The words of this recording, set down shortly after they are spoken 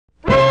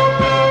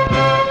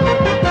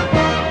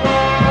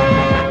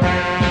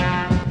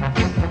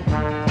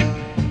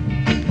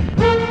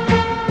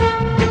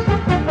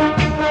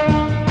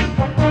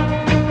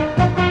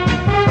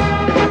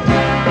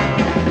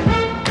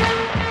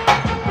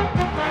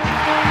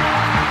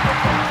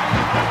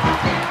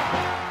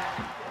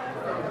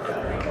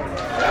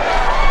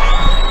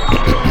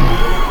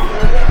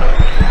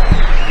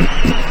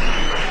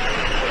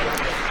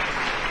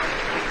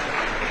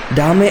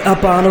Dámy a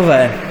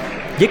pánové,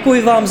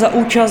 děkuji vám za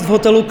účast v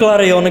hotelu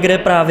Clarion, kde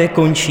právě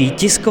končí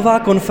tisková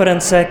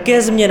konference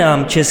ke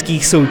změnám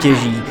českých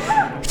soutěží.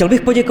 Chtěl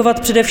bych poděkovat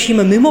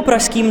především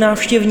mimopražským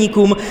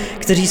návštěvníkům,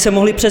 kteří se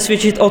mohli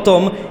přesvědčit o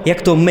tom,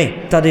 jak to my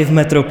tady v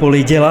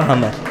Metropoli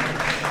děláme.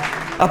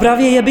 A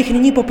právě je bych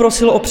nyní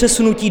poprosil o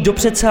přesunutí do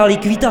předsálí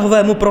k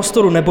výtahovému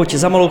prostoru, neboť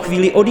za malou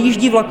chvíli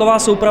odjíždí vlaková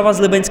souprava z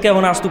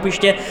libeňského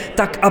nástupiště,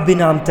 tak aby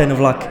nám ten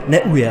vlak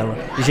neujel,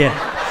 že?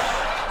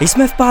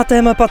 Jsme v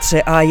 5.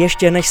 patře a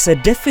ještě než se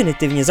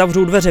definitivně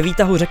zavřou dveře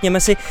výtahu,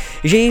 řekněme si,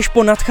 že již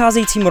po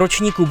nadcházejícím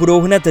ročníku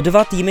budou hned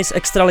 2 týmy z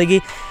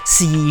extraligy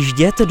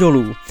sjíždět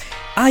dolů.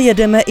 A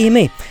jedeme i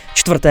my.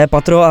 4.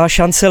 patro a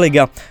šance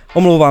liga.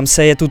 Omlouvám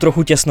se, je tu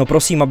trochu těsno,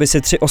 prosím, aby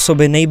si 3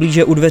 osoby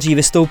nejblíže u dveří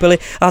vystoupily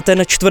a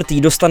ten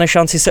 4. dostane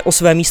šanci se o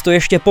své místo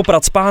ještě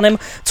poprat s pánem,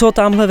 co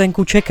tamhle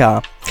venku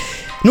čeká.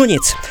 No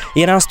nic,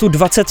 je nás tu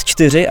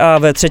 24 a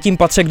ve 3.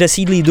 patře, kde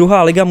sídlí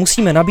 2. liga,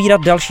 musíme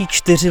nabírat další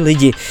 4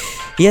 lidi.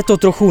 Je to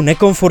trochu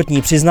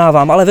nekomfortní,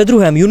 přiznávám, ale ve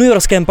 2.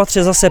 juniorském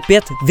patře zase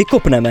 5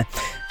 vykopneme.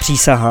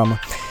 Přísahám.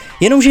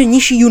 Jenomže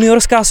nižší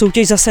juniorská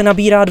soutěž zase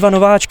nabírá 2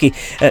 nováčky,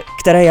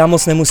 které já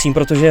moc nemusím,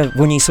 protože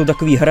oni jsou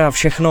takový hra a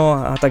všechno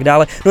a tak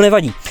dále. No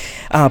nevadí.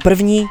 A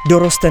první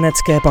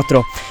dorostenecké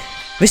patro.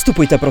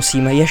 Vystupujte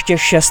prosím, ještě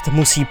 6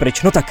 musí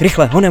pryč. No tak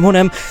rychle,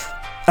 honem.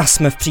 A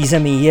jsme v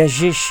přízemí,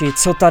 ježiši,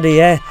 co tady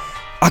je?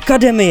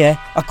 Akademie?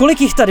 A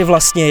kolik jich tady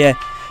vlastně je?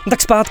 No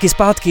tak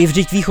zpátky,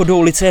 vždyť východ do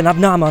ulice je nad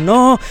náma.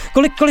 No,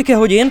 kolik je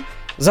hodin?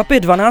 Za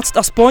 5:12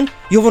 aspoň?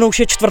 Jo, ono už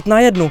je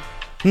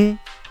 1:45.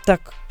 Tak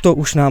to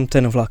už nám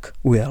ten vlak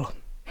ujel.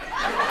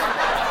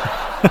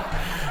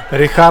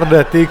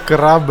 Richarde, ty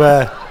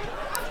krabe.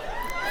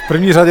 V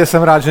první řadě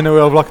jsem rád, že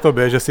neujel vlak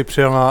tobě, že jsi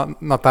přijel na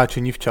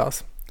natáčení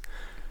včas.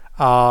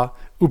 A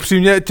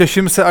upřímně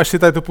těším se, až si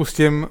tady to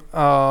pustím,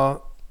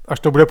 až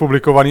to bude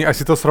publikovaný, až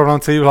si to srovnám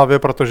celý v hlavě,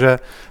 protože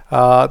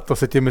to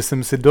se ti,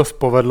 myslím si, dost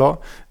povedlo.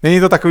 Není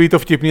to takový to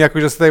vtipný, jako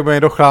že se tady bude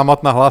někdo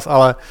chlámat na hlas,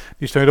 ale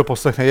když to někdo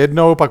poslechne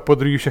jednou, pak po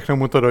druhý všechno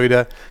mu to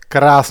dojde.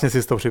 Krásně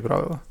jsi to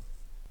připravil.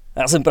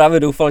 Já jsem právě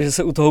doufal, že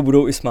se u toho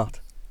budou i smát.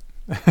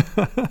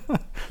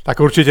 Tak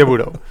určitě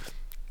budou.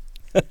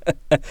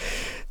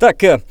 Tak,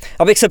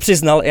 abych se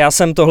přiznal, já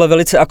jsem tohle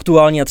velice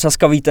aktuální a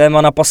třaskavý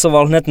téma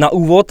napasoval hned na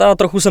úvod a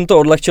trochu jsem to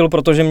odlehčil,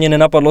 protože mě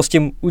nenapadlo s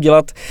tím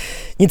udělat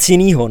nic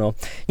jinýho. No.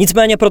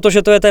 Nicméně,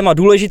 protože to je téma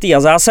důležitý a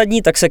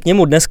zásadní, tak se k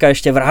němu dneska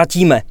ještě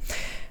vrátíme.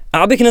 A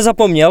abych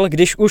nezapomněl,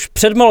 když už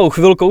před malou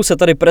chvilkou se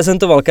tady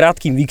prezentoval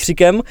krátkým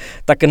výkřikem,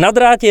 tak na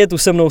drátě je tu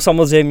se mnou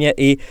samozřejmě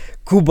i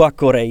Kuba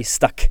Korejs.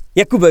 Tak,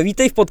 Jakube,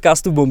 vítej v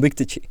podcastu Bomby k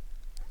tyči.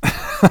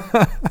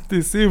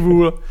 Ty jsi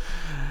vůl.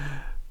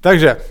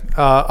 Takže,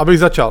 abych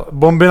začal.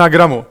 Bomby na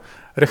gramu.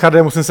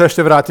 Richarde, musím se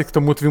ještě vrátit k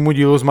tomu tvýmu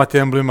dílu s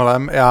Matějem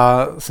Blimelem.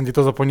 Já jsem ti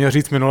to zapomněl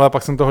říct minule,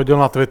 pak jsem to hodil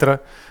na Twitter.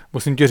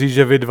 Musím ti říct,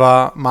 že vy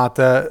dva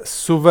máte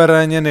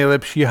suverénně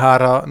nejlepší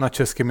hára na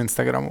českém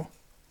Instagramu.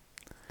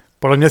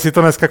 Podle mě si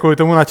to dneska kvůli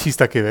tomu načíst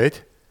taky,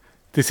 viď?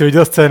 Ty jsi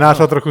viděl scénář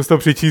a trochu jsi to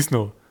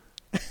přičísnul.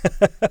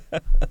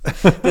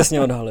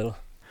 Jasně odhalil.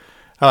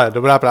 Hele,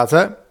 dobrá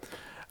práce.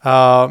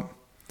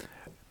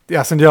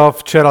 Já jsem dělal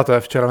včera,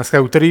 dneska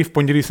je úterý, v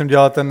pondělí jsem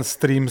dělal ten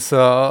stream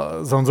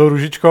s Honzou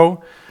Růžičkou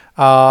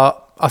a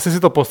asi si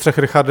to postřeh,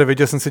 Richarde,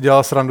 viděl jsem si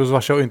dělal srandu z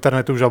vašeho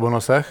internetu v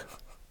Žabonosech.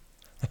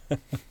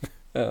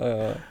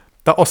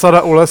 Ta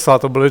osada u lesa,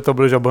 to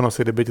byly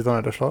Žabonosy, kdyby ti to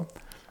nedošlo.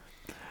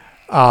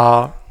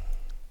 A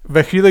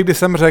ve chvíli, kdy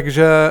jsem řekl,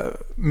 že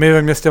my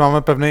ve městě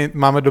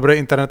máme dobrý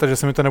internet a že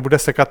se mi to nebude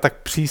sekat, tak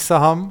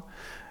přísahám,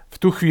 v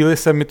tu chvíli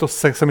se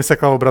mi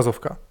sekla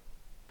obrazovka.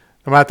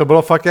 No, to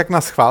bylo fakt jak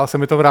na schvál, se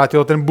mi to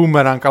vrátilo ten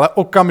boomerang, ale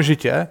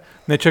okamžitě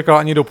nečekal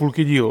ani do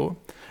půlky dílu.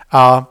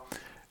 A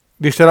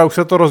když teda už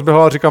se to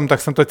rozběhlo a říkám, tak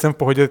teď jsem v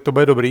pohodě, to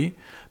bude dobrý,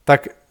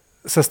 tak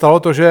se stalo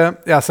to, že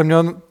já jsem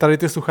měl tady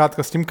ty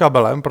sluchátka s tím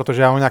kabelem,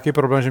 protože já mám nějaký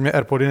problém, že mě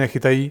AirPody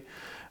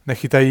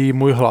nechytají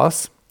můj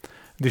hlas,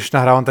 když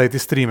nahrávám tady ty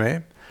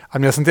streamy. A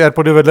měl jsem ty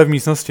AirPody vedle v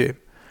místnosti.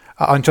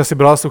 A Anča si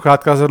byla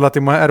sluchátka, zvedla ty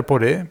moje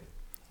AirPody,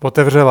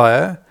 otevřela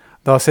je,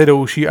 dala si je do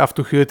uší a v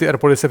tu chvíli ty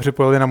AirPody se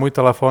připojily na můj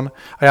telefon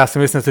a já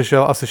jsem nic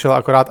neslyšel a slyšela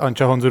akorát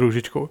Anča Honzu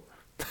Růžičku.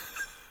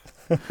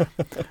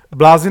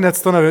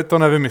 Blázinec to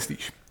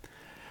nevymyslíš.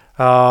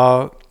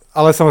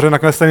 Ale samozřejmě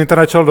nakonec ten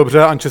internet šel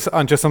dobře,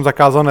 Anče jsem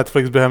zakázal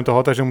Netflix během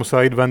toho, takže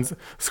musela jít ven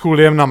s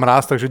chůliem na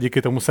mráz, takže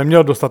díky tomu jsem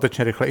měl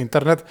dostatečně rychle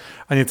internet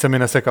a nic se mi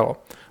nesekalo.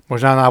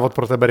 Možná návod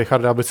pro tebe,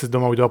 Richarde, aby si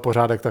doma udělal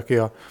pořádek taky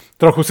a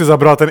trochu si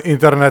zabral ten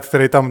internet,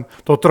 který tam,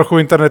 to trochu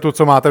internetu,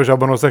 co máte v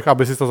Žabonosech,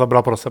 aby si to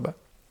zabral pro sebe.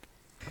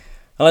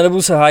 Ale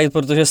nebudu se hájit,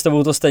 protože s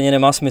tebou to stejně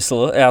nemá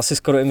smysl. Já si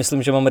skoro i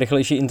myslím, že mám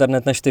rychlejší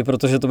internet než ty,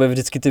 protože to by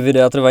vždycky ty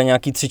videa trvají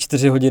nějaký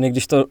 3-4 hodiny,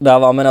 když to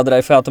dáváme na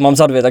drive a já to mám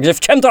za 2. Takže v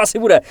čem to asi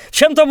bude? V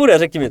čem to bude?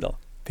 Řekni mi to.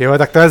 Tyjo,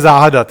 tak to je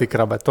záhada, ty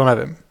krabe, to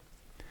nevím.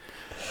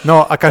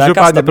 No a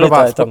každopádně pro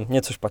vás... Je tam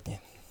něco špatně.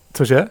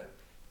 Cože?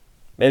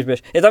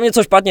 Běž. Je tam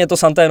něco špatně, je to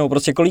s anténou,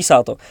 prostě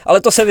kolísá to.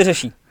 Ale to se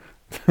vyřeší.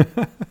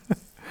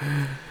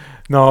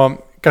 No,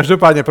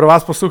 každopádně pro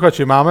vás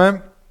posluchači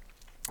máme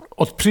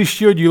Od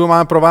příštího dílu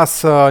máme pro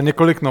vás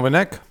několik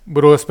novinek,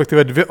 budou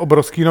respektive 2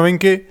 obrovské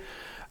novinky.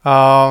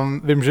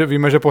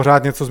 Víme, že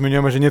pořád něco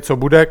zmiňujeme, že něco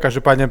bude,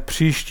 každopádně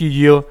příští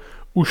díl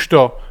už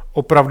to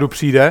opravdu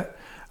přijde.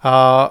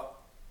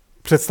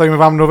 Představíme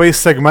vám nový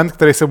segment,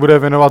 který se bude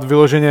věnovat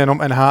vyloženě jenom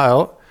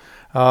NHL.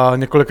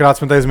 Několikrát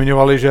jsme tady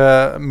zmiňovali, že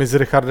my s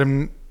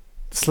Richardem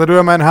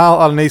sledujeme NHL,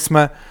 ale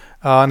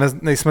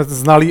nejsme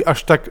znalí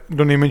až tak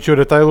do nejmenšího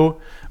detailu.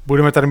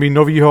 Budeme tady mít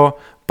novýho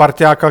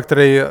parťáka,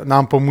 který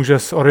nám pomůže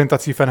s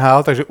orientací v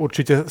NHL, takže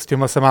určitě s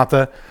tímhle se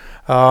máte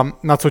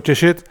na co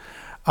těšit.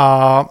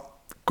 A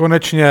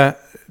konečně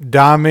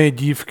dámy,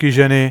 dívky,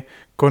 ženy,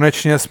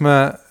 konečně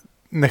jsme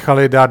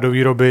nechali dát do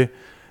výroby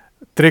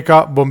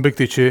trika Bomby k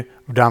tyči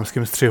v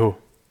dámském střihu.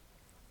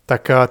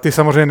 Tak ty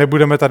samozřejmě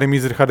nebudeme tady mít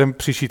s Richardem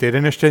příští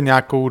týden ještě,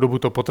 nějakou dobu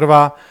to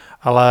potrvá,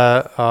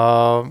 ale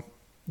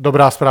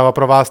dobrá zpráva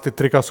pro vás, ty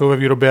trika jsou ve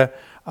výrobě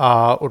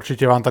a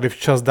určitě vám tady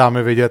včas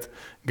dáme vědět,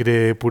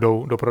 kdy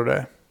půjdou do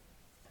prodeje.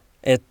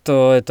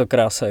 Je to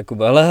krása,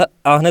 Jakube. Hele,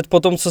 a hned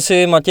potom, co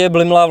si Matěj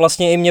Blimla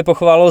vlastně i mě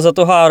pochválil za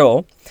to háro,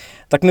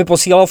 tak mi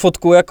posílal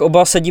fotku, jak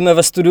oba sedíme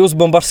ve studiu s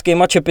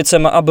bombařskýma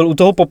čepicema a byl u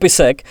toho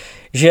popisek,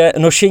 že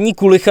nošení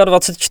kulicha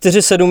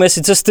 24/7 je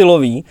sice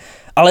stylový,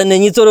 ale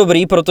není to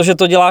dobrý, protože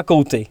to dělá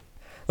kouty.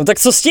 No tak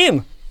co s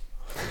tím?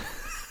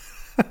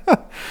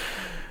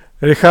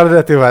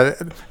 Richarde,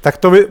 tak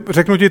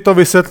řeknu ti, to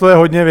vysvětluje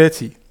hodně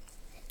věcí.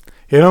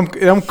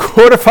 Jenom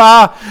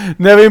kurva,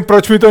 nevím,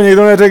 proč mi to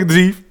někdo neřekl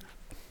dřív.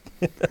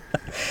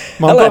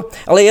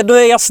 Ale jedno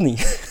je jasný.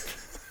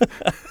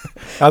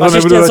 Já to máš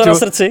ještě něco na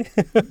srdci?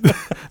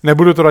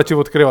 Nebudu to radši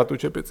odkryvat, tu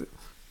čepici.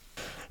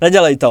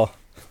 Nedělej to.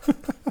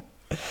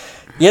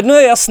 Jedno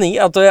je jasný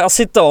a to je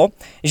asi to,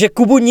 že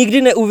Kubu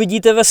nikdy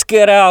neuvidíte ve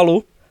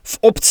skiareálu v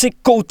obci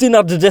Kouty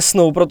nad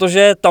Desnou,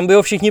 protože tam by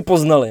ho všichni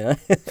poznali. Ne?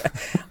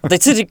 A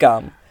teď si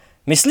říkám,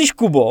 myslíš,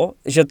 Kubo,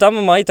 že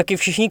tam mají taky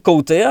všichni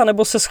kouty,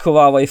 anebo se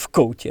schovávají v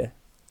koutě?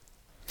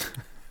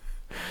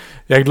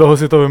 Jak dlouho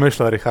si to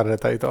vymýšlel, Richarde,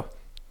 tady to?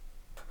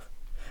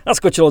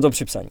 Naskočilo to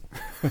při psaní.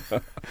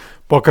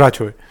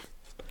 Pokračuj.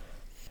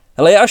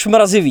 Hele, je až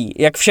mrazivý,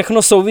 jak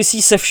všechno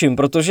souvisí se vším,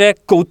 protože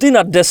Kouty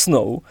nad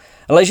Desnou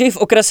leží v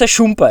okrese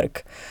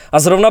Šumperk. A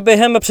zrovna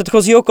během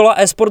předchozího kola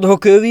e-sport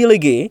hokejové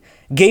ligy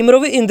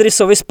gamerovi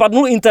Indrisovi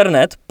spadnul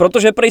internet,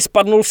 protože prej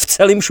spadnul v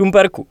celém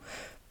Šumperku.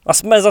 A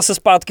jsme zase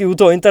zpátky u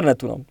toho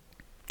internetu, no.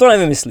 To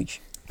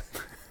nevymyslíš.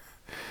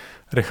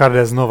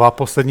 Richarde, znova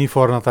poslední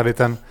for na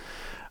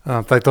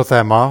tady to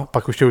téma,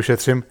 pak už tě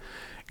ušetřím.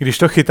 Když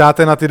to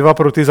chytáte na ty 2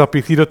 pruty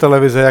zapíchlí do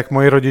televize, jak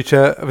moji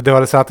rodiče v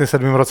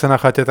 97. roce na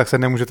chatě, tak se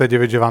nemůžete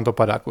divit, že vám to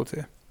padá,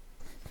 kluci.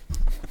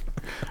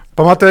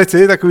 Pamatujete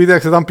si, tak víte,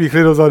 jak se tam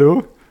píchli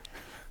dozadu?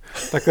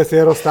 Takhle si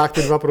je roztáhl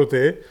ty 2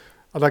 pruty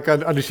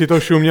a když si to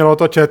šumělo,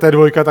 to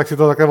ČT2, tak si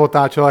to takhle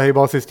otáčel a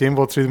hejbal si s tím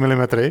o 3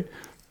 mm.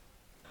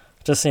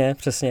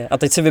 Přesně. A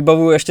teď si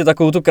vybavuju ještě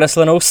takovou tu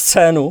kreslenou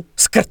scénu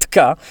z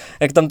Krtka,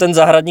 jak tam ten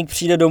zahradník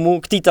přijde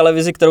domů k té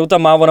televizi, kterou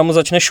tam má, ona mu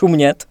začne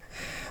šumět,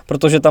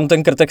 protože tam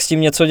ten Krtek s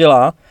tím něco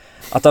dělá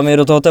a tam je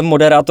do toho ten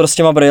moderátor s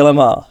těma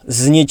brejlema.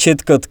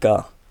 Zničit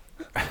Krtka.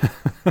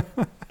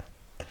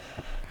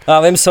 A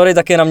vím, sorry,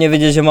 tak je na mě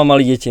vidět, že mám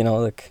malý děti,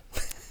 no, tak.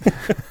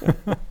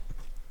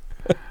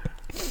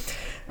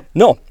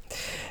 No,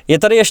 je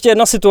tady ještě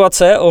jedna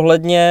situace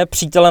ohledně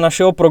přítele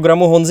našeho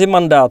programu Honzy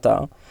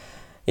Mandáta.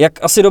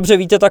 Jak asi dobře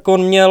víte, tak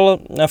on měl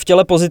v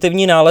těle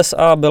pozitivní nález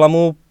a byla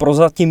mu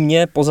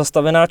prozatímně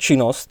pozastavená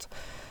činnost.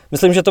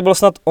 Myslím, že to byl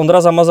snad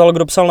Ondra Zamazal,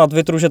 kdo psal na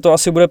Twitteru, že to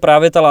asi bude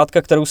právě ta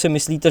látka, kterou si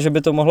myslíte, že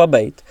by to mohla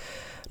být.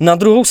 Na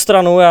druhou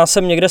stranu, já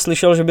jsem někde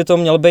slyšel, že by to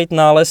měl být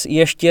nález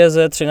ještě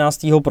ze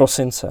 13.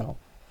 prosince.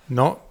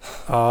 No,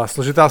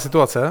 složitá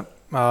situace.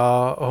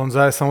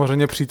 Honza je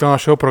samozřejmě přítel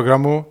našeho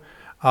programu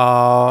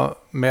a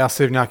my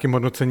asi v nějakém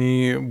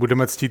hodnocení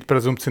budeme ctít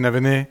prezumpci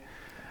neviny.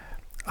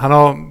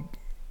 Ano,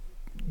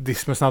 když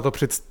jsme se na to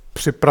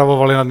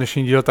připravovali na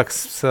dnešní díl, tak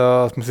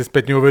jsme si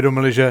zpětně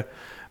uvědomili, že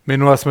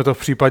minule jsme to v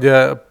případě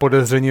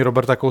podezření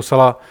Roberta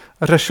Kousala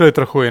řešili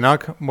trochu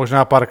jinak.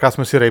 Možná párkrát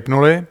jsme si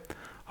rejpnuli,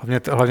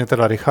 hlavně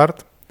teda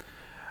Richard.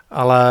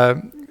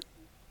 Ale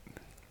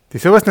ty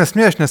se vůbec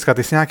nesměješ dneska,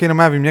 ty jsi nějaký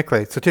jenom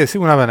vyměklej. Co tě, jsi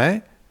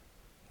unavený?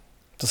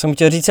 To jsem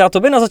chtěl říct já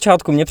tobě na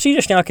začátku, mně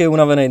přijdeš nějaký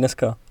unavený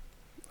dneska.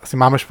 Asi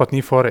máme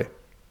špatný fóry.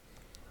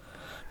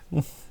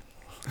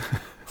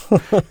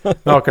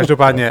 No,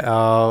 každopádně,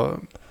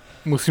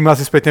 musíme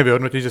asi zpětně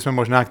vyhodnotit, že jsme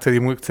možná k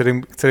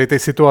celé té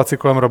situaci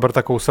kolem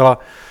Roberta Kousala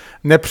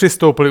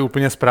nepřistoupili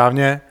úplně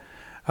správně.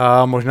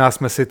 Možná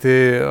jsme si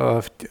ty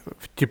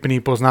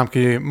vtipné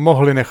poznámky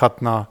mohli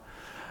nechat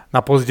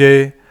na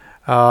později.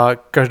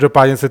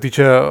 Každopádně se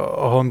týče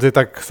Honzy,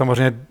 tak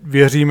samozřejmě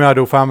věříme a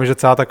doufáme, že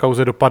celá ta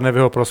kauze dopadne v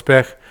jeho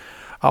prospěch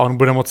a on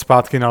bude moct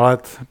zpátky na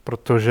led,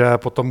 protože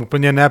po tom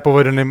úplně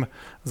nepovedeným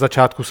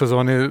začátku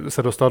sezóny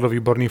se dostal do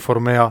výborné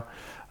formy a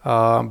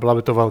byla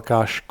by to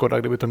velká škoda,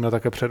 kdyby to měl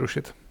také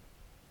přerušit.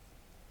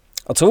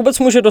 A co vůbec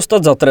může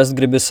dostat za trest,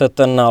 kdyby se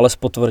ten nález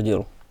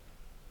potvrdil?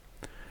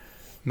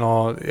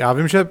 No, já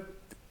vím, že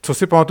co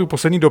si pamatuju,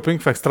 poslední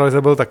doping v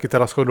extralize byl taky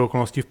teda shodou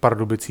okolností v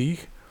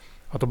Pardubicích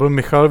A to byl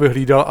Michal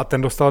Vyhlídal a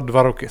ten dostal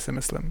 2 roky, si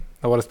myslím.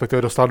 Nebo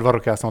respektive dostal 2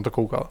 roky, já jsem na to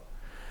koukal.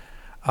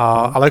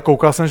 Ale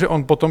koukal jsem, že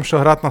on potom šel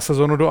hrát na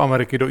sezonu do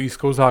Ameriky, do East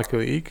Coast Hockey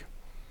League,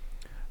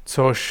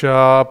 což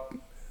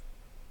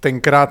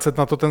tenkrát se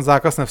na to ten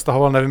zákaz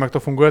nevztahoval, nevím, jak to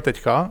funguje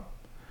teďka.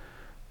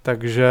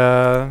 Takže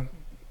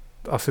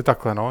asi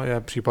takhle, no,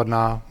 je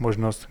případná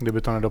možnost,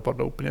 kdyby to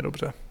nedopadlo úplně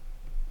dobře.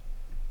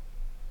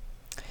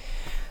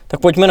 Tak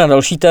pojďme na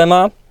další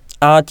téma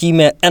a tím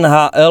je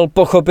NHL,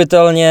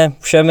 pochopitelně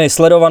všemi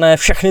sledované,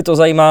 všechny to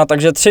zajímá,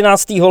 takže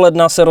 13.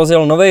 ledna se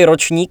rozjel nový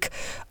ročník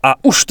a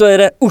už to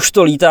jede, už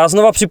to lítá.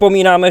 Znova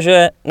připomínáme,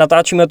 že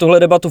natáčíme tuhle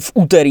debatu v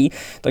úterý,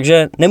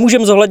 takže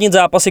nemůžeme zohlednit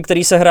zápasy,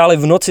 které se hrály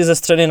v noci ze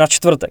středy na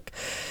čtvrtek.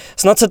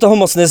 Snad se toho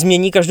moc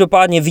nezmění,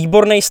 každopádně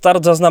výborný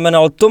start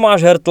zaznamenal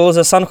Tomáš Hertl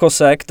ze San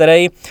Jose,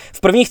 který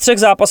v prvních 3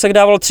 zápasech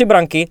dával 3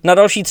 branky, na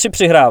další 3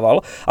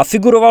 přihrával a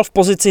figuroval v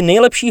pozici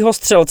nejlepšího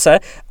střelce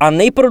a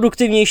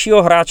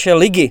nejproduktivnějšího hráče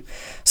ligy.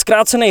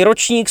 Zkrácený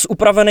ročník s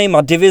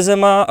upravenýma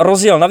divizema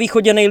rozjel na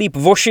východě nejlíp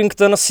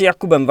Washington s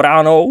Jakubem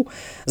Vránou,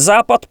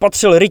 západ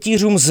patřil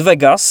rytířům z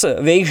Vegas,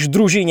 v jejichž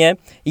družině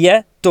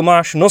je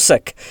Tomáš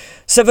Nosek.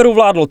 Severu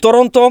vládlo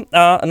Toronto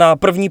a na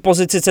první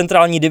pozici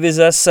centrální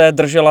divize se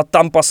držela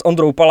Tampa s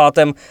Ondrou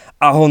Palátem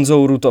a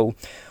Honzou Rutou.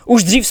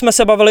 Už dřív jsme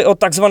se bavili o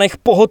takzvaných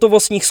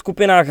pohotovostních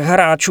skupinách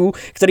hráčů,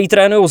 který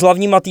trénují s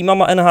hlavníma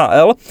týmama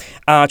NHL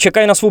a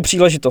čekají na svou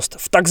příležitost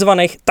v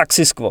takzvaných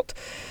taxi squad.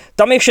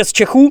 Tam je 6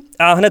 Čechů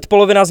a hned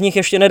polovina z nich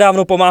ještě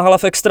nedávno pomáhala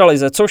v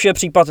extralize, což je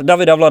případ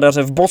Davida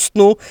Vladaře v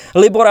Bostonu,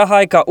 Libora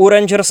Hájka u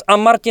Rangers a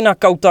Martina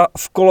Kauta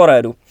v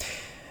Coloradu.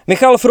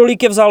 Michal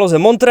Frolík je v záloze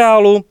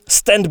Montrealu,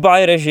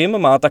 stand-by režim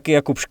má taky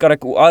Jakub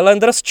Škarek u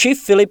Islanders či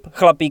Filip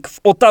Chlapík v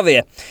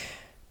Otavě.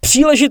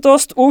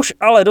 Příležitost už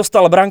ale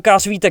dostal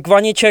brankář Vítek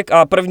Vaniček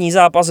a první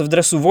zápas v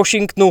dresu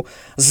Washingtonu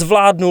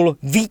zvládnul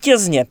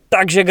vítězně,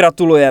 takže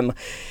gratulujem.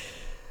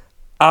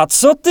 A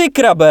co ty,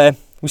 Krabe?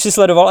 Už jsi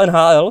sledoval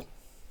NHL?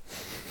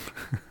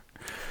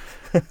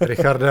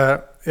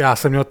 Richarde, já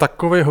jsem měl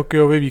takový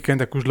hokejový víkend,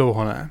 tak už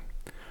dlouho ne.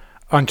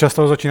 Anča z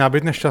toho začíná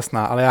být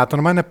nešťastná, ale já to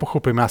normálně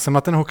nepochopím. Já jsem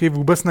na ten hokej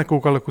vůbec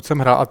nekoukal, dokud jsem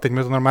hrál a teď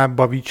mě to normálně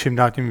baví čím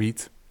dál tím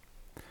víc.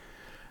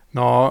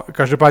 No,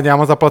 každopádně já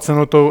mám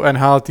zaplacenou tou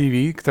NHL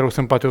TV, kterou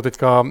jsem platil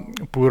teďka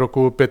půl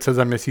roku 500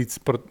 za měsíc,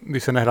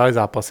 když se nehrály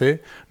zápasy.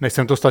 Než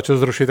jsem to stačil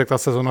zrušit, tak ta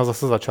sezona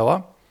zase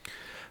začala.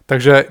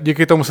 Takže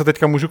díky tomu se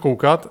teďka můžu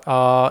koukat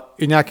a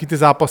i nějaký ty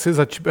zápasy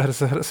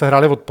se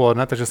hrály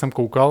odpoledne, takže jsem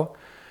koukal.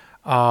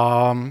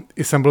 A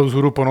i jsem byl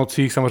vzhůru po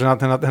nocích, samozřejmě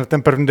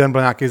ten první den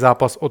byl nějaký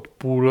zápas od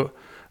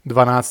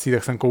 11:30,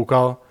 tak jsem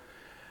koukal.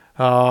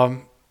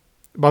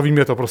 Baví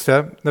mě to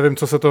prostě, nevím,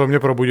 co se to ve mně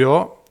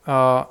probudilo.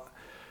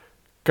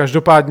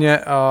 Každopádně,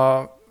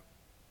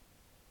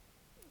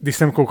 když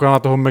jsem koukal na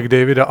toho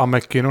McDavida a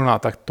McKinnona,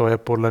 tak to je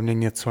podle mě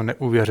něco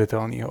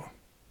neuvěřitelného.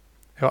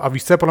 Jo, a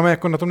víš, co je podle mě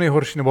jako na tom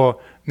nejhorší nebo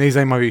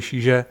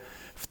nejzajímavější, že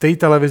v té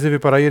televizi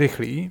vypadají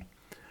rychlí,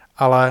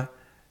 ale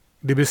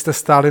kdybyste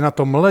stáli na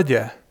tom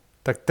ledě,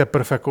 tak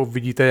teprve jako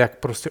vidíte, jak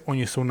prostě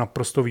oni jsou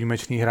naprosto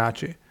výjimeční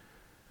hráči.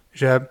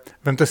 Že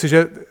vemte si,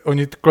 že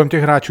oni kolem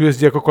těch hráčů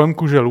jezdí jako kolem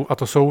kuželů a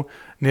to jsou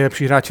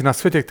nejlepší hráči na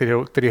světě,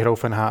 který hrajou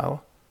v NHL.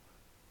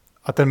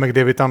 A ten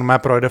McDavid tam má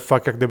projde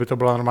fakt, jak kdyby to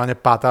byla normálně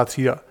 5.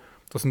 třída.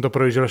 To jsem to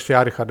projížděl ještě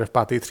já, Richarde, v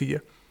 5.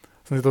 třídě.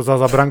 Jsem si to vzal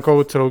za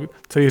brankou,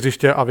 celý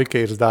hřiště a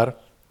vykejř, zdar.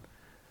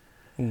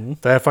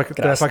 To je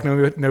fakt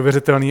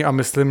neuvěřitelný a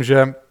myslím,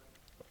 že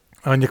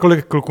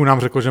několik kluků nám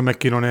řeklo, že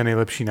McKinnon je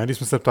nejlepší, ne? Když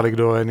jsme se ptali,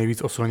 kdo je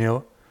nejvíc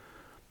oslnil,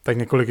 tak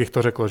několik jich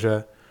to řeklo,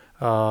 že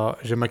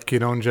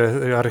McKinnon, že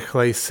je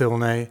rychlej,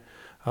 silnej,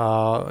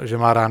 že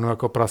má ránu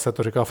jako prase,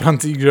 to říkal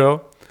Francík, že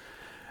jo?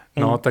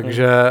 No,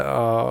 takže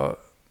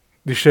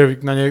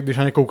když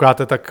na ně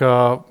koukáte, tak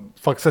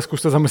fakt se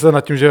zkuste zamyslet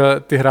nad tím, že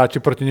ty hráči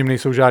proti nim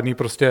nejsou žádný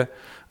prostě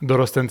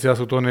dorostenci a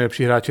jsou to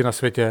nejlepší hráči na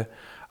světě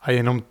a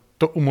jenom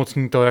to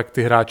umocní to, jak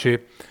ty hráči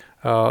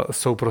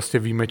jsou prostě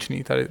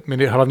výjimeční.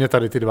 Hlavně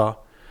tady ty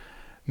dva.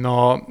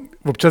 No,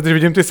 občas, když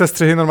vidím ty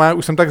sestřihy, normálně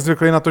už jsem tak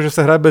zvyklý na to, že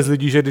se hraje bez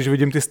lidí, že když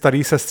vidím ty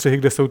starý sestřihy,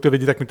 kde jsou ty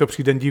lidi, tak mi to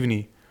přijde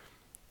divný.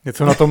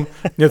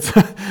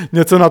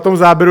 Něco na tom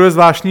záběru je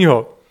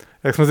zvláštního.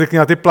 Jak jsme zvyklí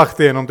na ty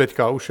plachty jenom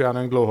teďka, už já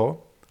nevím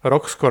dlouho.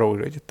 Rok skoro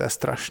už, to je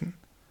strašný.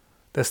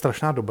 To je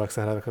strašná doba, jak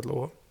se hraje takhle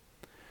dlouho.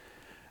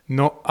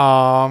 No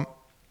a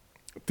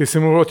ty jsi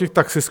mluvil o těch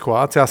taxi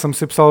squads. Já jsem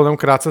si psal jenom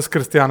krátce s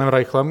Christianem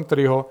Reichlem,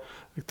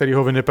 který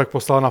ho Winnipeg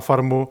poslal na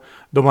farmu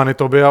do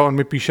Manitoby a on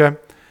mi píše,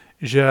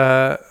 že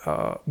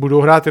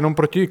budou hrát jenom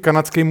proti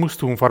kanadským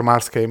mužstvům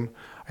farmářským.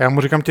 A já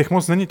mu říkám, těch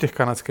moc není těch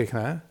kanadských,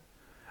 ne?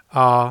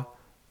 A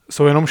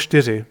jsou jenom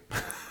 4.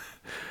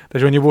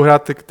 Takže oni budou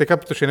hrát teďka,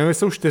 protože nevím,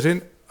 jsou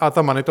 4 a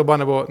ta Manitoba,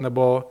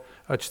 nebo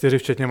 4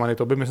 včetně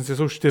Manitoby, myslím si, že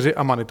jsou 4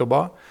 a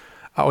Manitoba.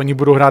 A oni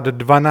budou hrát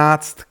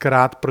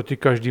 12krát proti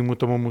každému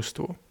tomu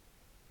mužstvu.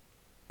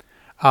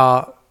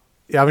 A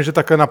já vím, že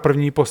takhle na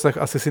první poslech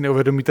asi si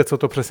neuvědomíte, co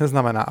to přesně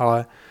znamená,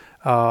 ale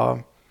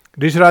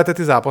když hrajete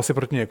ty zápasy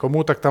proti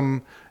někomu, tak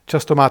tam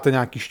často máte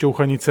nějaký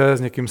šťouchanice,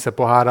 s někým se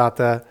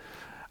pohádáte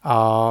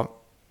a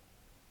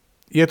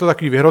je to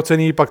takový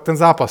vyhrocený, pak ten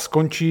zápas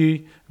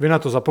skončí, vy na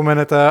to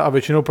zapomenete a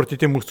většinou proti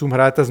těm mužům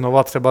hrajete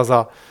znova třeba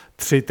za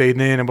 3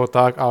 týdny nebo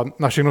tak a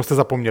na všechno jste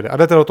zapomněli. A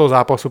jdete do toho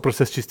zápasu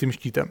prostě s čistým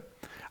štítem.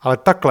 Ale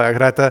takhle, jak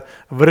hrajete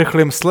v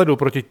rychlém sledu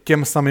proti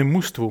těm samým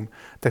mužstvům,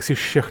 tak si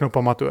všechno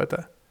pamatujete.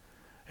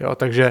 Jo,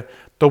 takže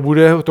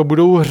to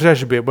budou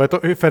hřežby, bude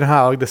to i v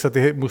NHL, kde se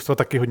ty mužstva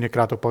taky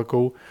hodněkrát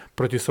opakují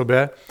proti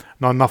sobě.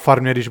 No a na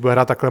farmě, když bude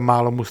hrát takhle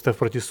málo mužstev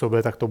proti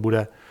sobě, tak to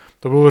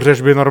budou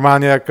hřežby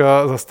normálně jak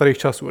za starých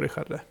časů,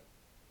 Richarde.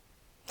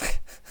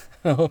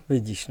 No,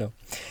 vidíš, no.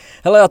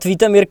 Hele, a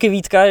tweetem Jirky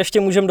Vítka ještě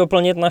můžeme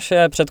doplnit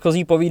naše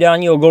předchozí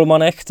povídání o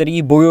golmanech,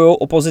 který bojují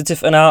o pozici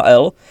v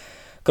NHL.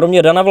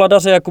 Kromě Dana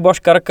Vladaře, Jakuba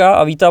Škarka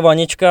a Víta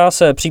Vaněčka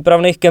se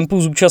přípravných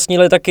kempů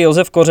zúčastnili taky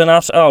Josef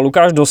Kořenář a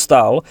Lukáš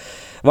Dostál.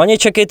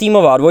 Vaněček je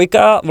týmová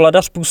dvojka,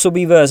 Vladař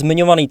působí ve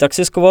zmiňovaný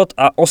taxiskvot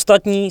a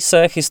ostatní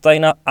se chystají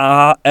na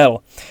AHL.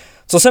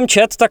 Co jsem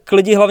čet, tak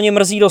lidi hlavně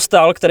mrzí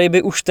Dostál, který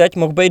by už teď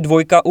mohl být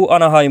dvojka u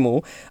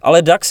Anaheimu,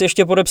 ale Ducks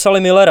ještě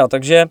podepsali Millera,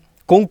 takže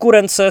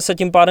konkurence se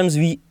tím pádem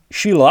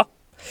zvýšila,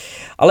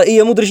 ale i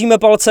jemu držíme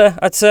palce,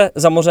 ať se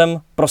za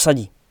mořem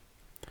prosadí.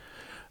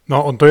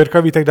 No, on to Jirka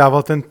Vítek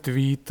dával ten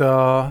tweet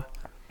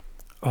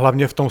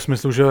hlavně v tom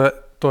smyslu, že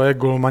to je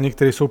golmani,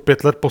 kteří jsou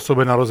 5 let po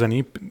sobě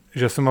narozený,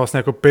 že jsme vlastně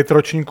jako 5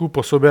 ročníků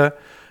po sobě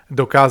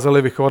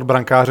dokázali vychovat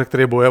brankáře,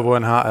 který boje o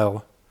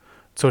NHL.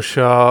 Což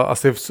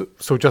asi v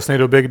současné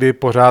době, kdy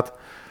pořád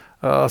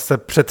se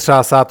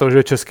přetřásá to,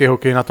 že český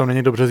hokej na tom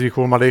není dobře s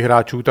výchovou mladých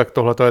hráčů, tak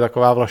tohle je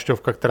taková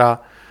vlašťovka, která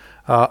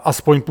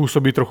aspoň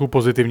působí trochu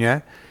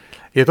pozitivně.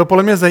 Je to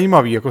podle mě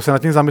zajímavý, jako se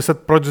nad tím zamyslet,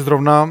 proč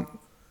zrovna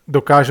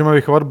dokážeme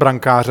vychovat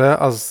brankáře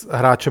a s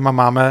hráčema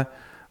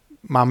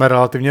máme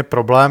relativně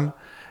problém.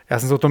 Já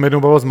jsem se o tom jednou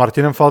bavil s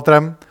Martinem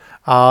Faltrem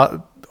a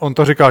on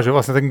to říkal, že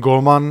vlastně ten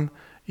golman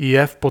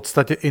je v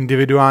podstatě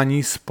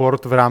individuální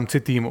sport v rámci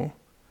týmu.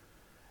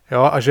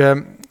 Jo, a že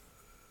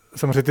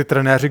samozřejmě ty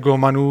trenéři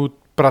golmanů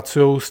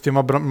pracují s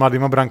těma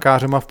mladýma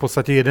brankářema v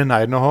podstatě 1 na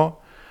 1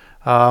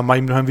 a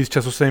mají mnohem víc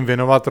času se jim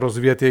věnovat,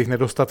 rozvíjet jejich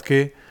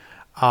nedostatky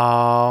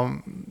a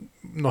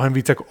mnohem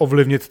víc jak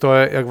ovlivnit to,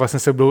 jak vlastně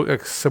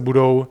se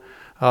budou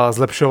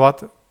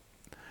zlepšovat.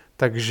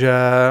 Takže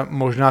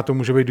možná to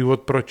může být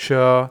důvod,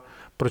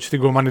 proč ty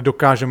golmany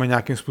dokážeme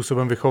nějakým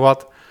způsobem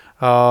vychovat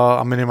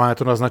a minimálně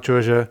to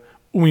naznačuje, že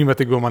umíme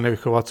ty golmany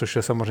vychovat, což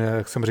je samozřejmě,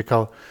 jak jsem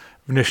říkal,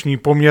 v dnešní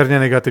poměrně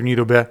negativní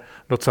době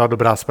docela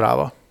dobrá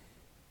zpráva.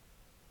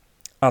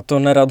 A to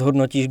nerad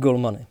hodnotíš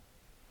golmany.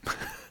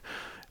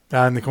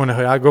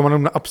 Já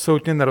golmanům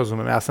absolutně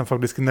nerozumím. Já jsem fakt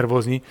vždycky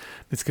nervózní,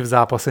 vždycky v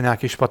zápase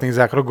nějaký špatný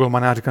zákrok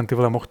golmana a říkám, ty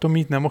vole, mohl to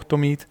mít, nemohl to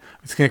mít.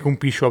 Vždycky někomu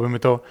píšu, aby mi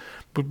to,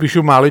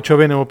 píšu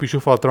Máličovi nebo píšu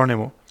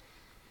Faltronimu,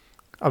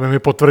 aby mi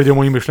potvrdil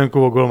moji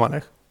myšlenku o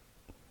golmanech.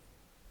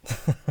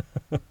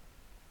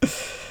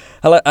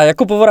 Hele, a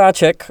Jakub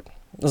Voráček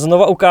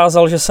znova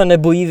ukázal, že se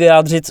nebojí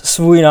vyjádřit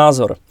svůj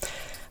názor.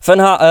 V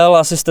NHL,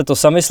 asi jste to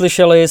sami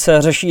slyšeli,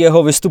 se řeší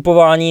jeho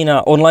vystupování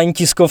na online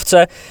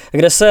tiskovce,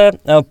 kde se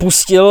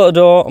pustil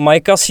do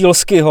Mikea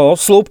Sielskiho,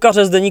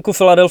 sloupkaře z deníku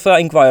Philadelphia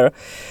Inquirer,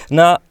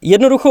 na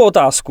jednoduchou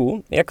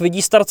otázku, jak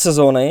vidí start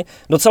sezóny.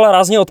 Docela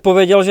rázně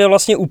odpověděl, že je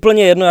vlastně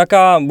úplně jedno,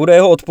 jaká bude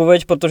jeho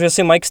odpověď, protože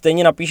si Mike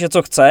stejně napíše,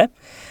 co chce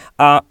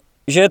a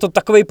že je to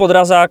takovej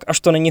podrazák, až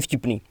to není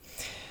vtipný.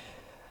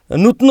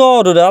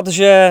 Nutno dodat,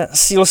 že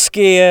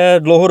Sielski je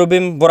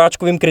dlouhodobým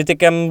Voráčkovým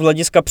kritikem z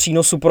hlediska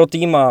přínosu pro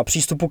tým a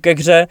přístupu ke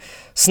hře,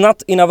 snad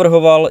i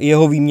navrhoval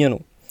jeho výměnu.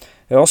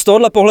 Jo, z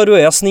tohohle pohledu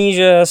je jasný,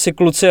 že si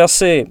kluci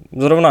asi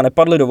zrovna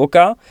nepadli do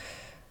voka.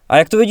 A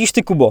jak to vidíš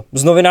ty, Kubo,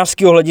 z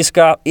novinářského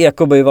hlediska i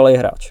jako bývalý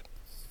hráč?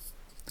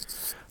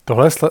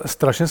 Tohle je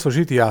strašně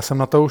složitý. Já jsem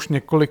na to už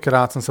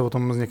několikrát jsem se o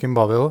tom s někým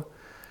bavil.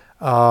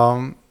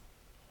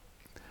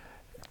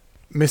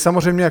 My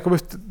samozřejmě,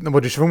 nebo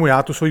když vemu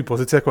já tu svoji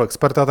pozici jako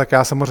experta, tak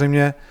já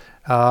samozřejmě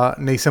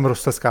nejsem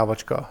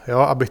roztleskávačka, jo?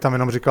 Abych tam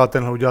jenom říkal,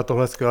 tenhle udělal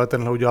tohle skvěle,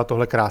 tenhle udělal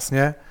tohle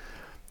krásně.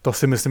 To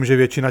si myslím, že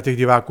většina těch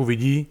diváků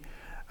vidí.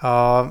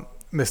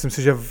 Myslím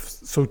si, že v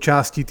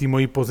součástí té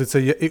mojí pozice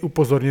je i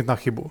upozornit na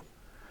chybu.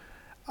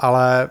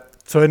 Ale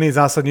co je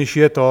nejzásadnější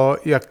je to,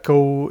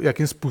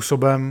 jakým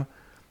způsobem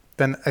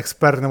ten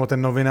expert nebo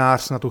ten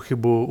novinář na tu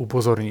chybu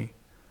upozorní.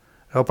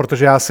 Jo,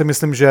 protože já si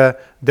myslím, že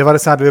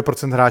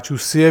 92% hráčů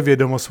si je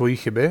vědomo svojí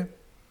chyby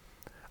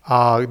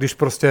a když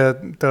prostě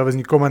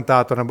televizní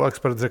komentátor nebo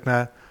expert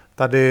řekne,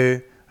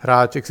 tady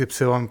hráč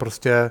XY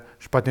prostě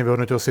špatně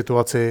vyhodnotil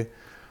situaci,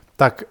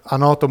 tak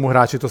ano, tomu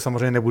hráči to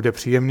samozřejmě nebude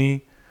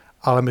příjemný,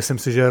 ale myslím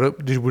si, že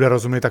když bude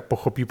rozumět, tak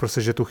pochopí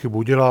prostě, že tu chybu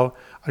udělal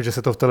a že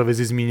se to v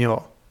televizi zmínilo.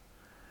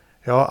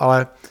 Jo,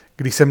 ale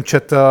když jsem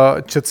čet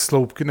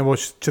sloupky nebo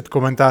čet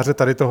komentáře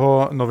tady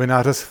toho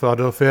novináře z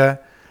Philadelphia,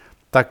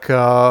 tak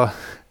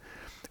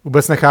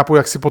vůbec nechápu,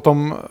 jak si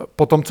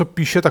potom, co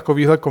píše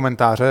takovýhle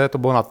komentáře, to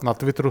bylo na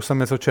Twitteru, jsem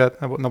něco čet,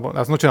 nebo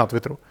já jsem na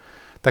Twitteru,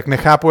 tak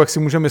nechápu, jak si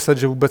může myslet,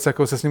 že vůbec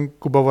jako se s ním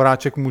Kuba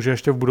Voráček může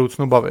ještě v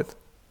budoucnu bavit.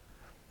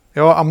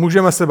 Jo, a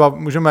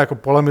můžeme jako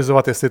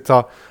polemizovat, jestli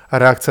ta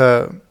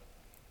reakce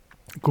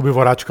Kuby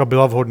Voráčka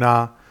byla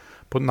vhodná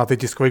na té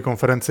tiskové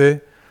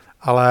konferenci,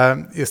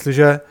 ale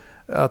jestliže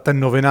ten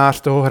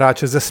novinář toho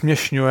hráče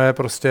zesměšňuje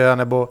prostě,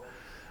 nebo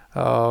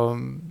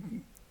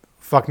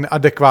fakt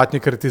neadekvátně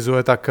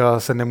kritizuje, tak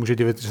se nemůže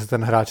divit, že se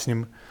ten hráč s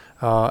ním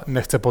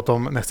nechce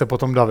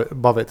potom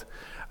bavit.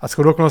 A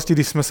shodou okolností,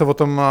 když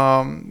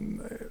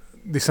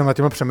jsem nad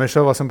tím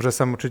přemýšlel, protože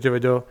jsem určitě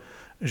věděl,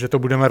 že to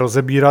budeme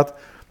rozebírat,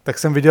 tak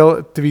jsem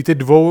viděl tweety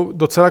 2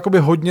 docela jakoby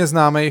hodně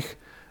známých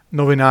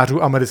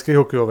novinářů amerických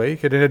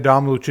hokejových. Jeden je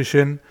Dan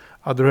Lucišin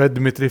a druhý je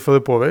Dmitrij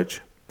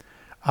Filipovič.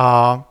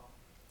 A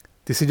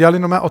ty si dělali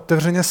normálně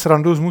otevřeně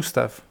srandu z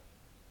mužstev.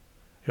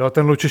 Jo,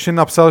 ten Lucišin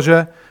napsal,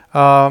 že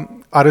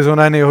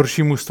Arizona je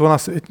nejhorší mužstvo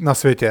na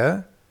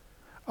světě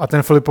a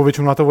ten Filipovič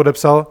mu na to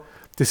odepsal,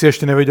 ty si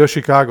ještě neviděl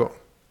Chicago.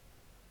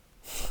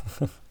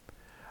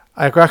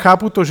 A jako já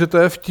chápu to, že to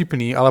je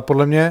vtipný, ale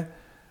podle mě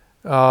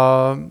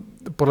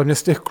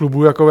z těch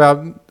klubů,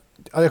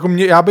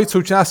 já být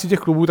součástí těch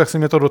klubů, tak se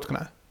mě to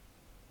dotkne.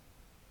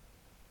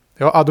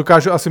 Jo, a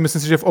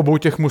myslím si, že v obou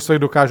těch mužstvech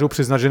dokážou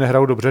přiznat, že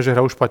nehrajou dobře, že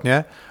hrajou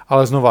špatně,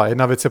 ale znova,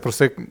 jedna věc je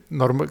prostě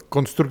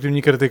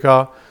konstruktivní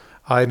kritika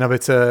a jedna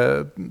věc je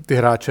ty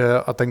hráče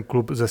a ten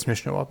klub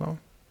zesměšňovat. No.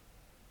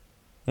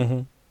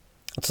 Uh-huh.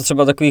 A co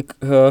třeba takový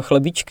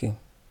chlebíčky?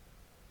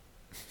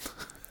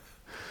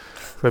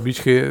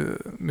 Chlebíčky,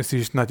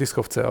 myslíš na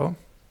tiskovce, jo?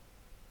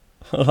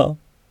 Aha.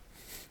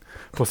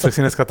 Postřeh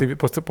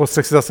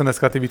si zase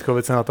dneska ty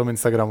Vítkovice na tom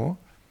Instagramu?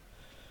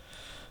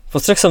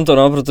 Postřeh jsem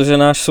to, protože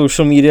náš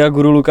social media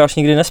guru Lukáš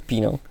nikdy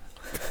nespí, no.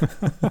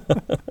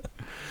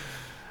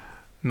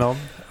 No,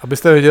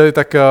 abyste věděli,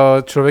 tak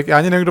člověk, já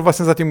ani nevím, kdo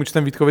vlastně za tím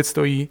účtem Vítkovic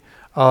stojí,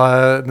 ale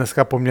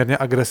dneska poměrně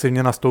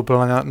agresivně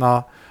nastoupil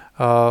na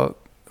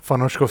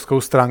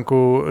fanouškovskou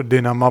stránku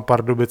Dynama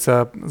Pardubice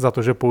za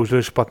to, že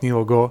použili špatný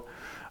logo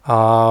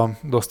a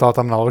dostal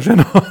tam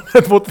naloženo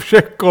od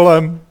všech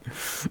kolem.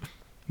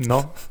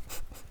 No,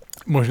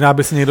 možná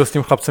by si někdo s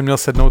tím chlapcem měl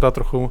sednout a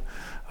trochu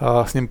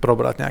s ním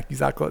probrat nějaký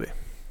základy.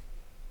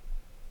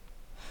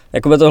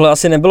 Jakoby tohle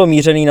asi nebylo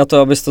mířený na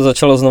to, abys to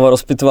začalo znova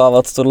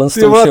rozpitvávat. Tohle s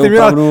tou všeho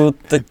opravdu...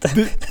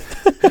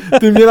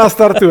 Ty mě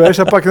nastartuješ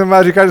a pak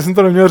má říkat, že jsem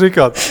to neměl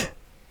říkat.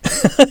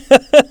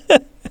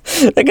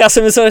 Tak já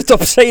si myslel, že to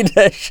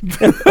přejdeš.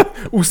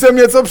 Už jsem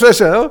něco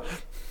přešel?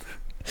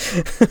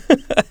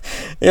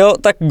 Jo,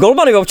 tak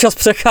golmany občas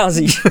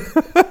přecházíš.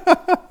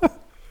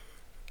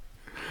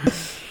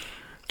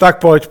 Tak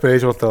pojď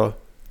pryč o to.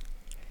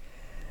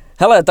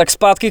 Hele, tak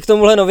zpátky k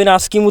tomuhle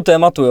novinářskému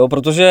tématu, jo,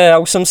 protože já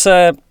už jsem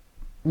se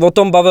o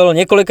tom bavil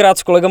několikrát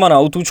s kolegama na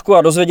autůčku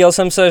a dozvěděl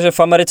jsem se, že v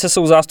Americe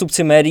jsou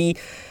zástupci médií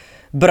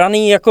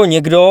braný jako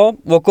někdo,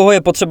 o koho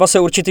je potřeba se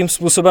určitým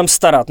způsobem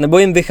starat, nebo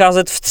jim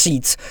vycházet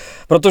vstříc,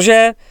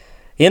 protože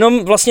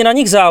jenom vlastně na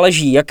nich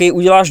záleží, jaký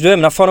uděláš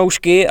dojem na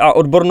fanoušky a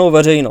odbornou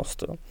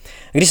veřejnost.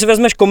 Když si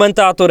vezmeš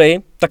komentátory,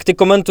 tak ty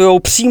komentujou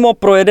přímo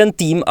pro jeden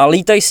tým a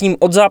lítají s ním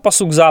od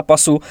zápasu k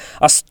zápasu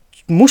a s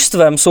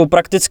mužstvem jsou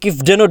prakticky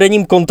v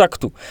dennodenním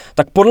kontaktu.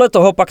 Tak podle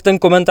toho pak ten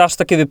komentář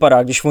taky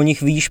vypadá, když o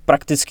nich víš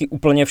prakticky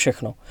úplně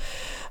všechno.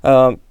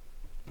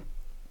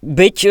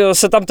 Byť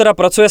se tam teda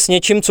pracuje s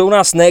něčím, co u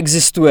nás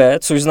neexistuje,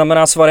 což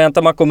znamená s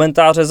variantama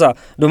komentáře za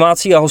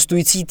domácí a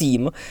hostující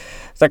tým,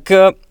 tak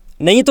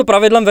není to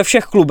pravidlem ve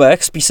všech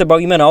klubech, spíš se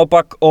bavíme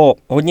naopak o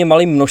hodně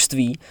malém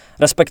množství,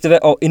 respektive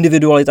o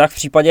individualitách v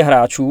případě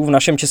hráčů v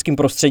našem českém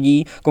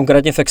prostředí,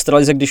 konkrétně v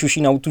extralize, když už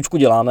ji na autůčku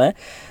děláme.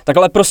 Tak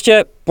ale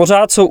prostě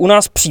pořád jsou u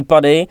nás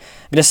případy,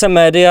 kde se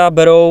média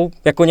berou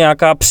jako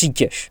nějaká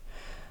přítěž.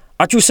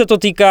 Ať už se to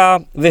týká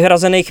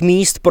vyhrazených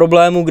míst,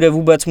 problémů, kde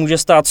vůbec může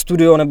stát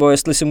studio, nebo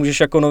jestli si můžeš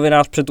jako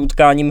novinář před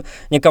utkáním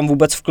někam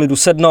vůbec v klidu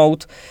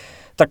sednout,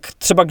 tak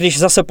třeba když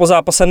zase po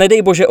zápase,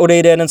 nedej bože,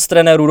 odejde jeden z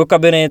trenérů do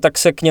kabiny, tak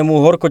se k němu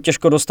horko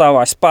těžko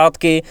dostáváš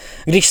zpátky.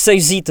 Když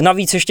chceš vzít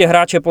navíc ještě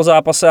hráče po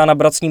zápase a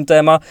nabrat s ním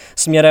téma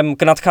směrem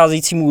k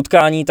nadcházejícímu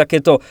utkání, tak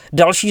je to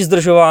další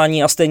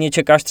zdržování a stejně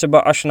čekáš třeba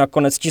až na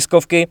konec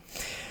tiskovky.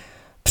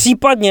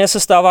 Případně se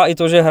stává i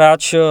to, že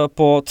hráč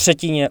po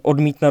třetině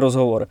odmítne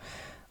rozhovor.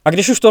 A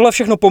když už tohle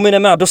všechno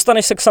pomineme a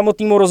dostaneš se k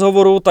samotnému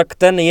rozhovoru, tak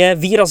ten je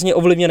výrazně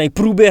ovlivněný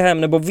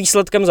průběhem nebo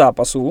výsledkem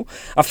zápasu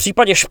a v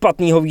případě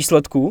špatného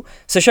výsledku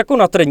seš jako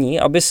na trní,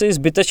 aby si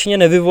zbytečně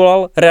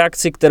nevyvolal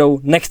reakci, kterou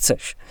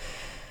nechceš.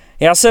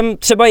 Já jsem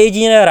třeba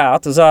jedině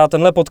rád za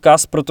tenhle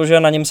podcast, protože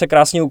na něm se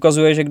krásně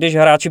ukazuje, že když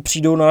hráči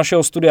přijdou do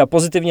našeho studia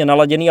pozitivně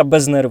naladěný a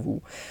bez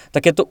nervů,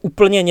 tak je to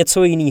úplně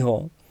něco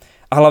jiného.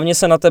 A hlavně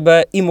se na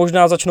tebe i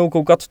možná začnou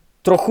koukat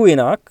trochu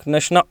jinak,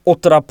 než na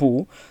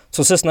otrapu,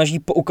 co se snaží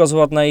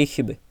poukazovat na jejich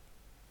chyby.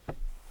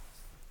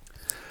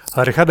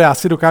 Ale Richarde, já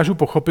si dokážu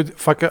pochopit,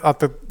 fakt,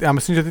 já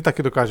myslím, že ty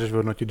taky dokážeš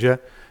vyhodnotit, že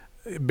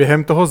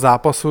během toho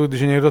zápasu,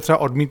 když někdo třeba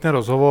odmítne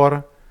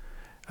rozhovor,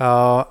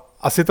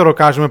 asi to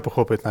dokážeme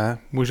pochopit, ne?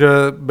 Může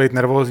být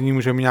nervózní,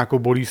 může mít nějakou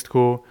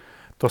bolístku,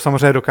 to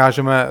samozřejmě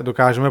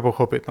dokážeme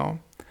pochopit, no.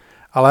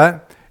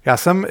 Ale já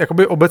jsem,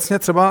 jakoby obecně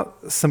třeba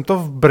jsem to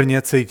v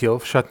Brně cítil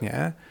v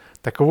šatně,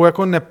 takovou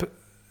jako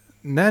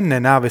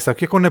nenávist,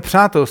 tak jako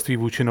nepřátelství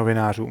vůči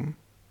novinářům.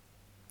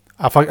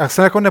 A fakt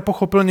jsem jako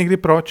nepochopil nikdy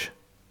proč.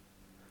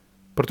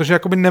 Protože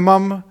jakoby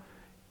nemám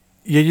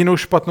jedinou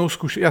špatnou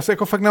zkušenost. Já si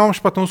jako fakt nemám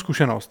špatnou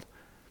zkušenost.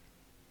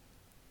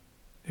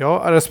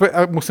 Jo,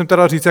 a musím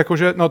teda říct, jako,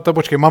 že, no to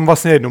počkej,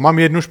 mám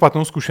jednu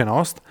špatnou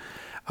zkušenost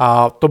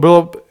a to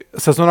bylo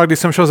sezóna, kdy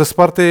jsem šel ze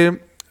Sparty,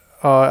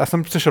 já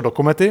jsem přešel do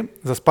Komety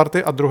ze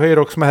Sparty a druhý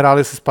rok jsme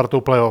hráli se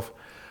Spartou playoff.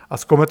 A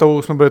s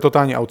Kometou jsme byli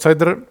totální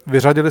outsider,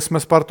 vyřadili jsme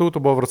Spartu, to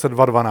bylo v roce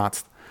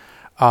 2012.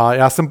 A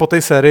já jsem po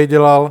té sérii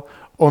dělal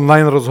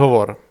online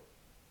rozhovor.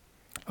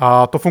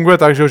 A to funguje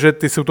tak, že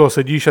ty si u toho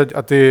sedíš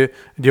a ty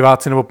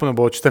diváci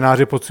nebo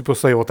čtenáři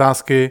poslají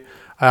otázky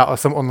a já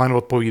jsem online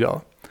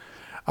odpovídal.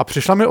 A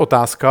přišla mi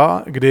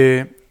otázka,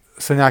 kdy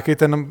se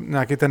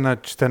nějaký ten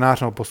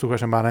čtenář nebo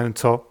posluchač, nebo já nevím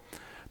co,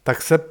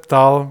 tak se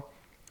ptal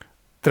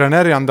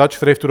trenér Jandač,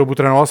 který v tu dobu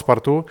trénoval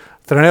Spartu.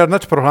 Trenér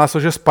Jandač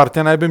prohlásil, že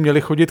Spartané by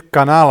měli chodit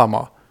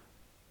kanálama.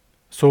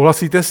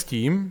 Souhlasíte s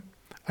tím?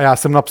 A já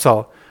jsem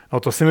napsal, no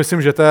to si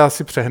myslím, že to je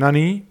asi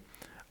přehnaný,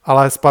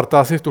 ale Sparta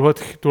asi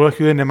v tuhle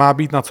chvíli nemá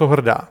být na co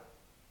hrdá.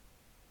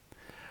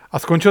 A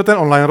skončil ten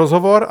online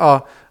rozhovor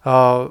a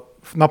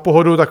na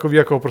pohodu takový,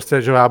 jako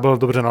prostě, že já byl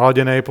dobře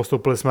naladěný,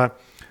 postoupili jsme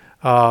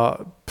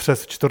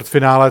přes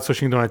čtvrtfinále,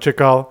 což nikdo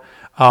nečekal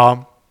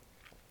a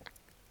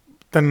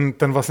ten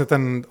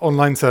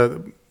online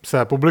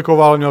se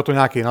publikoval, měl to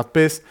nějaký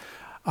nadpis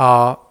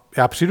a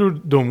já přijdu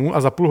domů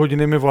a za půl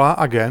hodiny mi volá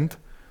agent,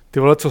 ty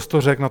vole, co jsi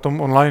to řekl na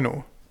tom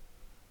onlineu?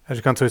 Já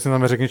říkám, co jsem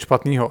tam řekl nic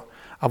špatného.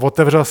 A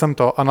otevřel jsem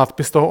to a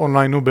nadpis toho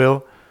onlineu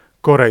byl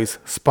Korejs,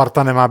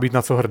 Sparta nemá být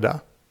na co hrdá.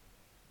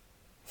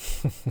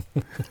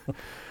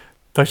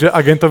 Takže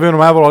agentovi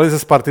normálně volali ze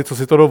Sparty, co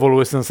si to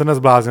dovoluji, jestli jsem se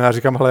nezbláznil. Já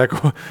říkám, hele,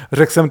 jako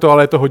řekl jsem to,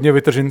 ale je to hodně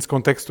vytržený z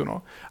kontextu.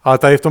 No. Ale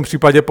tady v tom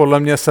případě podle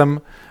mě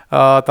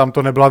tam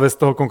to nebyla věc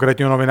toho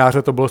konkrétního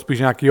novináře, to bylo spíš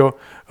nějakého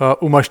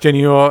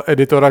umaštěného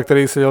editora,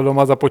 který seděl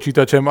doma za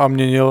počítačem a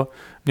měnil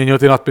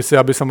ty nadpisy,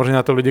 aby samozřejmě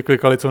na to lidi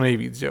klikali co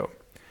nejvíc. Jo.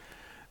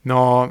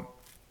 No,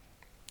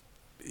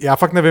 já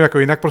fakt nevím, jako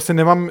jinak prostě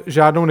nemám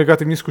žádnou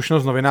negativní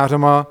zkušenost s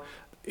novinářema.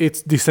 I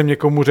když jsem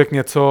někomu řekl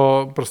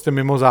něco prostě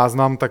mimo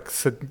záznam, tak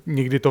se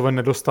nikdy to ven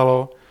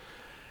nedostalo.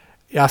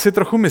 Já si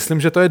trochu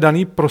myslím, že to je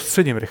daný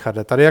prostředím,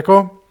 Richarde. Tady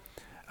jako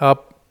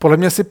podle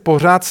mě si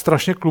pořád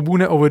strašně klubů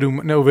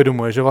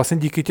neuvědomuje, že vlastně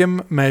díky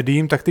těm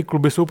médiím tak ty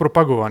kluby jsou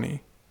propagovaný.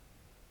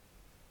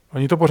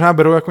 Oni to pořád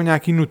berou jako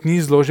nějaký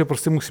nutný zlo, že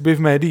prostě musí být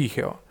v médiích.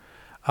 Jo.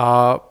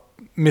 A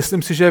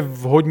myslím si, že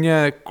v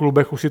hodně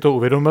klubech už si to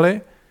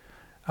uvědomili.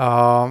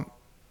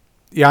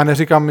 Já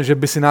neříkám, že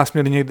by si nás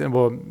měli někde,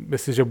 nebo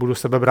myslím, že budu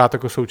sebe brát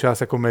jako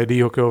součást jako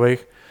médií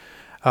hokejových.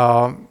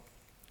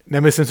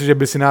 Nemyslím si, že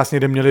by si nás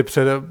někde měli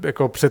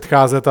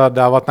předcházet a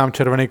dávat nám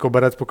červený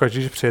koberec pokaždé,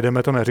 když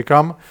přijedeme, to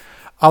neříkám.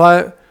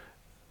 Ale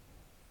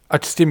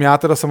ať s tím já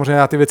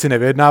samozřejmě ty věci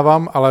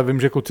nevyjednávám, ale vím,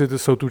 že kluci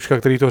jsou tučka,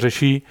 který to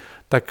řeší,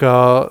 tak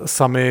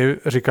sami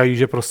říkají,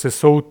 že prostě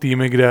jsou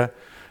týmy, kde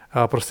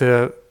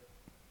prostě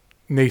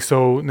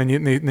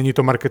není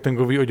to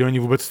marketingový oddělení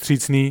vůbec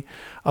vstřícný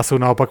a jsou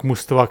naopak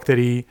mužstva,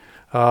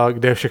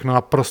 kde je všechno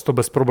naprosto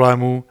bez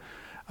problémů.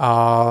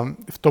 A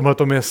v tomhle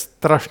tom je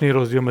strašný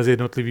rozdíl mezi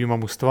jednotlivýma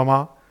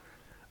mužstvama.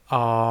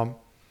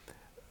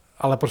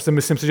 Ale prostě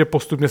myslím si, že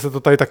postupně se to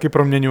tady taky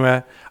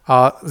proměňuje.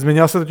 A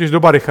změnila se totiž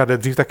doba, Richarde.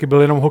 Dřív taky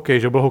byl jenom hokej,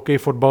 že byl hokej,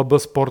 fotbal, byl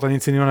sport a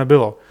nic jiného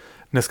nebylo.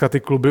 Dneska ty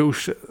kluby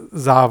už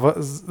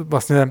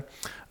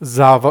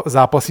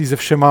zápasí se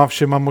všema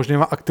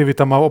možnýma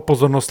aktivitama o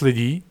pozornost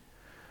lidí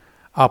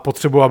a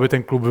potřebují, aby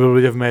ten klub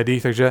byl v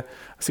médiích, takže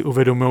si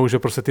uvědomují, že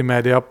prostě ty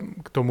média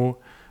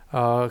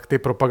k té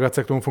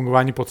propagace, k tomu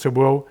fungování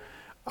potřebují.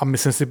 A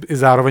myslím si, i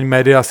zároveň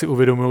média si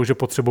uvědomují, že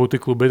potřebují ty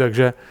kluby,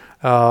 takže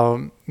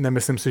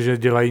nemyslím si, že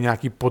dělají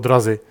nějaký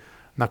podrazy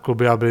na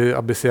kluby,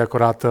 aby si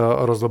akorát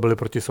rozdobili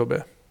proti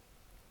sobě.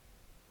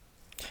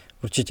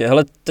 Určitě.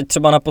 Hele, teď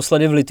třeba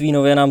naposledy v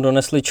Litvínově nám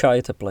donesli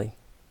čaj teplej.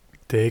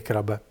 Ty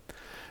krabe.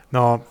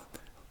 No,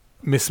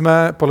 my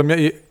jsme, podle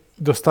mě,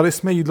 dostali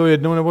jsme jídlo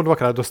jednou nebo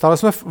dvakrát. Dostali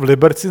jsme v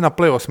Liberci, na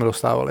playoff jsme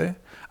dostávali.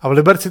 A v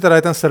Liberci teda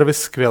je ten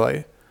servis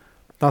skvělej.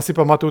 Tam si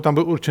pamatuju, tam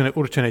byl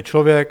určený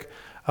člověk,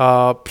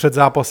 před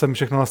zápasem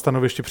všechno na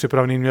stanovišti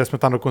připravený, měli jsme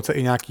tam dokonce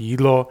i nějaké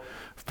jídlo.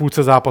 V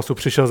půlce zápasu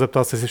přišel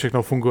zeptat se, jestli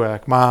všechno funguje,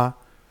 jak má.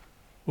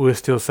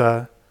 Ujistil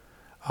se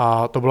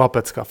a to byla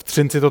pecka. V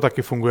Třinci to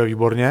taky funguje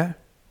výborně.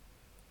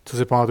 Co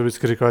si pamatuju,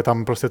 vždycky říkali,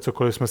 tam prostě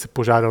cokoliv jsme si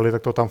požádali,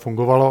 tak to tam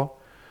fungovalo.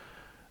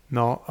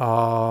 No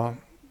a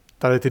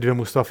tady ty dvě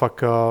mužstva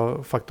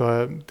fakt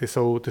ty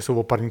jsou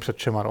oparní před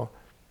všema, no.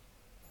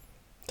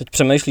 Teď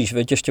přemýšlíš,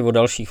 veď ještě o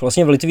dalších.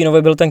 Vlastně v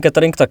Litvínově byl ten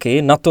catering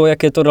taky. Na to,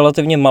 jak je to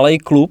relativně malej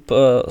klub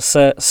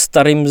se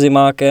starým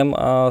zimákem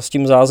a s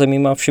tím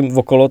zázemím a vším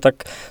okolo, tak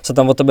se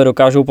tam o tebe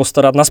dokážou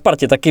postarat. Na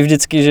Spartě taky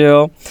vždycky, že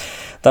jo.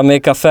 Tam je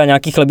kafe a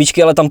nějaký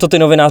chlebíčky, ale tam to ty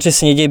novináři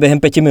snědějí během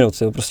 5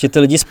 minut. Jo. Prostě ty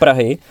lidi z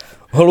Prahy,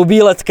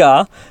 holubí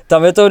letka,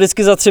 tam je to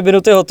vždycky za 3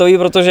 minuty hotový,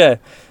 protože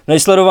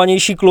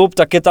nejsledovanější klub,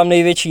 tak je tam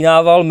největší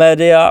nával,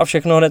 média a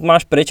všechno hned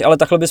máš pryč, ale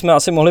takhle bychom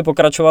asi mohli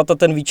pokračovat a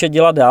ten výčet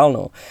dělat dál.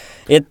 No.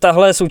 Je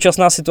tahle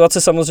současná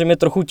situace samozřejmě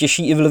trochu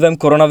těžší i vlivem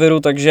koronaviru,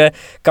 takže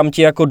kam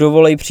ti jako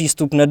dovolej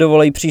přístup,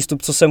 nedovolej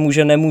přístup, co se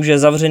může, nemůže,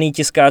 zavřený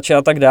tiskáče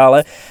a tak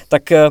dále,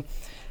 tak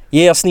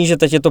je jasný, že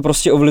teď je to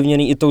prostě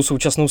ovlivněný i tou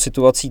současnou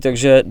situací,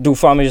 takže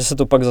doufáme, že se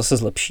to pak zase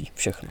zlepší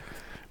všechno.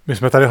 My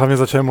jsme tady hlavně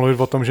začali mluvit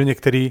o tom, že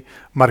některý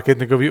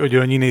marketingový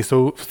oddělení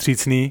nejsou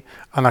vstřícný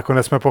a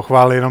nakonec jsme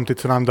pochválili jenom ty,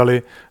 co nám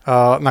dali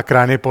na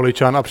kráně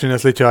poličan a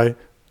přinesli čaj.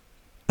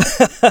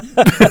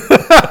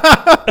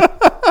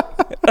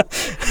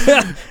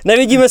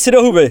 Nevidíme si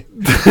do huby.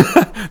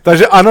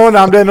 Takže ano,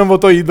 nám jde jenom o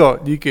to jídlo.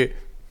 Díky.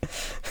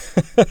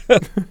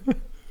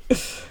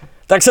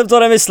 Tak jsem to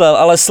nemyslel,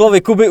 ale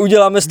slovy Kuby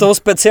uděláme z toho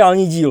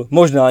speciální díl.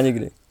 Možná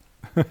někdy.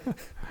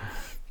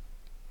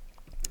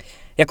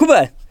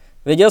 Jakube,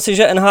 věděl jsi,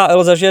 že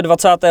NHL zažije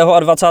 20. a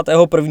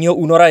 21.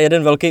 února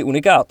jeden velký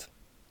unikát?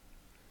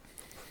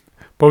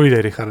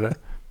 Povídej, Richarde.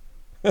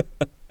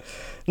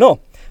 No,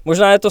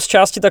 možná je to z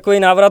části takový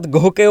návrat k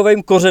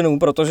hokejovým kořenům,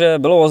 protože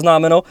bylo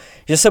oznámeno,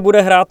 že se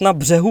bude hrát na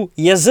břehu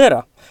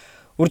jezera.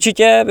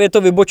 Určitě je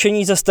to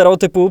vybočení ze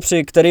stereotypu,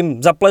 při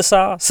kterým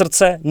zaplesá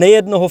srdce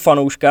nejednoho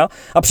fanouška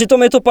a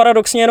přitom je to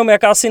paradoxně jenom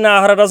jakási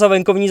náhrada za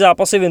venkovní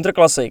zápasy Winter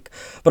Classic,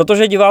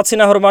 protože diváci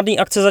na hromadné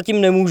akce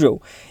zatím nemůžou.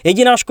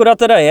 Jediná škoda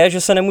teda je,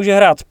 že se nemůže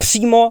hrát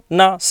přímo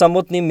na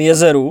samotném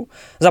jezeru.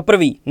 Za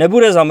prvý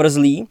nebude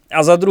zamrzlý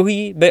a za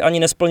druhý by ani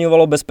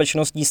nesplňovalo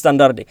bezpečnostní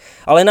standardy.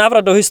 Ale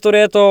návrat do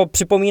historie to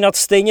připomínat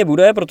stejně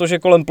bude, protože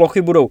kolem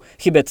plochy budou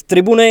chybět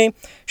tribuny,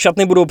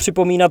 šatny budou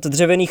připomínat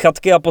dřevěné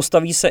chatky a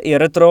postaví se i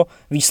retro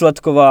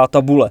výsledková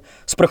tabule.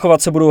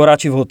 Sprchovat se budou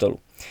hráči v hotelu.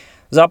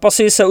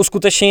 Zápasy se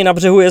uskuteční na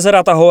břehu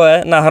jezera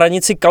Tahoe na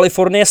hranici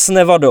Kalifornie s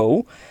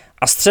Nevadou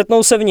a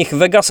střetnou se v nich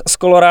Vegas s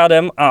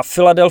Colorádem a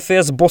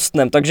Philadelphia s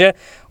Bostonem, takže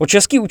o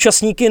český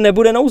účastníky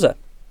nebude nouze.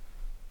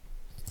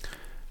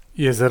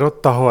 Jezero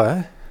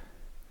Tahoe?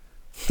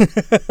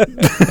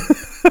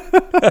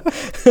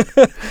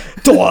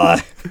 Tohle!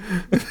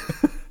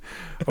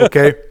 OK.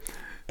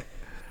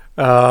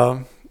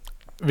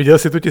 Viděl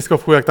jsi tu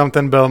tiskovku, jak tam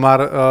ten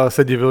Belmar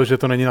se divil, že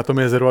to není na tom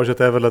jezeru a že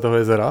to je vedle toho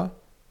jezera?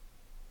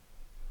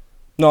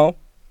 No.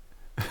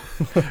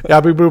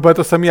 Já bych byl úplně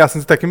to samý, já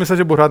jsem si taky myslel,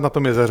 že budu hrát na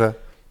tom jezeře.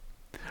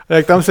 A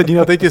jak tam sedí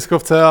na té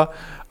tiskovce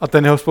a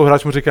ten jeho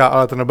spoluhráč mu říká,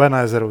 ale to nebude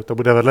na jezeru, to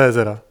bude vedle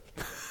jezera.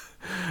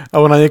 A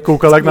on na něj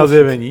koukal jak na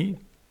zjevení.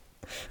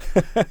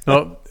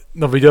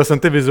 No viděl jsem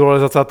ty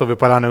vizualizace a to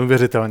vypadá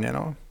neuvěřitelně,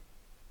 no.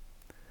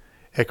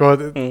 Jako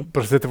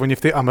prostě oni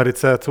v té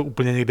Americe jsou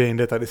úplně někde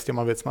jinde tady s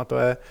těma věcma, to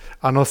je,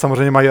 ano,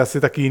 samozřejmě mají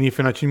asi taky jiný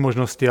finanční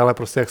možnosti, ale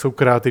prostě jak jsou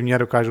kreativní a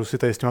dokážou si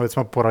tady s těma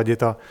věcma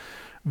poradit a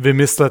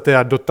vymyslet je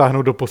a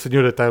dotáhnout do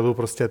posledního detailu,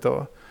 prostě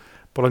to,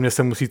 podle mě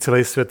se musí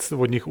celý svět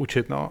od nich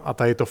učit, no, a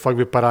tady to fakt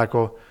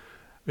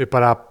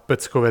vypadá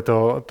peckově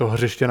to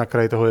hřiště na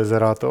kraji toho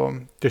jezera, to,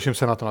 těším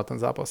se na to, na ten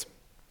zápas.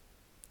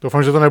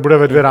 Doufám, že to nebude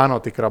ve 2 ráno,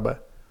 ty krabe.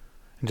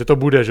 Že to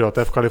bude, že jo, to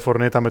je v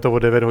Kalifornii, tam je to o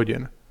 9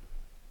 hodin.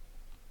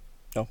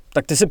 No,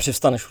 tak ty si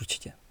přivstaneš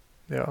určitě.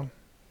 Jo.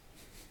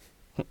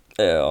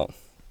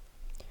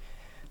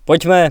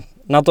 Pojďme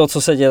na to,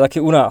 co se děje taky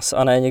u nás,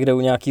 a ne někde u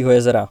nějakého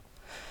jezera.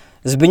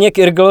 Zbyněk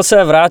Irgl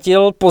se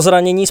vrátil po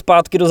zranění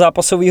zpátky do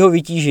zápasového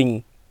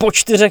vytížení. Po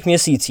 4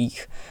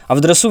 měsících. A v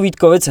dresu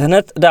Vítkovic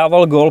hned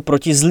dával gól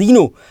proti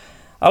Zlínu.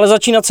 Ale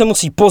začínat se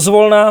musí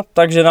pozvolna,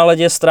 takže na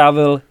ledě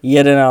strávil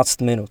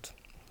 11 minut.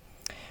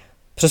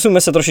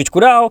 Přesuneme se trošičku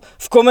dál.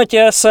 V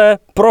Kometě se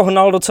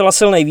prohnal docela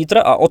silný vítr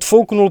a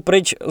odfouknul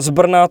pryč z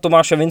Brna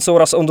Tomáše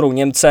Vincoura s Ondrou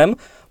Němcem.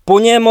 Po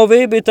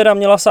Němovi by teda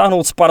měla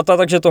sáhnout Sparta,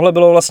 takže tohle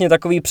bylo vlastně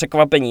takový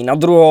překvapení na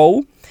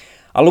druhou.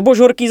 A Luboš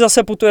Horký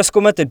zase putuje z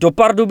Komety do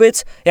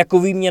Pardubic jako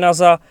výměna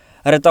za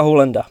Reta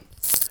Holenda.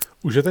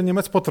 Už je ten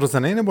Němec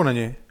potvrzený nebo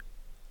není?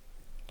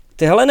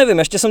 Tyhle nevím,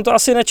 ještě jsem to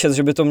asi nečet,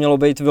 že by to mělo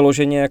být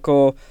vyloženě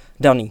jako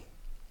daný.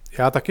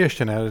 Já taky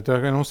ještě ne, to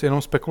je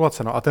jenom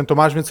spekulace. No. A ten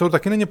Tomáš Vincour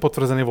taky není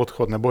potvrzený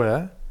odchod, nebo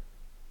je?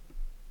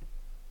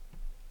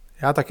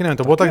 Já taky nevím,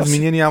 to bylo tak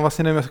zmíněný, já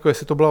vlastně nevím,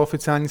 jestli to byla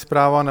oficiální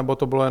zpráva, nebo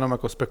to bylo jenom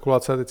jako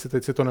spekulace,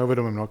 teď si to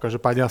neuvědomím. No.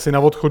 Každopádně asi na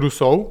odchodu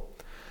jsou.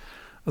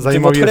 Ty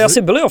odchody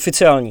asi byly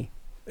oficiální.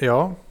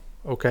 Jo,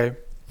 OK.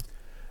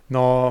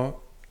 No,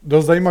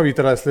 dost zajímavý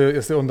teda,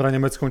 jestli Ondra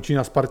Němec skončí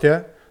na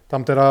Spartě.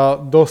 Tam teda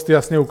dost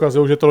jasně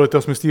ukazují, že to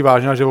letos myslí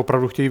vážně a že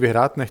opravdu chtějí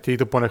vyhrát, nechtějí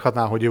to ponechat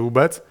náhodě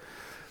vůbec.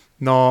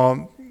 No,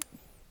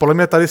 podle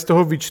mě tady z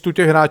toho výčtu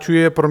těch hráčů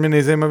je pro mě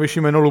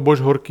nejzajímavější jméno Luboš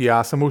Horký.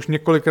 Já jsem ho už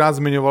několikrát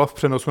zmiňoval v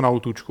přenosu na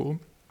Outůčku.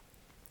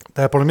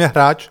 To je podle mě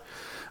hráč,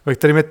 ve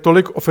kterém je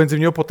tolik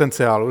ofenzivního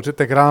potenciálu.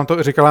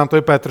 Říkal nám to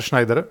i Petr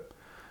Schneider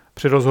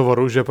při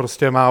rozhovoru, že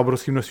prostě má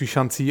obrovské množství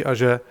šancí a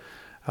že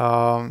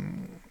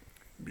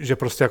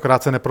prostě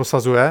akorát se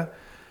neprosazuje.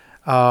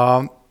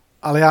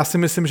 Ale já si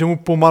myslím, že mu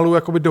pomalu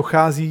jakoby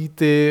dochází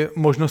ty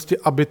možnosti,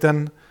 aby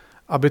ten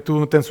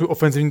svůj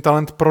ofenzivní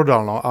talent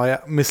prodal. No. A já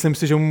myslím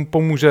si, že mu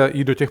pomůže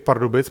jít do těch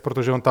Pardubic,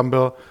 protože on tam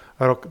byl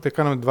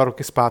 2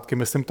 roky zpátky,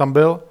 myslím, tam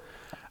byl.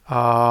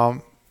 A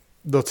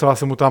docela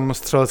se mu tam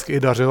střelecky i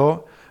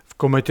dařilo. V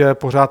Kometě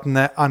pořád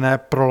ne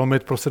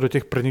prolomit prostě do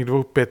těch prvních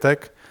 2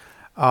 pětek.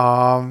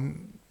 A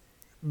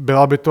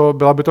byla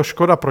by to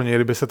škoda pro něj,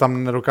 kdyby se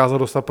tam nedokázal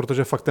dostat,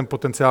 protože fakt ten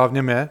potenciál v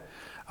něm je.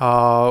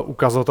 A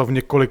ukázal to v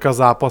několika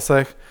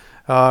zápasech,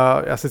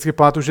 Já si vždycky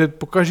pamatuju,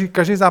 že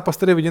každý zápas,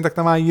 který vidím, tak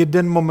tam má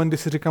jeden moment, kdy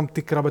si říkám,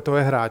 ty krabe, to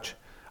je hráč.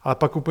 Ale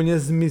pak úplně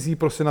zmizí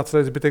prostě na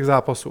celý zbytek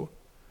zápasu.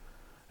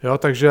 Jo,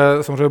 takže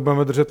samozřejmě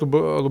budeme držet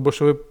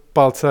Lubošovi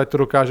palce, ať to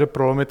dokáže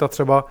prolomit a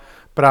třeba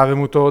právě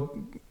mu to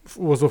v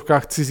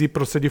uvozovkách cizí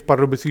prostředí v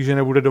Pardubicích, že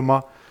nebude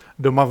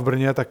doma v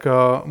Brně, tak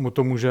mu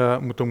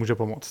to může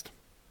pomoct.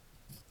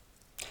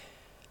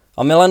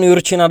 A Milan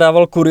Jurčina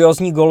dával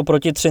kuriózní gol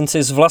proti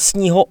Třinci z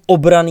vlastního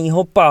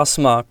obranného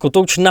pásma.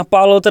 Kotouč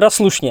napálil teda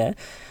slušně,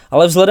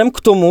 ale vzhledem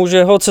k tomu,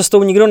 že ho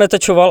cestou nikdo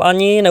netečoval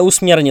ani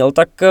neusměrnil,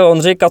 tak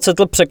Ondřej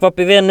Kacetl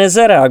překvapivě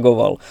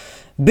nezareagoval.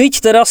 Byť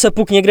teda se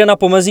puk někde na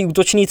pomezí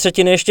útočné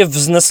třetiny ještě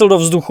vznesl do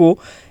vzduchu,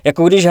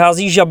 jako když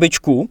hází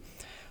žabičku,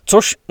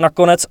 což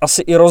nakonec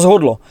asi i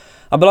rozhodlo.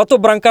 A byla to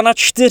branka na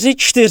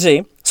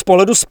 4-4 z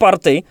pohledu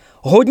Sparty,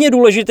 hodně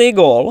důležitý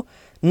gól.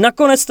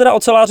 Nakonec teda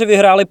oceláři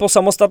vyhráli po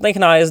samostatných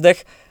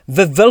nájezdech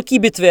ve velké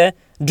bitvě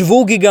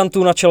dvou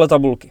gigantů na čele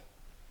tabulky.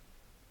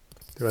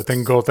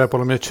 Ten gól, to je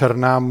podle mě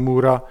černá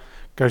můra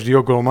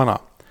každého golmana.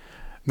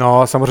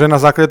 No samozřejmě na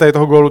základě tady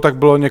toho gólu tak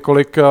bylo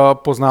několik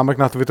poznámek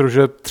na Twitteru,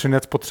 že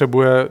Třinec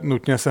potřebuje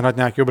nutně sehnat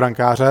nějakého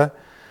brankáře.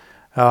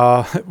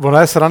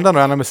 Ona je sranda, no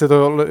já nevím,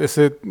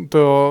 jestli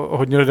to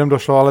hodně lidem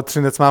došlo, ale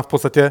Třinec má v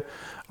podstatě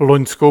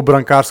loňskou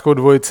brankářskou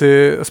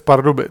dvojici z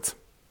Pardubic.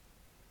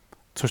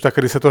 Což tak,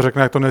 když se to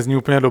řekne, jak to nezní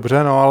úplně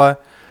dobře, no ale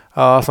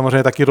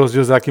samozřejmě taky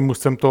rozdíl, za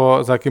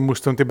jakým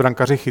mužstvem ty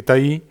brankaři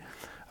chytají.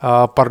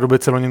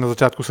 Pardubice loni na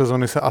začátku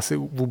sezony se asi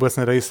vůbec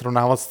nedají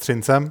srovnávat s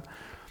Třincem,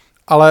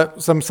 ale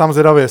jsem sám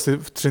zvědavý, jestli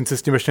v Třinci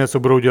s tím ještě něco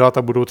budou dělat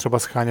a budou třeba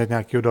schánět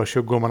nějakého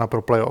dalšího golmana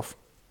pro playoff.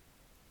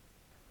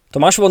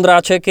 Tomáš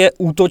Vondráček je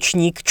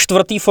útočník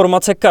čtvrtý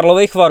formace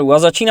Karlových Varů a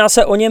začíná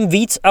se o něm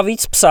víc a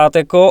víc psát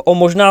jako o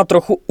možná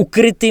trochu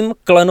ukrytým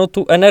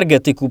klenotu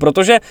energetiku,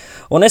 protože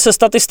on je se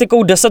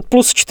statistikou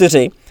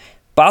 10+4,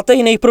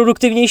 pátý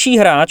nejproduktivnější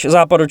hráč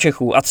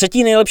Západočechů a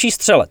třetí nejlepší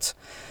střelec.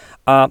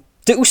 A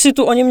ty už si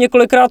tu o něm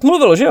několikrát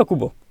mluvil, že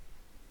Jakubo?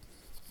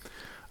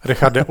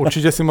 Richarde,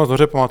 určitě si moc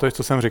dobře pamatuješ,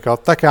 co jsem říkal,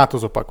 tak já to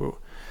zopakuju.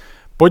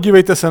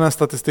 Podívejte se na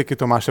statistiky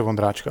Tomáše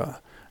Vondráčka.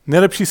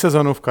 Nejlepší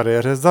sezonu v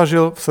kariéře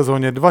zažil v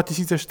sezóně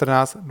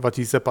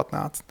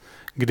 2014-2015,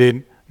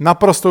 kdy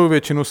naprostou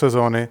většinu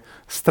sezóny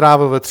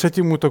strávil ve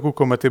třetím útoku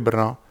Komety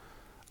Brno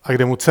a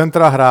kde mu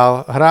centra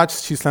hrál hráč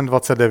s číslem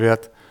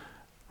 29,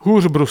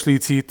 hůř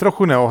bruslící,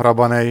 trochu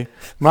neohrabanej,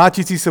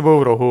 mlátící sebou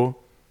v rohu,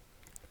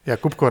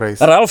 Jakub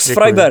Korejs. Ralf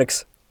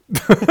Freibergs.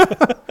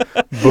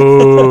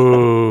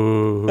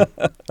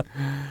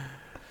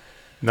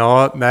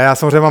 No, ne, já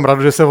samozřejmě mám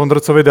rádu, že se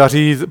Vondrcovi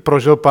daří,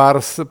 prožil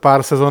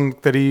pár sezon,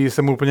 který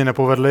se mu úplně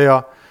nepovedly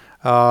a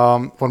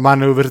on má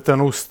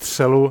neuvěřitelnou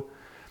střelu.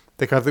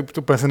 Teďka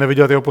úplně jsem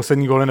neviděl jeho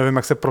poslední góly, nevím,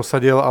 jak se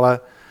prosadil,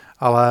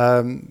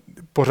 ale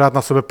pořád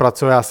na sebe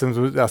pracuje.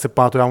 Já si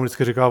pamatuju, já mu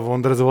vždycky říkal,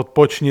 Vondrc,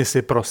 odpočni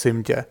si,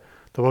 prosím tě.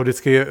 To bylo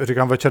vždycky,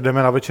 říkám, večer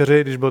jdeme na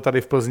večeři, když byl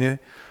tady v Plzni,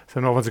 se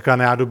mnou on říká,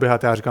 ne, já jdu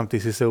běhat, já říkám, ty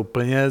jsi se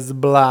úplně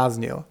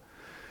zbláznil.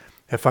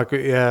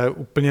 Je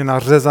úplně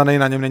nařezaný,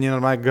 na něm není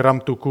normálně gram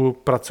tuku,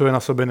 pracuje na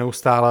sobě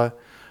neustále,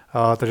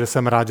 takže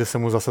jsem rád, že se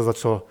mu zase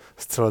začalo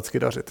střelecky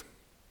dařit.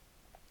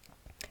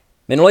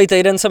 Minulý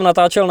týden jsem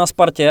natáčel na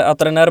Spartě a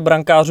trenér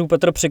brankářů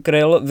Petr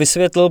Přikryl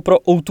vysvětlil pro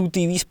O2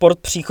 TV Sport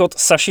příchod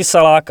Saši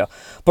Saláka.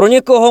 Pro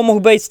někoho mohl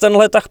být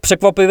tenhle tah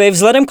překvapivý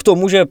vzhledem k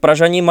tomu, že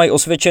Pražani mají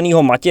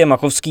osvědčenýho Matěje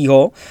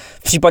Machovskýho,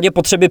 v případě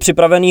potřeby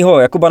připravenýho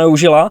Jakuba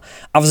Neužila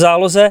a v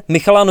záloze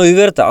Michala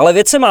Neuwirtha. Ale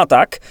věc se má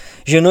tak,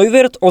 že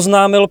Neuwirth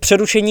oznámil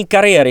přerušení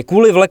kariéry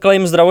kvůli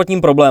vleklým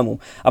zdravotním problémům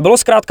a bylo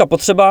zkrátka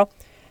potřeba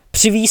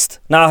přivízt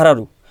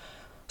náhradu.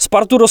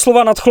 Spartu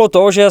doslova nadchlo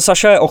to, že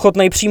Saša je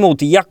ochotný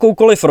přijmout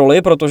jakoukoliv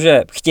roli,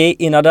 protože chtějí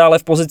i nadále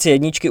v pozici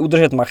jedničky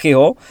udržet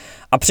Machyho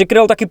a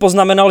Přikryl taky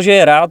poznamenal, že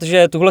je rád,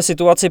 že tuhle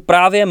situaci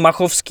právě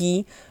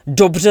Machovský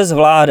dobře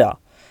zvládá.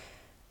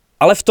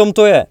 Ale v tom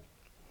to je,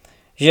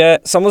 že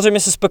samozřejmě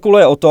se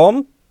spekuluje o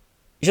tom,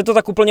 že to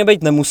tak úplně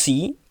být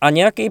nemusí a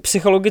nějaký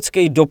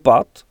psychologický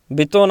dopad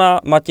by to na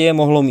Matěje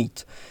mohlo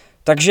mít.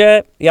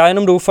 Takže já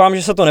jenom doufám,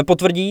 že se to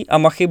nepotvrdí a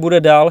Machy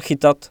bude dál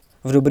chytat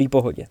v dobrý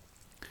pohodě.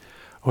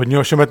 Hodně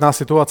ošemetná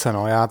situace,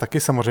 no. Já taky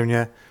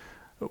samozřejmě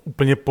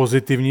úplně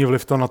pozitivní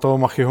vliv to na toho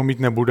Machyho mít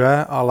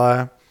nebude,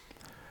 ale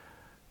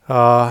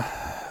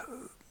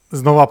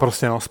znova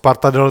prostě, no,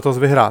 Sparta jde letos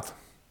vyhrát.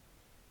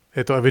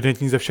 Je to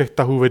evidentní ze všech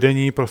tahů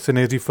vedení, prostě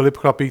nejdřív Filip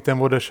Chlapík,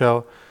 ten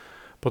odešel,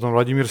 potom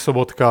Vladimír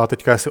Sobotka,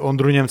 teďka jestli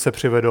Ondru Němce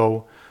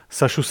přivedou,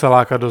 Sašu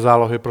Saláka do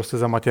zálohy prostě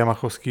za Matěje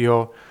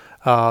Machovskýho.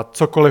 A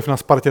cokoliv na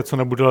Spartě, co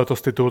nebude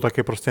letos titul, tak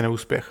je prostě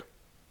neúspěch.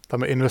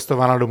 Tam je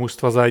investována do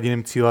mužstva za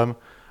jediným cílem,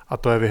 a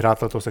to je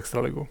vyhrát letos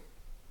Extraligu.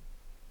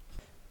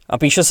 A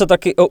píše se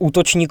taky o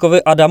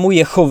útočníkovi Adamu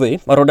Jechovi,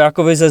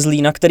 rodákovi ze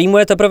Zlína, který mu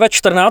je teprve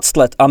 14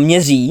 let a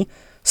měří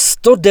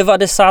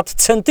 190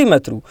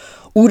 cm.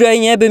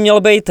 Údajně by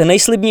měl být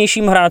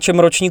nejslibnějším hráčem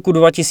ročníku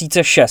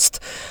 2006.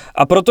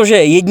 A protože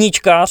je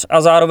jedničkář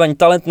a zároveň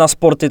talent na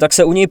sporty, tak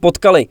se u něj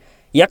potkali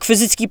jak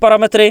fyzické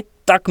parametry,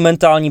 tak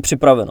mentální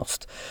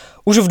připravenost.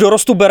 Už v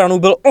dorostu beranu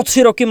byl o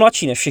 3 roky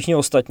mladší než všichni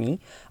ostatní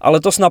a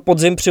letos na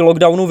podzim při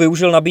lockdownu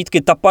využil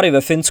nabídky Tappary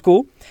ve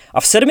Finsku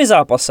a v 7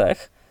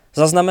 zápasech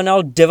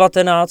zaznamenal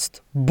 19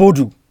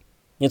 bodů.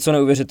 Něco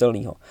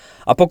neuvěřitelného.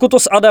 A pokud to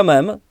s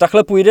Adamem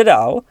takhle půjde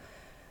dál,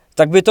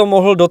 tak by to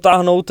mohl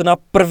dotáhnout na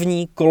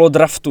první kolo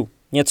draftu.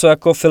 Něco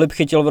jako Filip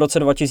chytil v roce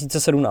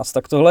 2017.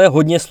 Tak tohle je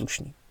hodně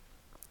slušný.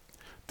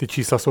 Ty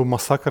čísla jsou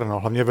masakr, no.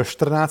 Hlavně ve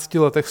 14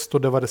 letech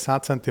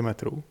 190 cm.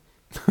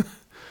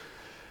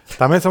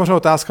 Tam je samozřejmě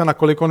otázka,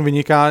 nakolik on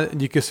vyniká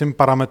díky svým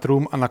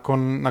parametrům a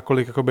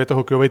nakolik je to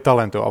hokejový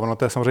talent. Jo. A ono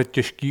to je samozřejmě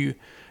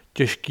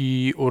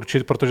těžký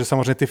určit, protože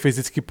samozřejmě ty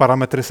fyzické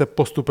parametry se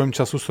postupem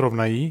času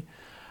srovnají,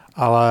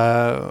 ale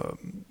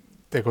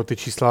jako ty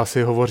čísla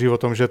asi hovoří o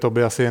tom, že to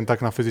by asi jen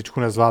tak na fyzičku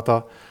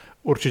nezvládá.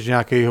 Určitě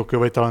nějaký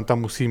hokejový talent tam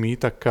musí mít,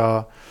 tak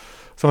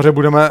samozřejmě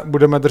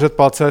budeme držet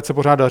palce, ať se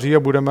pořád daří a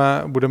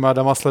budeme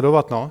Adama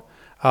sledovat. No.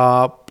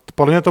 A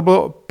podle mě to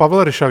byl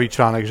Pavel Ryšavý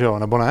článek, že jo,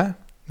 nebo ne?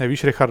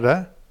 Nevíš,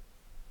 Richarde?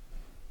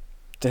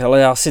 Tyhle,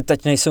 já si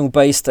teď nejsem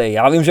úplně jistý.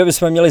 Já vím, že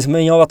bychom měli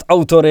zmiňovat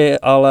autory,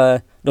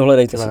 ale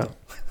dohledejte si to.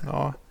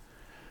 No,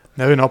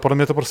 nevím, no, podle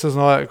mě to prostě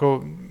znovu,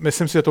 jako,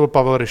 myslím si, že to byl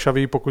Pavel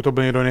Ryšavý, pokud to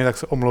byl někdo jiný, tak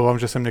se omlouvám,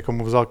 že jsem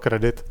někomu vzal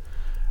kredit.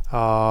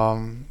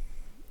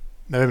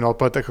 Nevím, no,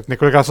 tak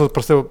několikrát jsme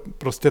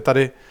prostě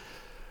tady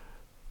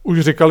už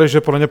říkali,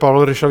 že podle mě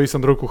Pavel Ryšavý s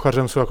Ondrou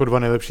Kuchařem jsou jako 2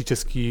 nejlepší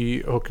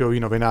český hokejoví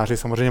novináři.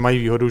 Samozřejmě mají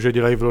výhodu, že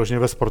dělají vyloženě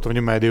ve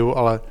sportovním médiu,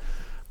 ale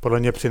podle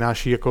mě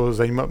přináší jako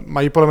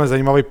mají podle mě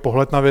zajímavý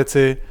pohled na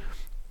věci,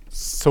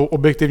 jsou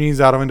objektivní,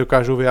 zároveň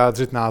dokážou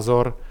vyjádřit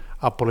názor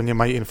a podle mě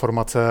mají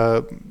informace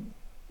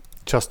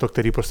často,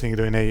 který prostě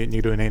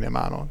nikdo jiný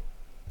nemá. No.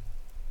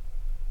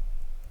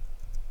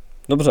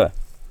 Dobře,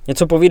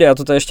 něco povídej, já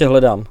to tady ještě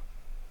hledám.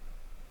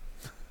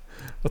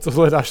 A co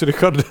hledáš,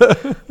 Richarde?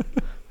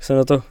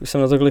 Už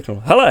jsem na to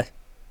kliknul. Hele,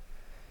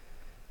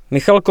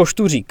 Michal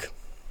Koštuřík.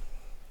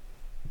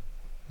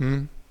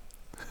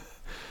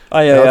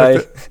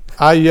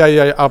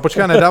 Ajajaj. A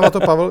počkej,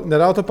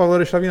 nedává to Pavel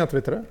Ryšavý na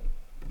Twitter?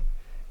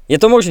 Je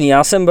to možný,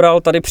 já jsem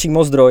bral tady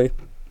přímo zdroj.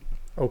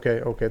 OK,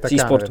 tak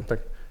já nevím. Tak,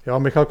 jo,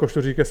 Michal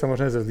Koštuřík je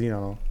samozřejmě ze Zlína,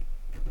 no.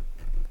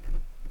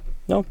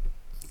 No.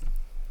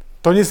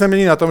 To nic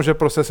nemění na tom, že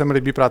prostě se mi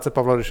líbí práce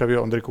Pavla Ryšavýho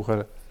a Ondry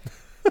Kuchaře.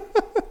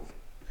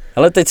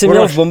 Ale teď si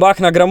měl v bombách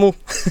na gramu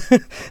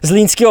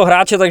zlínského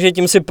hráče, takže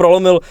tím si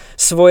prolomil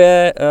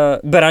svoje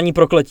beraní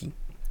prokletí.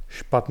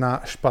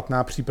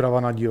 Špatná příprava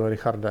na díl,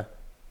 Richarde.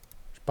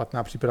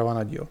 Špatná příprava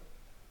na díl.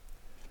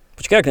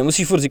 Počkej, jak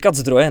nemusíš furt říkat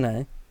zdroje,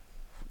 ne?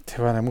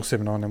 Tyhle,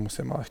 nemusím,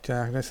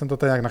 ale nejsem to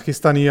tady nějak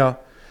nachystaný a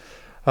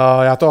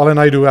já to ale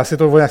najdu. Já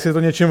si to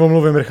něčím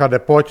omluvím, Richarde,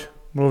 pojď,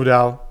 mluv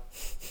dál.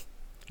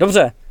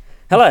 Dobře,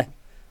 hele,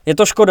 je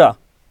to Škoda.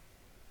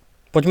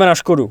 Pojďme na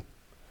Škodu.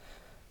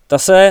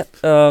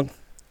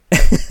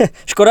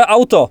 Škoda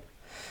Auto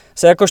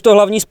se jakožto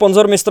hlavní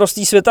sponzor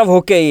mistrovství světa v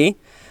hokeji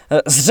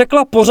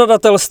zřekla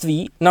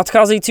pořadatelství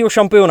nadcházejícího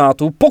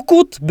šampionátu,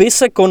 pokud by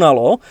se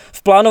konalo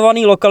v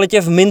plánované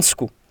lokalitě v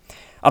Minsku.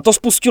 A to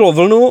spustilo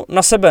vlnu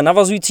na sebe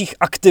navazujících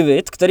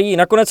aktivit, který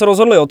nakonec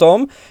rozhodli o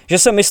tom, že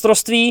se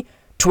mistrovství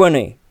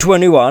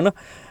 2021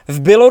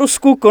 v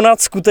Bělorusku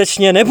konat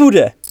skutečně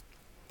nebude.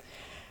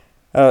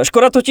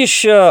 Škoda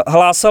totiž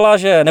hlásala,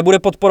 že nebude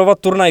podporovat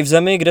turnaj v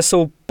zemi, kde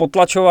jsou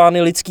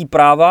potlačovány lidský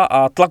práva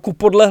a tlaku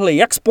podlehli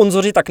jak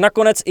sponzoři, tak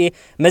nakonec i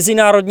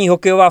Mezinárodní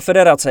hokejová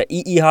federace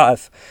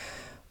IIHF.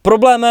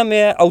 Problémem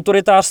je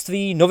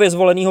autoritářství nově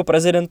zvoleného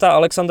prezidenta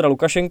Alexandra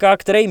Lukašenka,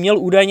 který měl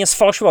údajně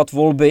sfalšovat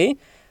volby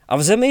a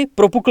v zemi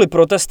propukly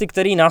protesty,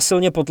 který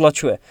násilně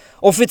potlačuje.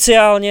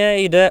 Oficiálně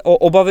jde o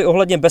obavy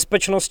ohledně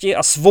bezpečnosti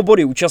a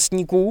svobody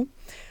účastníků.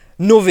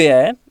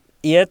 Nově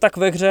je tak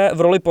ve hře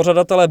v roli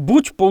pořadatele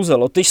buď pouze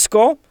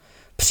Lotyšsko,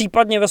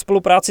 případně ve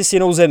spolupráci s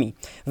jinou zemí.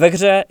 Ve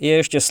hře je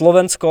ještě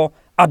Slovensko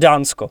a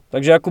Dánsko.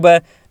 Takže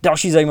Jakube,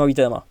 další zajímavý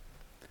téma.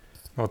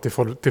 No,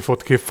 ty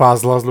fotky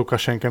Fázla s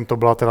Lukašenkem, to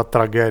byla teda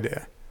tragédie.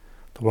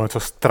 To bylo něco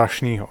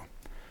strašného.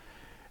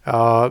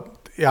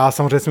 Já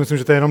samozřejmě si myslím,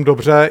 že to je jenom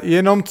dobře.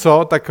 Jenom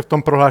co, tak v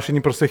tom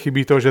prohlášení prostě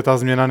chybí to, že ta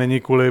změna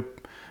není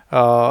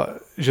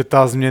že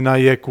ta změna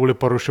je kvůli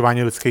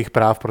porušování lidských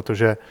práv,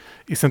 protože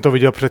i jsem to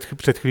viděl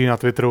před chvílí na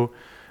Twitteru,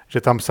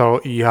 že tam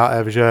psalo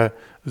IHF, že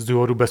z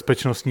důvodu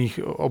bezpečnostních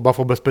obav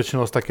o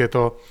bezpečnost, tak je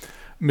to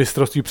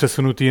mistrovství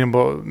přesunutý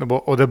nebo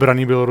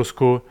odebraný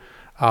Bělorusku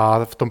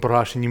a v tom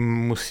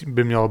prohlášení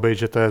by mělo být,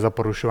 že to je za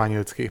porušování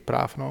lidských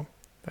práv. No.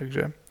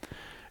 Takže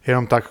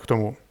jenom tak k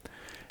tomu.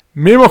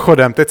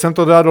 Mimochodem, teď jsem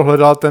to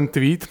dohledal ten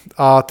tweet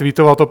a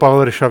tweetoval to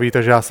Pavel Ryšavý,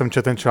 takže já jsem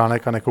četl ten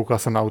článek a nekoukal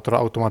jsem na autora,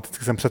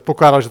 automaticky jsem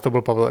předpokládal, že to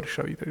byl Pavel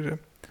Ryšavý.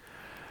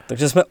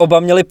 Takže jsme oba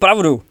měli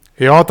pravdu.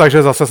 Jo,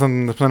 takže zase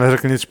jsme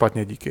neřekli nic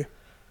špatně, díky.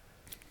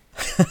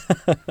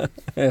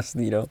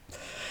 Jasný, no.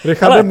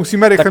 Richarde,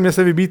 musíme rychle, mě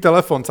se vybít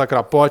telefon,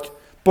 sakra,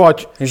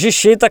 pojď.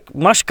 Ježiši, tak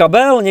máš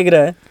kabel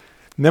někde?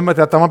 Ne,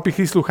 já tam mám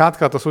pichlý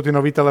sluchátka, to jsou ty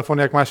nový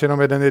telefony, jak máš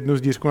jenom jednu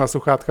zdířku na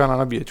sluchátka a na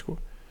nabíječku.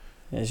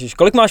 Ježiš,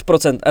 kolik máš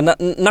procent? A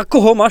na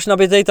koho máš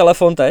nabitej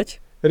telefon teď?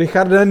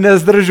 Richarde,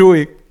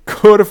 nezdržuj,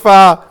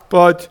 kurva,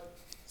 pojď.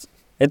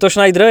 Je to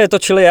Schneider, je to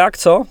Čiliák,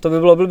 co? To by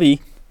bylo blbý.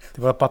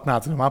 Ty vole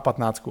 15, kdo má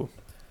 15?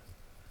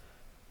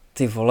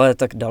 Ty vole,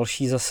 tak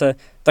další zase.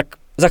 Tak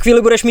za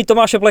chvíli budeš mít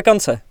Tomáše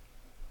Plekance.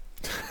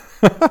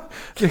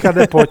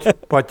 Richarde,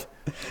 pojď.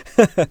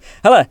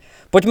 Hele,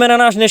 pojďme na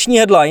náš dnešní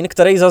headline,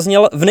 který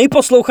zazněl v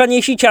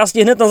nejposlouchanější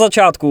části hned na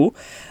začátku,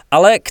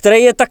 ale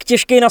který je tak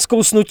těžký na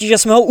zkousnutí, že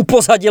jsme ho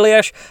upozadili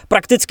až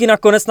prakticky na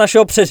konec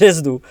našeho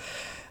předjezdu.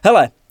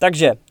 Hele,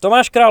 takže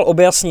Tomáš Král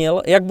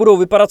objasnil, jak budou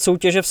vypadat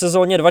soutěže v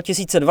sezóně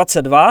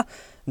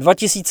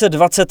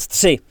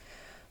 2022-2023.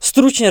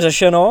 Stručně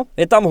řešeno,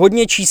 je tam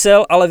hodně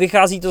čísel, ale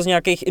vychází to z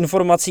nějakých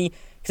informací,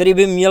 které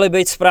by měly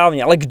být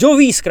správně. Ale kdo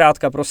ví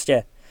zkrátka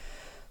prostě.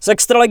 Z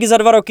extraligy za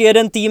 2 roky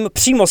jeden tým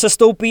přímo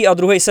sestoupí a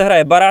druhý se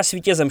hraje baráž s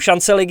vítězem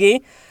šance ligy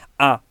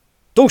a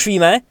to už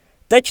víme,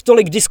 teď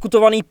tolik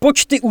diskutovaný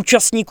počty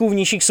účastníků v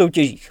nižších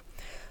soutěžích.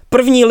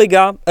 První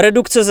liga,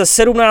 redukce ze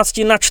 17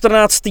 na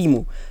 14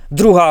 týmů.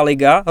 Druhá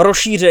liga,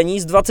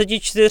 rozšíření z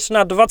 24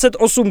 na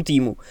 28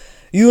 týmů.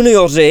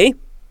 Junioři,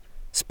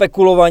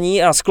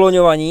 spekulovaní a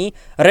skloňovaní,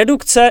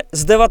 redukce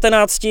z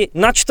 19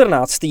 na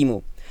 14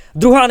 týmů.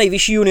 Druhá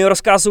nejvyšší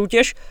juniorská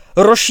soutěž,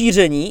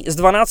 rozšíření z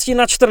 12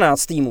 na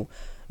 14 týmů.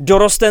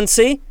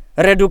 Dorostenci,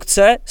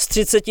 redukce z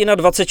 30 na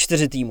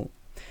 24 týmů.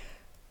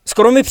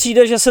 Skoro mi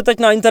přijde, že se teď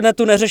na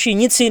internetu neřeší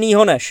nic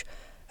jiného než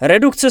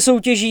redukce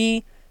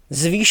soutěží,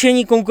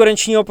 zvýšení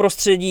konkurenčního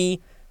prostředí,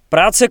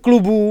 práce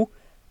klubů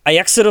a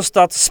jak se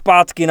dostat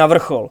zpátky na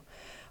vrchol.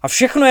 A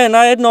všechno je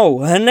najednou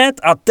hned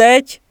a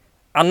teď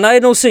a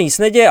najednou se nic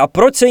neděje a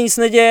proč se nic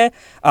neděje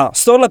a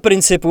z tohohle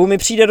principu mi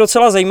přijde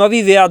docela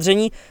zajímavý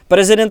vyjádření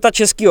prezidenta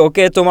českého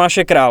hokeje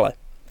Tomáše Krále.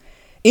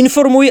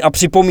 Informuji a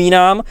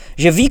připomínám,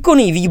 že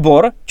výkonný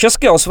výbor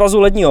Českého svazu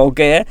ledního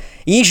hokeje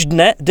již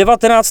dne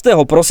 19.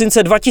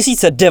 prosince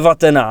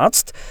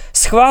 2019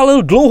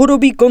 schválil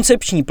dlouhodobý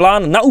koncepční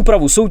plán na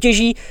úpravu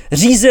soutěží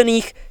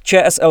řízených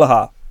ČSLH.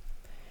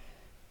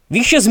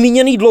 Výše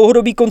zmíněný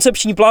dlouhodobý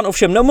koncepční plán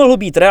ovšem nemohl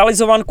být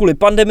realizován kvůli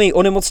pandemii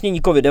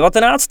onemocnění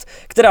COVID-19,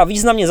 která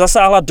významně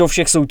zasáhla do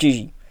všech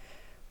soutěží.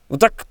 No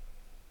tak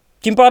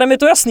tím pádem je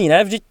to jasný,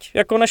 ne? Vždyť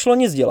jako nešlo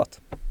nic dělat.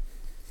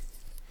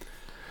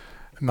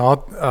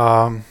 No,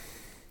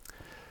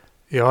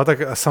 jo, tak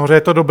samozřejmě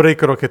je to dobrý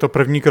krok, je to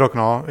první krok,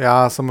 no.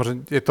 Já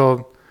samozřejmě, je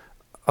to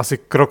asi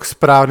krok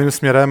správným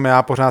směrem,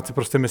 já pořád si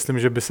prostě myslím,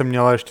 že by se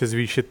měla ještě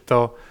zvýšit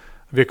to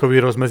věkový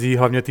rozmezí,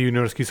 hlavně ty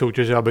juniorské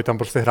soutěže, aby tam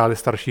prostě hráli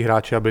starší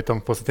hráči, aby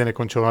tam v podstatě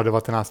nekončilo na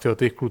 19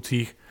 letých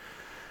klucích.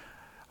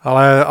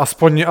 Ale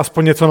aspoň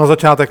něco na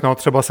začátek, no,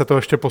 třeba se to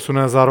ještě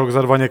posune za rok,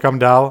 za 2 někam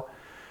dál.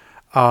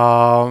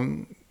 A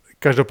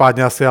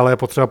každopádně asi ale je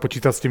potřeba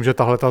počítat s tím, že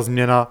tahle ta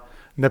změna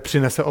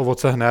nepřinese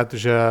ovoce hned,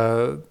 že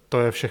to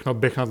je všechno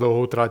běh na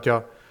dlouhou trať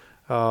a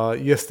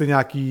jestli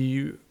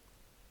nějaký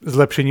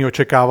zlepšení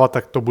očekávat,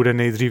 tak to bude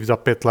nejdřív za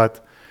 5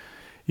 let.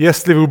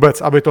 Jestli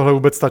vůbec, aby tohle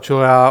vůbec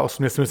stačilo, já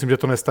osobně si myslím, že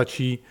to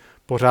nestačí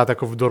pořád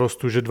jako v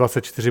dorostu, že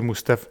 24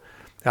 mužstev,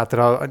 já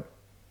teda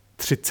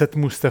 30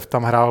 mužstev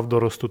tam hrál v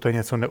dorostu, to je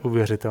něco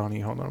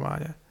neuvěřitelného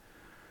normálně.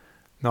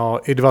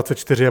 No i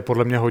 24 je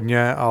podle mě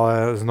hodně,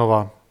 ale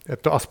znova, je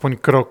to aspoň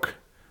krok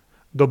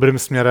dobrým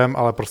směrem,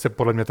 ale prostě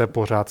podle mě to je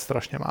pořád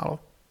strašně málo.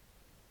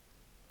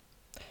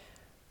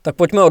 Tak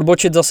pojďme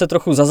odbočit zase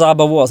trochu za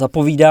zábavu a za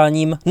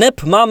povídáním.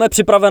 Neb máme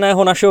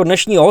připraveného našeho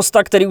dnešního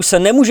hosta, který už se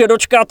nemůže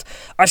dočkat,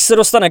 až se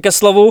dostane ke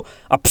slovu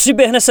a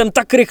přiběhne sem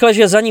tak rychle,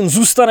 že za ním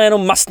zůstane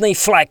jenom mastný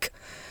flek.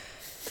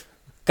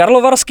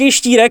 Karlovarský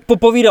Štírek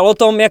popovídal o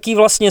tom, jaký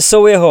vlastně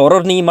jsou jeho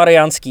rodný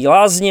Mariánský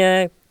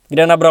Lázně,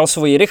 kde nabral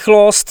svoji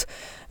rychlost,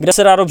 kde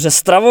se dá dobře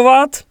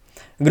stravovat,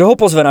 kdo ho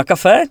pozve na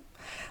kafe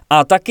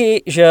a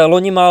taky, že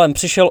loni málem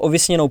přišel o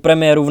vysněnou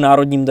premiéru v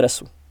národním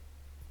dresu.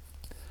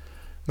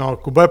 No,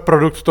 Kuba je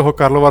produkt toho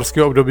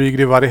karlovarského období,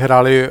 kdy Vary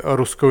hráli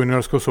ruskou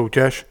juniorskou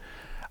soutěž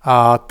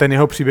a ten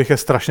jeho příběh je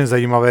strašně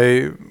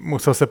zajímavý.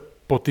 Musel se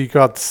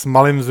potýkat s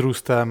malým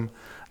vzrůstem,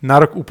 na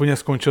rok úplně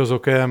skončil s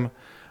hokejem,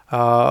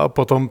 a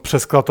potom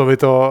přes Klatovy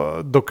to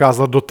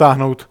dokázal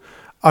dotáhnout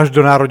až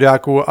do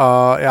nároďáku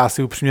a já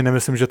si upřímně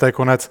nemyslím, že to je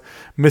konec.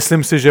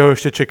 Myslím si, že ho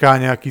ještě čeká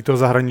nějaký to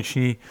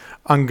zahraniční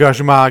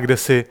angažmá,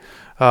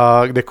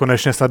 kde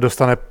konečně se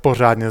dostane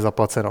pořádně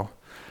zaplaceno.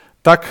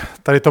 Tak,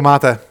 tady to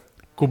máte.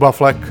 Kuba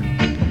Flek.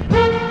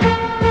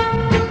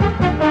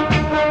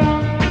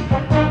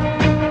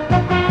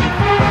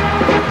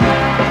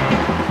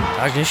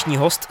 Náš dnešní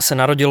host se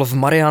narodil v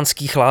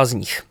Mariánských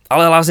Lázních,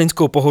 ale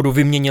lázeňskou pohodu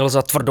vyměnil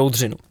za tvrdou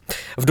dřinu.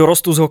 V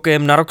dorostu s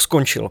hokejem na rok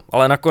skončil,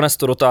 ale nakonec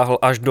to dotáhl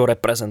až do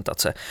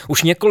reprezentace.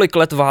 Už několik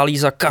let válí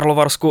za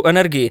karlovarskou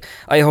Energii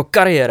a jeho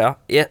kariéra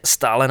je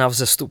stále na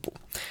vzestupu.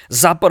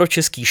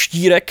 Západočeský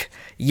Štírek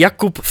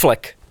Jakub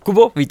Flek.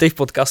 Kubo, vítej v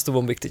podcastu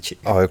Bomby k tyči.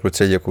 Ahoj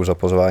kluci, děkuju za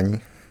pozvání.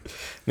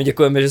 My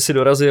děkujeme, že jsi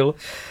dorazil.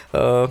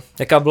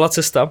 Jaká byla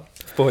cesta?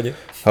 V pohodě?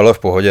 Hele, v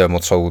pohodě,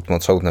 moc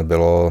aut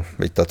nebylo.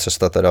 Byť ta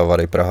cesta teda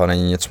Vary Praha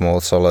není nic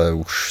moc, ale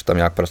už tam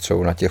nějak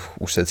pracují na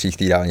těch úsecích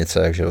té dálnice,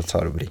 takže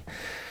docela dobrý.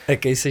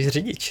 Jaký jsi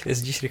řidič?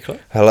 Jezdíš rychle?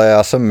 Hele,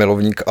 já jsem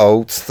milovník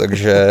aut,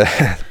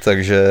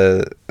 takže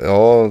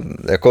jo,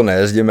 jako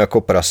nejezdím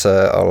jako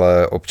prase,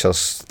 ale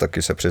občas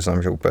taky se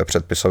přiznám, že úplně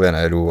předpisově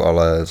nejedu,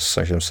 ale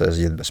snažím se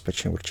jezdit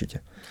bezpečně určitě.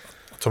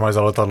 Co máš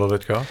za letadlo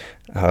teďka?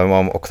 Hele,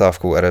 mám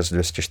oktávku RS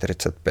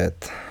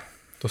 245.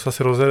 To se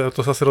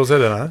asi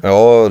rozjede, ne?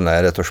 Jo,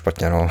 ne, jde to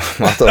špatně, no.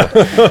 Má to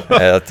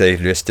těch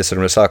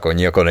 270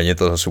 koní, jako není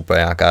to super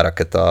nějaká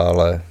raketa,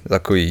 ale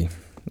takový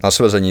na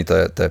svezení to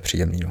je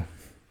příjemný, no.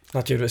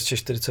 Na těch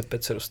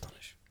 245 se dostaneš.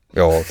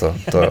 Jo,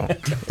 to jo.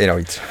 I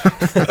navíc.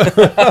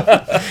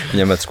 V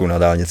Německu na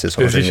dálnici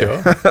samozřejmě. Jezdíš,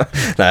 jo?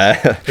 Ne.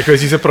 Jako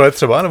jezdíš se projet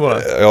třeba, nebo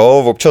ne?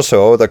 Jo, občas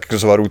jo, tak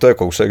z Varů to je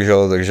kousek, že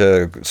jo,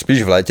 takže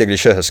spíš v létě,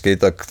 když je hezky,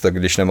 tak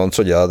když nemám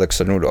co dělat, tak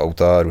sednu do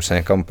auta a jdu se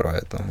někam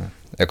projet. No.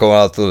 Jako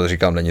já to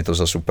říkám, není to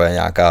zase úplně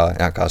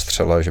nějaká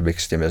střela, že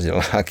bych s tím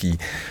jezdil nějaký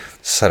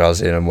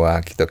srazy nebo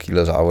nějaký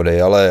takovýhle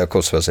závody, ale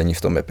jako svezení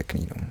v tom je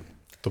pekný. No.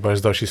 To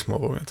budeš další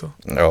smlouvou něco.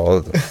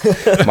 Jo,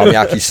 mám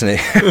nějaký sny.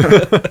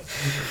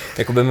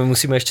 Jakoby my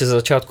musíme ještě ze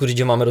začátku říct,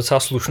 že máme docela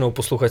slušnou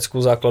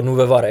posluchačskou základnu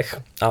ve Varech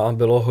a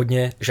bylo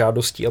hodně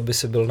žádostí, aby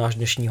si byl náš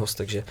dnešní host,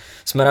 takže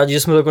jsme rádi, že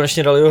jsme to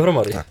konečně dali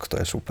dohromady. Tak to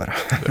je super.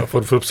 Jo,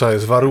 furt psa je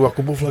z Varu a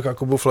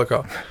Kubu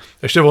Fleka.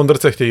 Ještě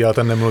Vondrce chtějí, ale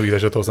ten nemluví,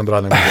 takže toho jsem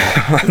brát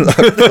nemůžu.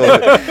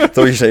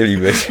 to víš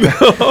nejlíbíš.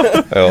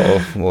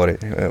 Jo,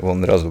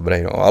 Vondra z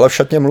dobrý, no. Ale v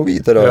šatně mluví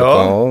teda, jako,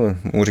 no.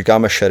 Mu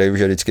říkáme šerif,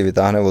 že vždycky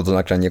vytáhne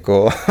odznak na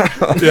někoho.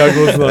 Jak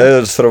ho znám?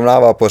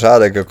 Srovnává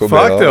pořádek, jako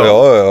fakt, by,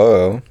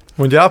 jo.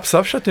 On dělá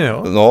psa v šatně,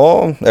 jo?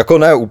 No, jako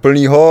ne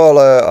úplnýho,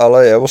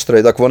 ale je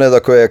ostrý, tak on je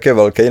takový, jak je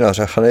velký,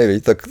 nařachaný,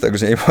 víš,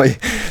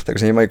 tak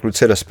z něj mají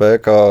kluci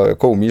respekt a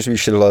jako umí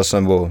zvýšit hlas,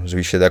 nebo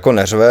zvýšit, jako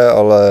neřve,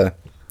 ale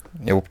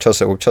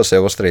občas je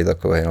ostrý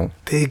takový, no.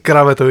 Ty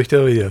krave, to bych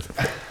chtěl vidět.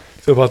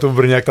 Třeba tu v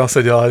Brně, jak tam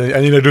seděl,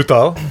 ani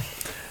nedutal.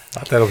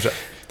 A to je dobře.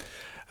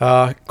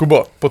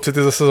 Kubo,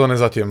 pocity ze sezony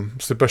zatím.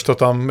 Sypeš to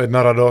tam,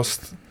 jedna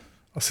radost.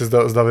 Asi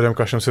s Davidem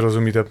Kašem si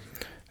rozumíte.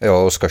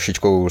 Jo,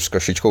 s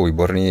Kašičkou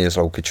výborný, s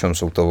Laukičem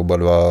jsou to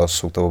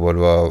oba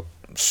dva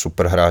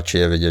super hráči,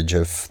 je vidět,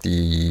 že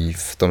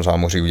v tom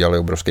zámoří udělali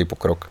obrovský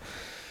pokrok.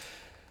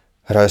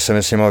 Hraje se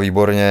mi s nima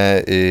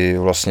výborně i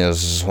vlastně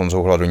s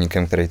Honzou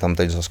Hladoníkem, který tam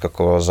teď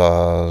zaskakoval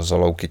za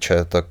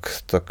Laukiče,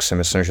 tak si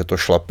myslím, že to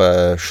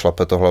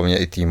šlape to hlavně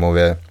i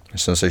týmově.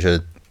 Myslím si, že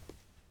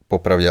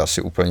popravdě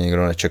asi úplně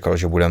nikdo nečekal,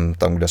 že budeme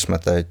tam, kde jsme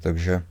teď,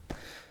 takže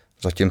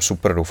zatím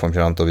super, doufám, že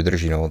nám to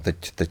vydrží. No.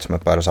 Teď jsme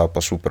pár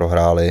zápasů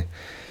prohráli,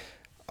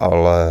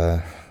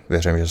 ale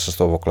věřím, že se z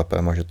toho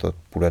oklepeme a že to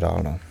půjde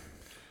dál.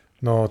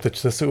 No, teď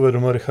jste si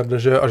uvědomil, Richarde,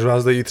 že až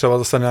vás dají třeba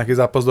zase nějaký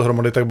zápas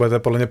dohromady, tak budete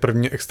podle mě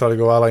první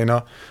extraligová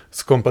lajna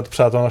z komplet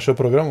přátel našeho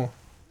programu.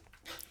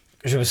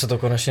 Že by se to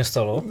konečně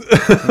stalo?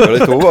 Byli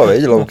to oba,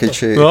 viď?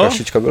 Loukiči no? I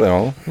Kašička byli,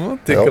 no. No,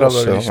 ty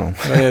krave, víš,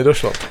 ne,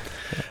 došlo.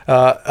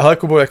 Hele,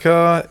 Kubo,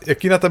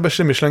 jaký na tebe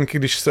šly myšlenky,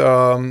 když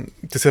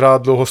ty jsi hrál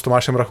dlouho s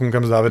Tomášem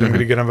Rachunkem, s Dávidem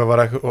Griggerem ve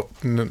Varech,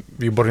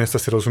 výborně jste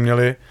si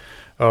rozuměli,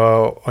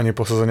 oni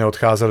po sezóně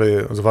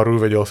odcházeli z Varu,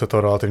 vědělo se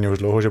to relativně už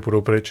dlouho, že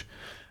půjdou pryč.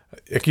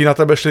 Jaký na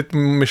tebe šly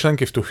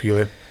myšlenky v tu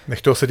chvíli?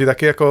 Nechtělo se ti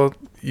taky jako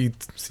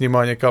jít s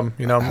nima někam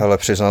jinam? Hele,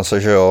 přiznám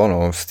se, že jo,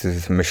 no,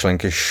 ty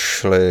myšlenky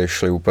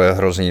šly úplně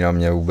hrozný na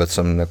mě, vůbec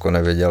jsem jako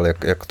nevěděl,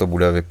 jak to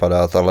bude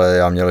vypadat, ale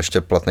já měl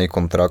ještě platný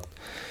kontrakt,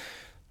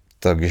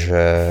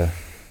 takže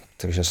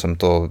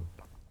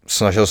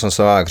snažil jsem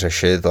se nějak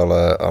řešit,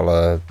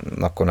 ale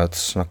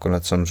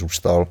nakonec jsem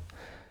zůstal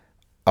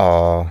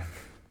a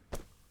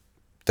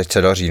teď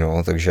se daří,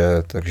 no,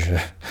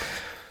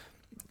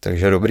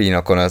 takže dobrý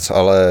nakonec,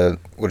 ale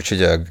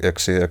určitě, jak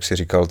jsi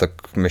říkal, tak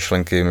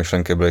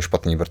myšlenky byly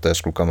špatný, protože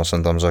s klukama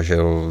jsem tam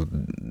zažil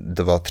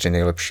 2-3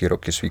 nejlepší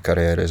roky své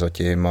kariéry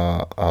zatím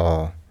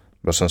a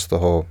byl jsem z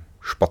toho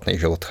špatný,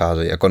 že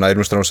odchází. Jako na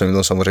jednu stranu jsem jim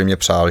to samozřejmě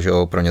přál, že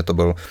jo, pro ně to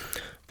byl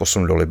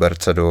posun do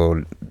Liberce,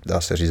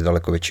 dá se říct,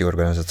 daleko větší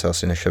organizace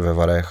asi než je ve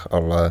Varech,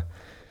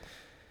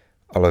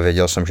 ale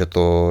věděl jsem, že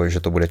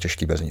to bude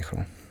těžký bez nich.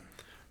 No.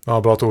 No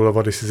a byla to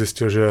úleva, když jsi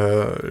zjistil,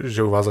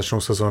 že u vás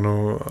začnou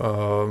sezonu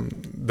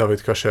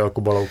David Kaše a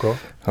Kuba Louko?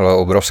 Hele,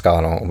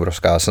 obrovská.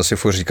 Já jsem si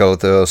furt říkal,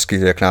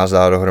 jak nás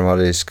dá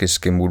dohromady, s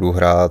kým budu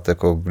hrát,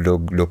 jako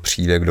kdo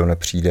přijde, kdo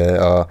nepřijde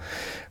a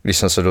když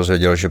jsem se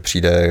dozvěděl, že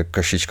přijde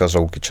Kašička s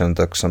Loukičem,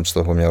 tak jsem z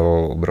toho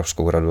měl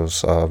obrovskou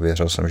radost a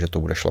věřil jsem, že to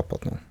bude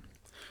šlapat. No.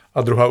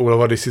 A druhá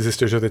úleva, když jsi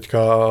zjistil, že teďka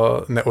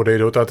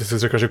neodejdou, a ty jsi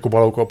řekl, že Kuba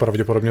Louko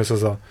pravděpodobně se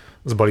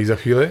zbalí za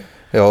chvíli?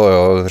 Jo,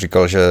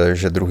 říkal,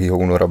 že 2.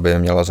 února by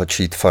měla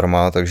začít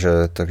farma,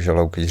 takže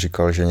Loukič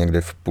říkal, že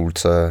někdy v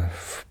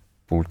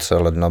půlce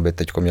ledna by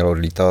teďko měl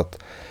odlítat,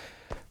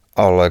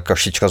 ale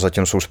Kašička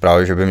zatím jsou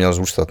zprávy, že by měl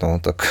zůstat, no,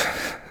 tak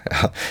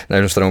já na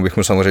jednu stranu bych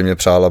mu samozřejmě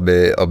přál,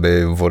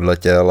 aby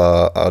odletěl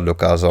a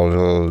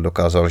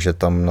dokázal, že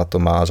tam na to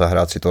má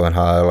zahrát si to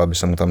NHL, aby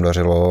se mu tam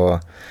dařilo a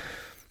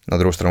na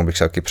druhou stranu bych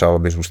se taky přál,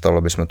 aby zůstal,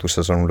 aby jsme tu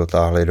sezonu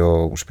dotáhli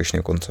do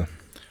úspěšného konce.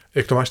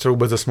 Jak to máš třeba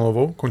vůbec se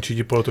smlouvou? Končí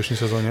ti po letošní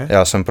sezóně?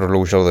 Já jsem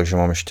prodloužil, takže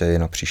mám ještě i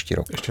na příští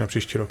rok. Ještě na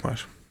příští rok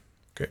máš.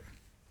 Okay.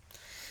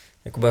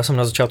 Jakoby já jsem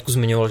na začátku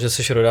zmiňoval, že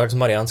jsi rodák z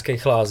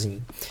Mariánských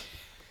Lázní.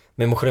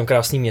 Mimochodem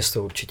krásný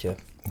město určitě.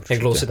 Jak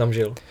dlouho jsi tam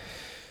žil?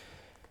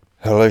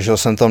 Hele, žil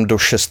jsem tam do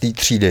 6.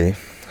 třídy,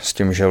 s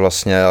tím, že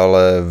vlastně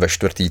ale ve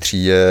 4.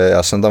 třídě,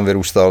 já jsem tam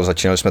vyrůstal,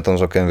 začínali jsme tam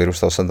s hokejem,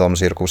 vyrůstal jsem tam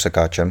s Jirkou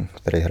Sekáčem,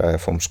 který hraje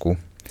v Omsku.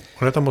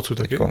 On je tam odsud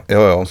taky?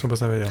 Jo. Jsem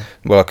vůbec nevěděl.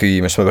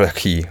 My jsme byli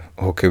takový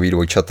hokejový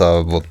dvojčata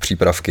od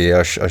přípravky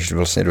až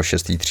vlastně do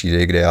 6.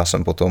 třídy, kde já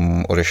jsem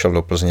potom odešel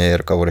do Plzně,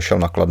 Jirka odešel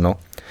na Kladno.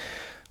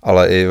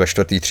 Ale i ve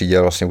 4.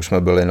 třídě vlastně už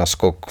jsme byli na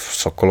skok v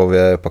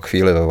Sokolově, pak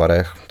chvíli ve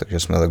Varech, takže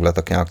jsme takhle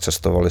tak nějak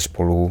cestovali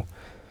spolu.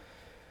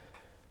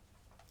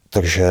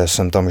 Takže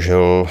jsem tam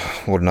žil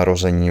od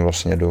narození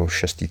vlastně do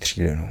 6.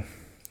 třídy, no.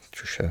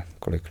 Což je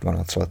kolik,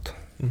 12 let.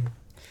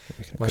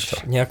 Máš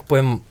nějak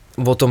pojem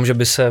o tom, že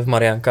by se v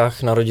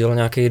Mariánkách narodil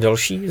nějaký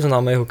další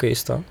známý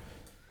hokejista?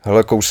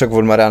 Hele, kousek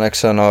od Mariánek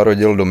se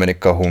narodil Dominik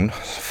Kahun,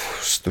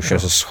 tuším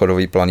ze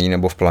Schodový Planý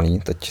nebo v Planý,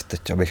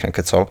 teď abych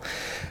nekecal.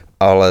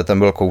 Ale ten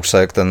byl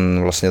kousek, ten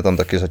vlastně tam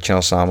taky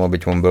začínal s náma,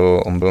 byť on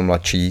byl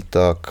mladší,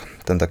 tak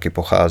ten taky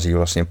pochází,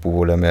 vlastně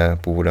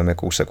původem je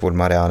kousek od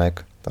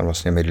Mariánek, tam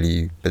vlastně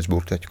bydlí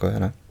Pittsburgh teďko je,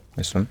 ne?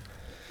 Myslím.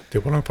 Ty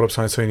on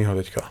podepsal něco jiného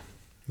teďka,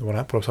 nebo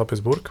ne? Podepsal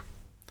Pittsburgh?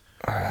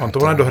 On to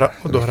byl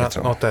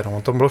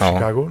on to byl v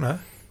Chicagu, ne?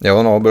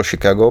 Jo, no, byl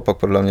Chicago, pak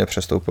podle mě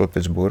přestoupil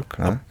Pittsburgh,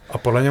 ne? A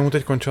podle němu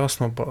teď končila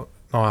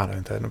no já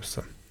nevím, to je jedno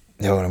byste.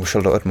 Jo,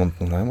 nemušel do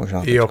Edmontonu, ne?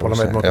 Možná. Jo,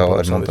 podle mě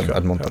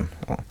Edmonton.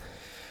 Jo.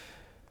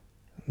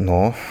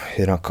 No,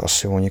 jinak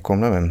asi o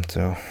nikom nevím,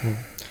 jo.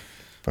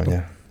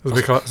 Plně.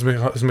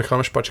 S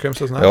Michalem Špačkem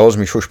se znáš? Jo, s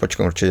Míšou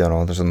Špačkem určitě,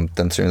 no.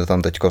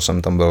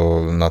 Jsem tam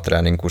byl na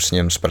tréninku s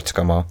ním, s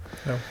prckama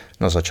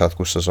na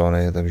začátku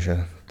sezóny, takže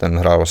ten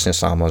hrál vlastně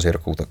s náma, s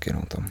Jirkou taky,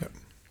 no, tam.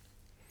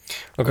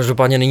 No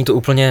každopádně není to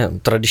úplně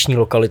tradiční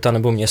lokalita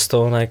nebo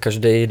město, ne,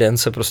 každý den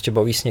se prostě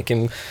baví s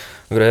někým,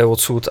 kdo je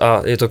odsud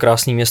a je to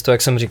krásné město,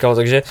 jak jsem říkal,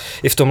 takže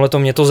i v tomhle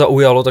mě to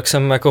zaujalo, tak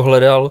jsem jako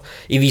hledal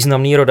i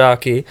významný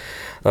rodáky,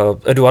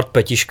 Eduard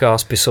Petiška,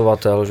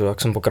 spisovatel, že,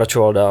 jak jsem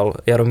pokračoval dál,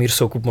 Jaromír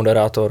Soukup,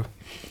 moderátor.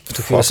 V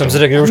tu chvíli jsem si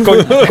řekl, že už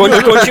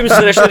končím s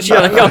rešerší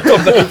a nechám to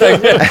být,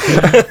 takže...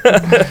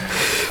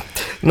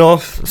 No,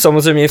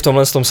 samozřejmě i v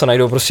tomhle se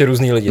najdou prostě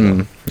různý lidi,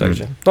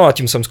 takže. No a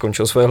tím jsem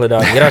skončil svoje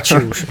hledání, radši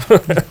už.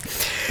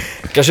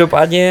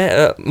 Každopádně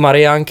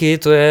Mariánky,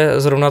 to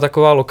je zrovna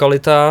taková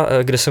lokalita,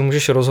 kde se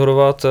můžeš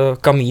rozhodovat,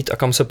 kam jít a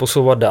kam se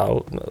posouvat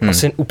dál.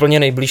 Asi úplně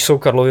nejblíž jsou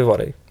Karlovy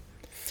Vary.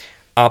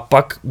 A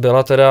pak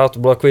to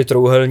byl takový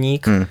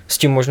trouhelník, s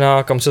tím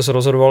možná, kam se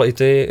rozhodoval i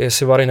ty,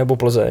 jestli Vary nebo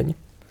Plzeň.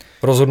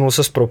 Rozhodnul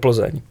ses pro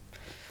Plzeň.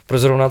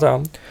 Proč zrovna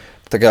tam?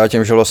 Tak já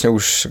tím, že vlastně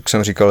už, jak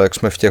jsem říkal, jak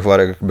jsme v těch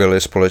Varech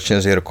byli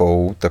společně s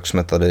Jirkou, tak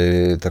jsme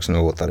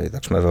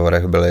ve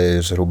Varech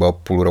byli zhruba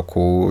půl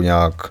roku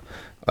nějak,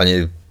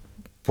 ani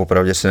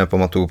popravdě si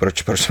nepamatuju,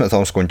 proč jsme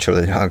tam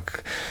skončili,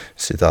 nějak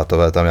si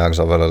tátové tam nějak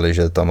zaveleli,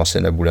 že tam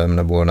asi nebudem,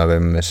 nebo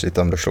nevím, jestli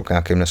tam došlo k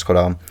nějakým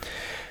neschodám.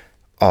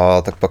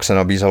 A tak pak se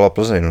nabízela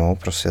Plzeň, no,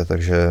 prostě,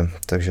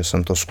 takže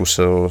jsem to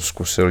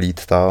zkusil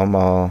jít tam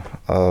a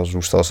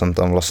zůstal jsem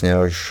tam vlastně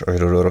až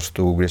do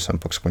dorostu, kdy jsem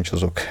pak skončil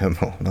s hokejem,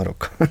 no, na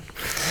rok.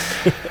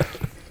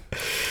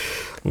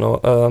 No,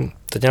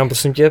 teď nám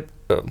prosím tě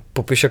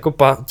popiš jako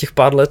těch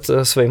pár let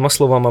svýma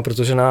slovama,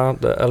 protože na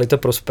Elite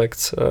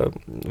Prospects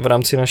v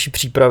rámci naší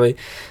přípravy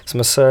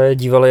jsme se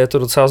dívali, je to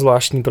docela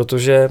zvláštní,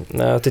 protože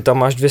ty tam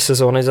máš 2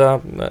 sezóny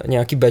za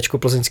nějaký Bčko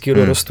plzeňského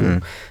dorostu,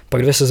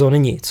 pak 2 sezóny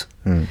nic.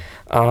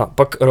 A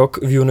pak rok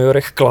v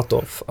juniorech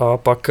Klatov a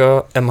pak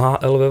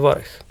MHL ve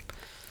Varech.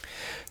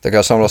 Tak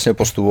já jsem vlastně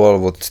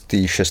postupoval od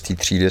té 6.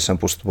 třídy, jsem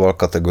postupoval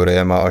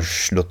kategoriemi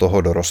až do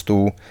toho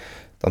dorostu.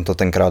 Tam to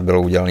tenkrát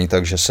bylo udělané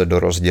tak, že se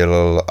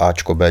dorozdělil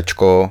Ačko,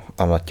 Bčko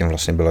a nad tím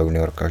vlastně byla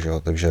juniorka, že jo?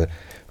 Takže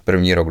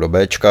první rok do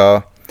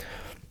Bčka,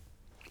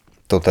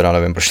 to teda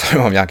nevím, proč tady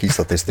mám nějaký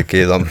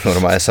statistiky, tam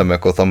normálně jsem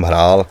jako tam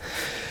hrál.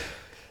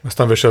 Jsi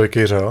tam vyšel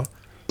Kýře, jo?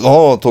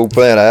 No, to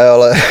úplně ne,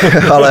 ale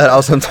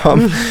hrál jsem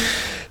tam.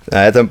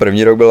 Ne, ten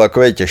první rok byl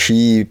takový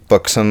těžší,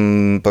 pak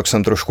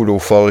jsem trošku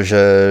doufal,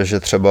 že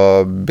třeba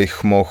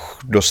bych mohl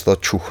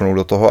dostat čuchnout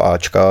do toho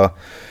Ačka.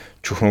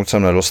 Čuchnout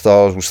jsem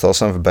nedostal, zůstal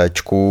jsem v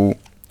Bčku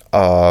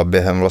a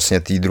během vlastně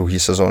té druhé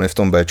sezóny v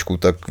tom Bčku,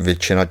 tak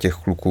většina těch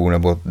kluků,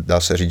 nebo dá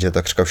se říct, že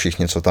takřka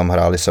všichni, co tam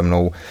hráli se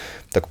mnou,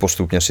 tak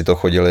postupně si to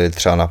chodili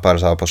třeba na pár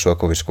zápasů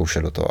jako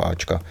vyzkoušet do toho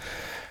Ačka.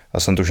 Já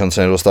jsem tu šanci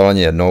nedostal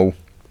ani jednou.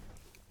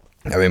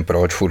 Nevím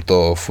proč,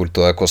 furt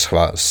to jako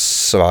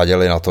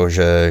sváděli na to,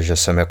 že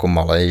jsem jako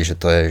malej, že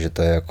to je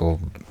jako,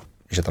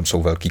 že tam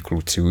jsou velký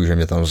kluci, že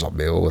mě tam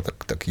zabijou a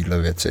takovýhle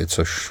věci,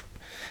 což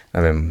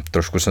nevím,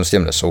 trošku jsem s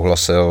tím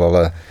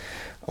nesouhlasil,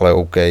 ale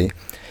OK.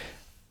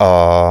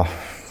 A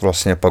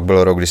vlastně pak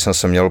byl rok, kdy jsem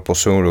se měl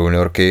posunout do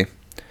juniorky.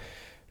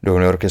 Do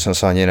juniorky jsem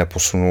se ani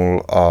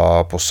neposunul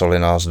a poslali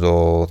nás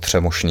do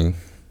Třemošný,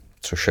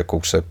 což je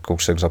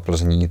kousek za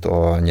Plzní,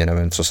 to ani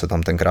nevím, co se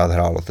tam tenkrát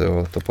hrálo.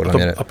 To podle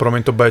mě... A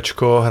promiň, to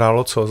Bčko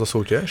hrálo co za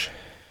soutěž?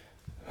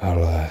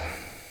 Ale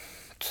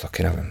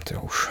taky nevím, ty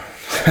už.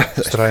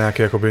 Stará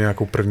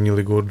nějakou první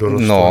ligu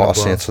dorostu? No, nebo...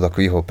 asi něco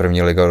takového,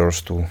 první liga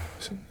dorostu.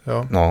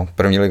 Jo? No,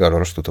 první liga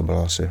dorostu to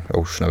byla asi, já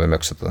už nevím,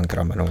 jak se to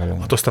tenkrát jmenovalo.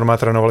 A to jste normálně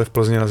trénovali v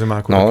Plzni na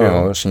zimáku? No, taky,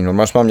 no, jasně,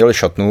 normálně jsme měli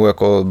šatnu,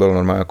 jako byl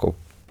normálně jako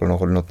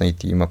plnohodnotný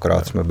tým,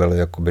 akorát jsme byli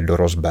jakoby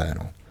dorost B,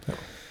 no.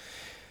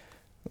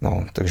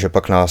 No, takže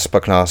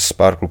pak nás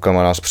pár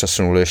klukama nás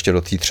přesunuli ještě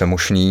do té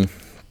Třemošní.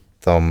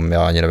 Tam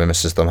já ani nevím,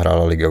 jestli se tam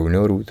hrála Liga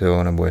juniorů,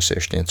 tyjo, nebo jestli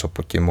ještě něco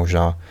pod tím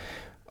možná.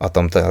 A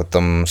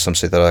tam jsem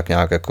si teda tak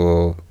nějak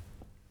jako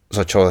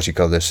začal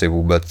říkat, jestli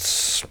vůbec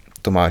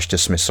to má ještě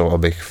smysl,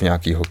 abych v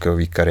nějaký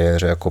hokejové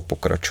kariéře jako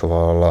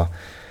pokračoval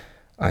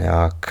a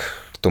nějak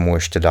k tomu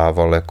ještě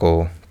dával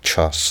jako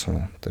čas.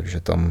 No. Takže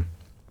tam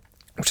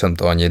už jsem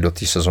to ani do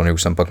té sezony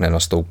už jsem pak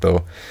nenastoupil.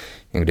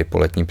 Někdy po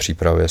letní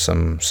přípravě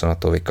jsem se na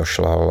to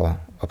vykašlal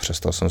a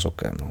přestal jsem s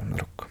hokejem, no, na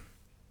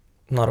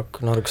rok.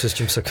 Na rok se s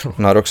tím seknul.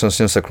 Na rok jsem s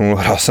tím seknul,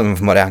 hrál jsem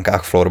v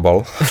Mariánkách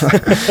florbal.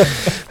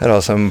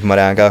 Hrál jsem v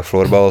Mariánkách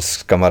florbal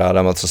s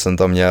kamarádama, co jsem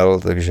tam měl,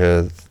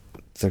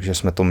 takže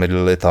jsme to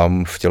mydlili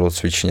tam v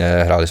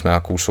tělocvičně, hráli jsme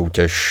nějakou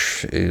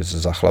soutěž i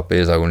za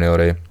chlapy, za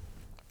juniory.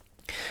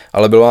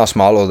 Ale bylo nás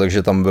málo,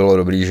 takže tam bylo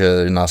dobrý,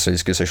 že nás se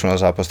vždycky sešlo na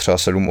zápas třeba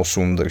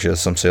 7-8, takže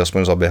jsem si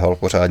aspoň zaběhal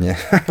pořádně.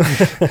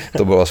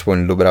 To byla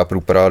aspoň dobrá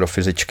průprava do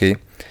fyzičky.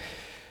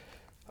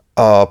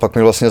 A pak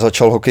mi vlastně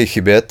začal hokej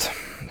chybět,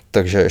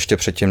 takže ještě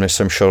předtím, než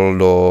jsem šel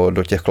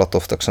do těch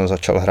Klatov, tak jsem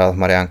začal hrát v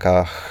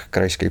Mariánkách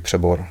krajský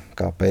přebor,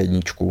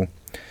 KP1.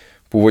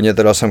 Původně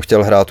teda jsem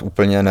chtěl hrát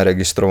úplně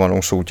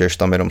neregistrovanou soutěž,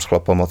 tam jenom s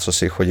chlapama, co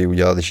si chodí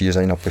udělat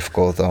žízeň na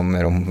pivko, tam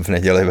jenom v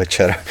neděli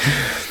večer.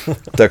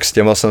 Tak s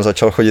těma jsem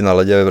začal chodit na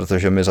ledě,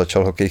 protože mi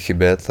začal hokej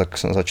chybět, tak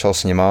jsem začal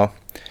s nima.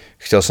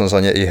 Chtěl jsem za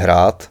ně i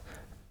hrát,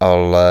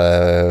 ale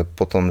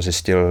potom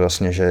zjistil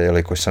vlastně, že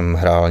jelikož jsem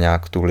hrál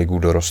nějak tu ligu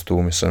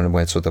dorostu, myslím, nebo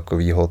něco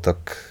takového, tak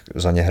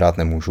za ně hrát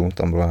nemůžu,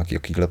 tam bylo nějaké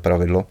takovéhle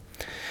pravidlo.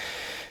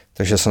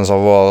 Takže jsem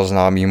zavolal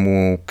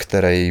známýmu,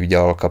 který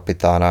dělal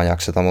kapitána,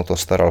 nějak se tam o to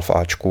staral v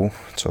Ačku,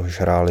 což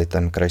hráli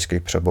ten krajský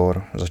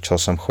přebor. Začal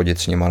jsem chodit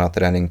s nima na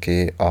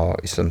tréninky a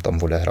jsem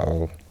tam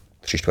odehrál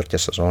 3/4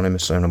 sezóny,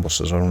 myslím, nebo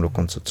sezónu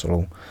dokonce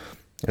celou.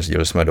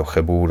 Jezdili jsme do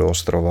Chebu, do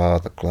Ostrova a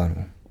takhle.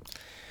 No.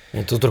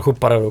 Je to trochu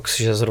paradox,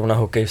 že zrovna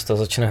hokejista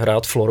začne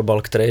hrát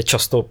florbal, který je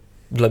často,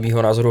 dle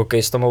mýho názoru,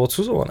 hokejistama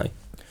odsuzovaný.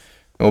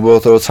 No, bylo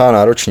to docela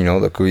náročný,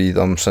 no, takový,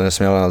 tam se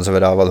nesměla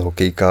nadzvedávat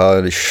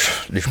hokejka,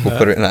 když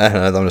poprvé,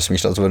 ne, tam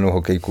nesmíš nadzvednout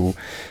hokejku.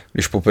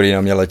 Když poprvé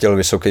na mě letěl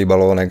vysoký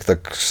balónek,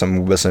 tak jsem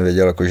vůbec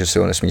nevěděl, jako, že si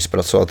ho nesmí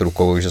zpracovat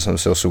rukou, že jsem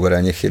si ho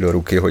suverénně chytil do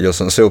ruky, hodil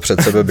jsem si ho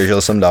před sebe,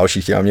 běžel jsem dál,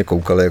 všichni na mě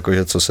koukali,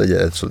 jakože co se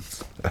děje.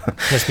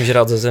 Nesmíš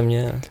hrát ze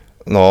země.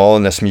 No,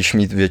 nesmíš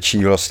mít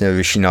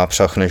vyšší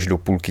nápřah než do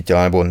půlky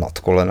těla nebo nad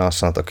kolena,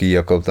 snad takový,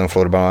 jako ten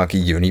florbal má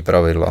nějaký divný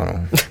pravidla,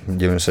 no.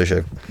 Divím se,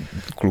 že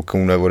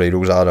klukům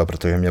neodejdou záda,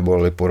 protože mě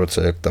bolely po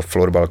roce, jak ta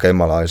florbalka je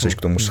malá, jsi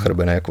k tomu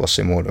schrbený jako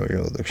Quasimodo,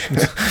 jo, takže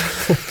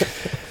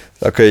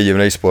takový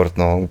divný sport,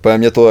 no. Úplně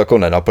mě to jako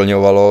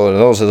nenaplňovalo,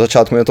 no, ze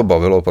začátku mě to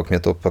bavilo, pak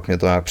mě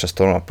to nějak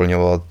přestalo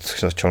naplňovat,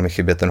 začal mi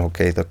chybět ten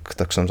hokej,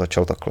 tak jsem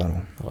začal takhle,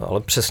 no.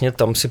 Ale přesně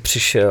tam si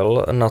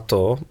přišel na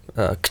to,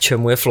 k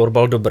čemu je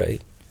florbal dobrý.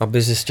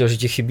 Aby zjistil, že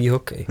ti chybí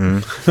hokej.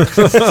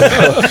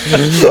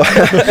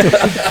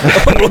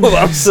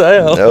 Omlouvám se,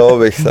 jo. Jo,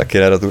 bych taky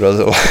nerad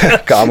urazil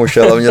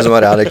kámoše, hlavně z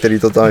Mariánek, který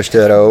to tam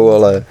ještě hrajou,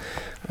 ale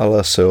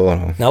asi jo,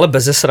 no. No ale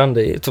bez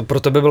srandy, to pro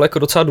tebe byl jako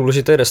docela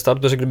důležitý restart,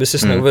 protože kdyby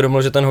jsi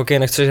neuvědomil, že ten hokej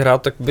nechceš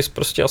hrát, tak bys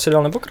prostě asi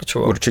dál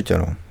nepokračoval. Určitě,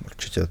 no.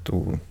 Určitě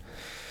tu.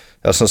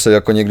 Já jsem si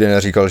jako nikdy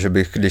neříkal, že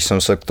bych, když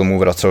jsem se k tomu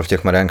vracel v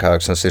těch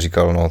Mariánkách, jsem si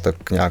říkal, no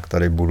tak nějak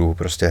tady budu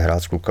prostě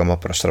hrát s klukama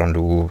pro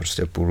srandu,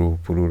 prostě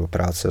půjdu do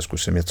práce,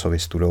 zkusím něco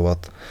vystudovat.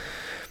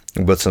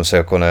 Vůbec jsem se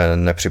jako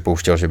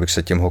nepřipouštěl, že bych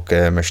se tím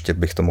hokejem, ještě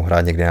bych to mohl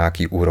hrát někde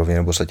nějaký úrovni,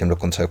 nebo se tím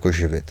dokonce jako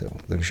živit, jo.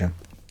 Takže.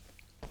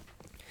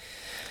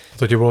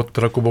 To ti bylo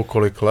teda, Kubo,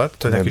 kolik let?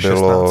 To nějaký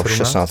bylo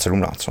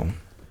 16-17.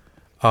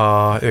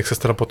 A jak se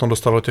teda potom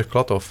dostal do těch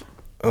Klatov?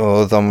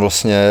 Tam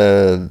vlastně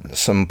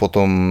jsem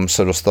potom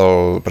se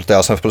dostal, protože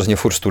já jsem v Plzni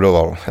furt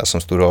studoval. Já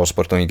jsem studoval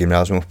sportovní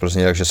gymnázium v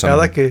Plzni, takže jsem... Já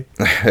taky.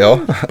 Jo?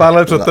 Pár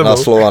let před tebou. Na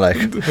Slovanech.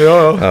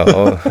 Jo.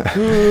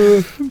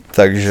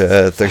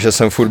 Takže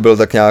jsem furt byl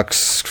tak nějak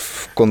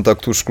v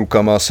kontaktu s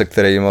klukama, se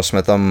kterými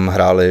jsme tam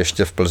hráli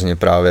ještě v Plzni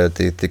právě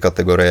ty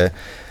kategorie.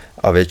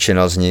 A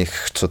většina z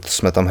nich, co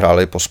jsme tam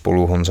hráli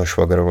pospolu, Honza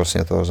Švagr,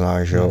 vlastně toho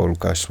znáš, že jo,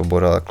 Lukáš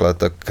Svoboda, takhle,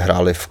 tak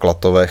hráli v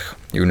Klatovech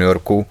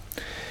juniorku.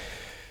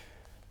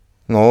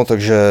 No,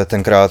 takže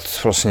tenkrát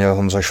vlastně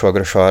Honza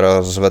Švagr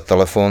zvedl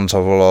telefon,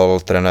 zavolal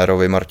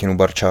trenérovi Martinu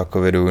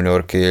Barčákovi do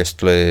juniorky,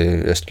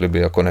 jestli by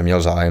jako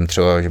neměl zájem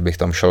třeba, že bych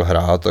tam šel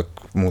hrát, tak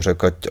mu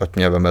řekl, ať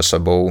mě veme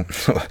sebou.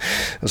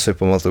 Já si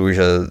pamatuju,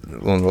 že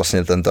on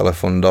vlastně ten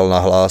telefon dal na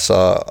hlas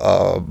a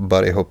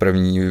Barryho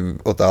první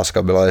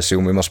otázka byla, jestli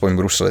umím aspoň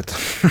bruslit.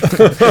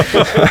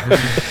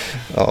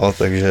 No,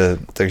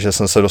 takže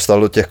jsem se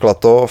dostal do těch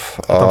Klatov.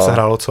 A tam se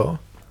hrálo co?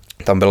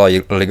 Tam byla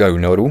Liga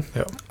juniorů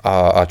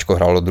a Ačko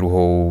hrálo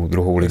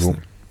druhou ligu.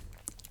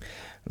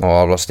 No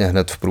a vlastně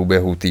hned v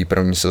průběhu té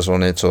první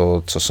sezony,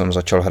 co jsem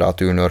začal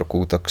hrát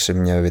juniorku, tak si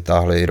mě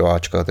vytáhli i do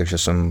Ačka, takže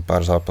jsem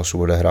pár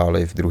zápasů odehrál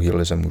i v druhé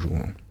lize mužů.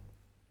 No.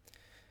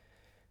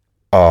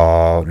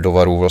 A do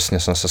Varů vlastně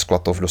jsem se z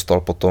Klatov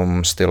dostal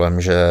potom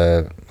stylem, že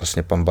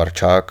vlastně pan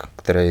Barčák,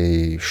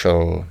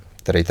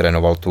 který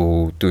trénoval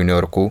tu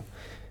juniorku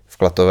v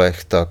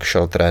Klatovech, tak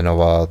šel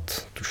trénovat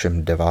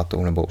tuším 9.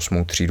 nebo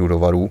 8. třídu do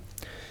Varů.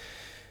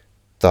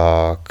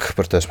 Tak,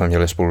 protože jsme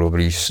měli spolu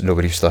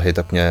dobrý vztahy,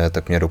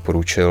 tak mě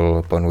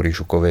doporučil panu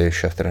Rýžukovi,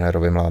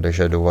 šéf-trenérovi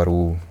mládeže do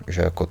Varů,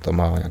 že jako tam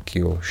má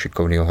nějakýho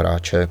šikovného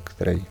hráče,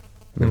 který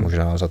by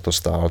možná za to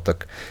stál,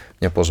 tak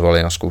mě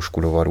pozvali na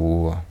zkoušku do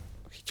Varů a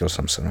chytil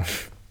jsem se. No.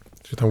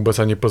 Že tam vůbec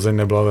ani Plzeň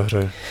nebyla ve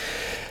hře?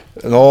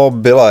 No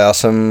byla, já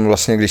jsem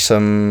vlastně,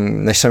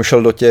 než jsem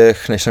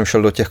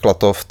šel do těch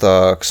Klatov,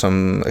 tak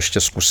jsem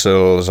ještě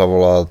zkusil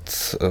zavolat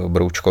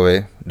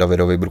Broučkovi,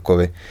 Davidovi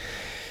Brukovi,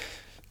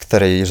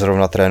 který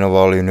zrovna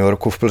trénoval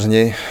juniorku v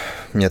Plzni,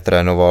 mě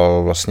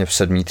trénoval vlastně v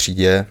 7.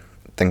 třídě.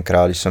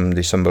 Tenkrát,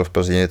 když jsem byl v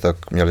Plzni,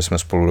 tak měli jsme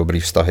spolu dobrý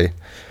vztahy.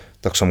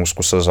 Tak jsem mu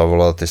zkusil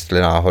zavolat,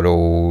 jestli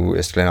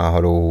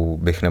náhodou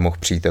bych nemohl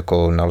přijít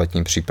jako na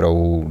letní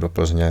přípravu do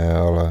Plzně,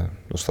 ale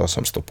dostal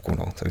jsem stopku,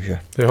 no, takže.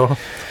 Jo.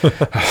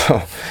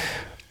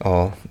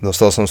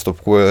 Dostal jsem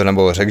stopku,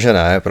 nebo řekl, že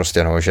ne,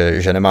 prostě no,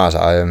 že nemá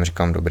zájem,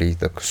 říkám dobrý,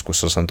 tak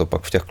zkusil jsem to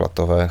pak v těch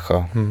Klatovech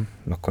a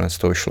nakonec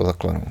to vyšlo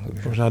takhle. No,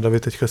 takže. Možná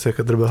David teďka si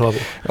jaké drbe hlavu.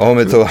 No,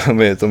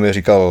 to mi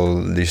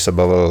říkal, když se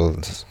bavil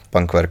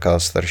pan Kverka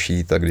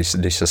starší, tak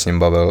když se s ním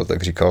bavil,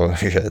 tak říkal,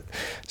 že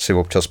si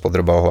občas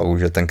podrbal hlavu,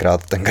 že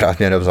tenkrát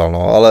mě nevzal,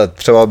 no, ale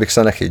třeba bych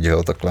se nechyt,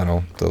 jo, takhle,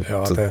 no, to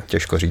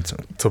těžko říct.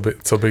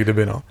 Co by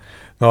kdyby, no.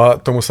 No a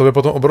to musel být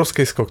potom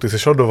obrovský skok. Ty jsi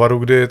šel do Varu,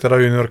 kdy teda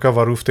juniorka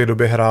Varu v té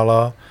době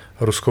hrála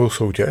ruskou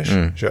soutěž,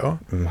 že jo?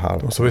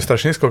 To musel být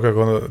strašný skok,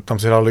 jako tam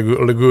si hrál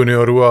ligu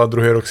juniorů a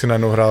druhý rok si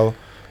najednou hrál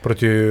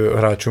proti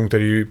hráčům,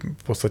 kteří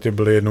v podstatě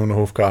byli jednou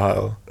nohou v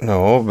KHL.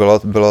 No,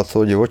 byla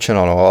to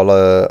divočina, no,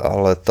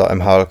 ale ta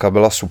MHLka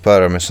byla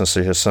super. Myslím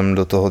si, že jsem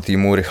do toho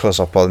týmu rychle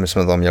zapadl. My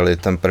jsme tam měli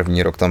ten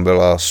první rok, tam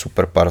byla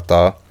super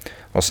parta.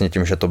 Vlastně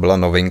tím, že to byla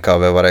novinka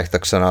ve Varech,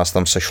 tak se nás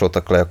tam sešlo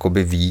takhle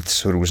jakoby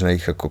víc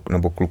různých, jako,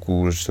 nebo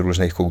kluků z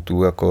různých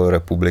koutů jako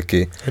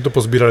republiky. Je to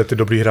pozbírali ty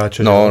dobrý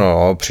hráče?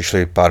 No,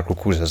 přišli pár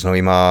kluků ze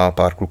Znojma,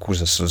 pár kluků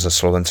ze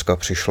Slovenska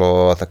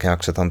přišlo a tak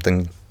nějak se tam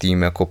ten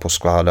tým jako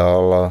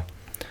poskládal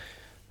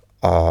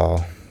a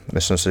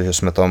myslím si, že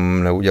jsme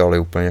tam neudělali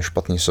úplně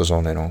špatný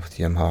sezóny, no, v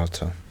té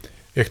MHLce.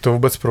 Jak to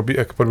vůbec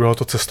probíhalo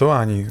to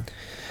cestování?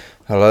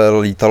 Hele,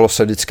 lítalo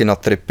se vždycky na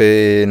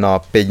tripy na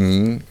 5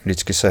 dní,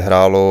 vždycky se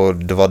hrálo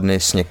 2 dny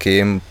s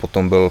někým,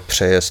 potom byl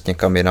přejezd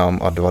někam jinam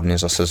a 2 dny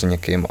zase s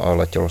někým a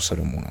letělo se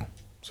domů. No.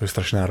 To je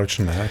strašně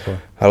náročné, ne? Jako.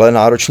 Hele,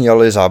 náročný,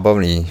 ale i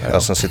zábavný.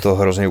 Já jsem si to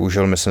hrozně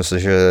užil, myslím si,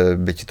 že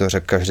by ti to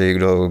řekl každý,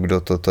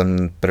 kdo to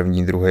ten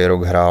první, druhý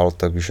rok hrál,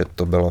 takže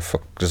to byla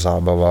fakt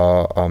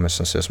zábava a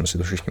myslím si, že jsme si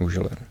to všichni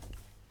užili.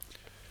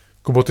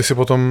 Kubo, ty si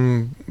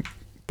potom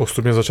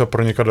postupně začal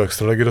pronikat do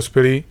extraligy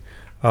dospělý.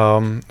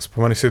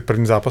 Vzpomeneš si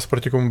první zápas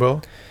proti komu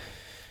byl?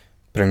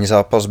 První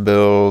zápas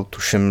byl,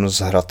 tuším, s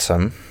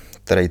Hradcem,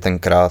 který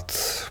tenkrát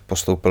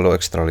postoupil do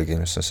extraligy.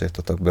 Myslím si, že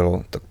to tak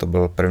bylo. Tak to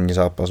byl první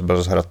zápas,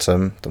 byl s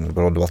Hradcem, tomu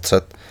bylo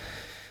 20.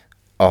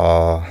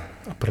 A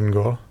první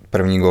gól?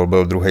 První gól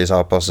byl druhý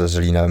zápas se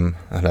Zlínem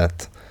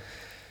hned.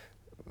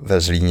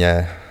 Ve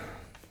Zlíně,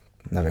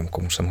 nevím,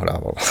 komu jsem ho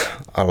dával,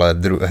 ale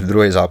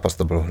druhý zápas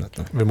to bylo hned.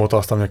 No.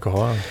 Vymotal jsi tam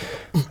někoho? Ne?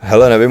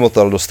 Hele,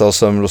 nevymotal, dostal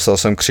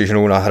jsem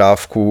křížnou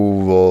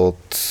nahrávku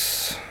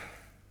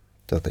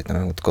teď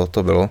nevím, od koho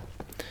to bylo,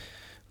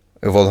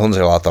 od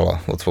Honzy Látala,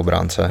 od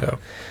obránce. Jo.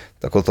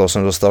 Tak od toho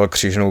jsem dostal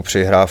křížnou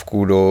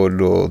přihrávku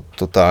do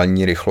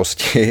totální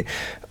rychlosti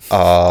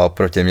a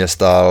proti mě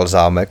stál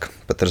Zámek,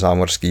 Petr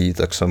Zámorský,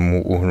 tak jsem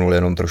mu uhnul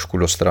jenom trošku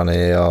do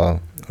strany a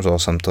vzal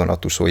jsem to na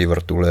tu svoji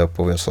vrtuli a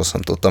pověsil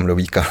jsem to tam do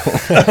víka.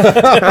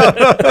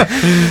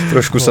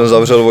 Trošku jsem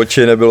zavřel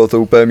oči, nebylo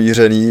to úplně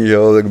mířený,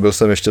 jo, tak byl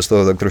jsem ještě z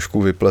toho tak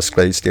trošku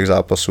vyplesklej z těch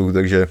zápasů,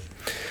 takže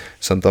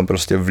jsem tam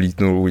prostě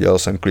vlítnul, udělal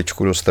jsem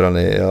kličku do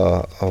strany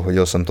a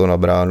hodil jsem to na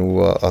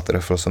bránu a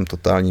trefil jsem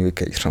totální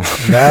vykejř. No.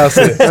 Ne,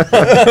 asi.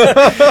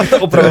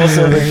 Opravdu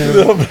jsem.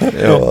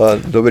 Jo, a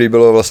dobrý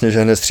bylo vlastně,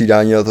 že hned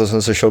střídání a to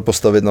jsem se šel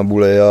postavit na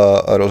buli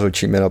a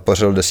rozhodčí mi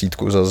napařil 10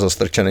 za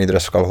zastrčený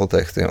dres v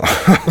kalhotech. Tyjo.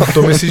 A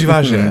to myslíš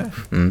vážně?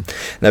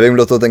 Nevím,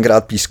 kdo to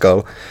tenkrát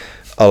pískal,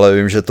 ale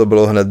vím, že to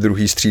bylo hned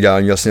druhý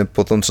střídání, vlastně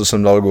po tom, co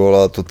jsem dal gól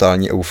a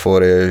totální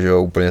euforie, že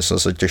jo, úplně jsem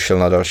se těšil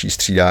na další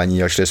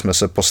střídání a šli jsme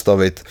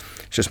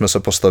se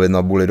postavit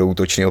na buli do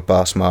útočného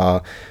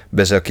pásma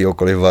bez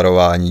jakýhokoliv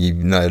varování,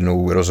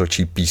 najednou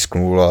rozhodčí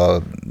písknul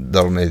a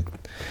dal mi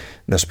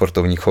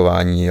nesportovní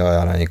chování a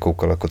já na něj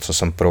koukal, jako co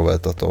jsem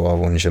provedl a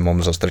on, že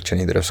mám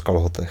zastrčený dres v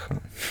kalhotech. No.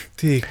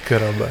 Ty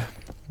krabe.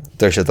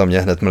 Takže tam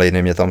mě hned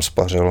Mlejny mě tam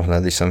spařil,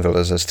 hned když jsem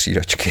vylez ze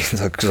střídačky,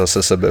 tak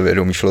zase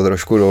sebevědomí šlo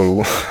trošku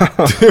dolů.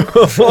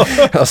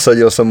 A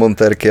sadil jsem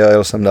montérky a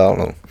jel jsem dál.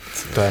 No.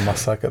 To je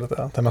masakr.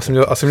 Tam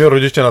asi měl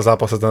rodiče na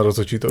zápase ten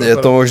rozhodčí. Je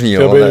to možný,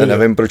 jo,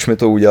 nevím, proč mi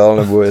to udělal,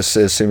 nebo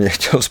jestli mě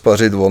chtěl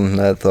spařit on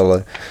hned,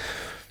 ale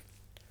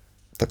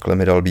takhle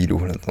mi dal bídu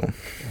hned. No.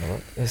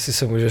 Jestli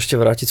se můžu ještě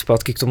vrátit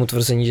zpátky k tomu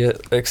tvrzení, že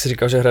jak jsi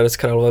říkal, že Hradec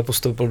Králové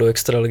postoupil do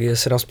extraligy,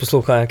 jestli nás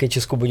poslouchá nějaký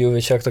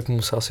Českobudějovičák, tak mu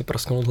musí asi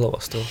prasknout hlava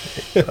z toho.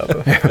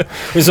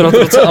 My jsme na to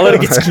docela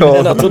alergický,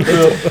 ne na to.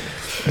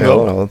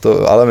 Jo,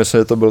 no, ale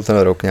myslím, že to byl ten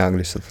rok nějak,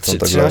 když se to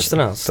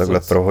tam takhle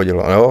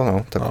prohodilo. Jo,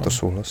 no, tak to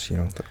souhlasí,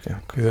 no, tak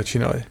nějak. Když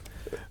začínali.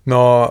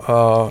 No,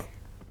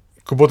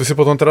 Kubo, ty jsi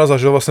potom teda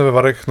zažil vlastně ve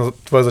Varech, no,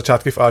 tvoje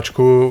začátky v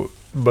Ačku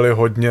byly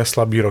hodně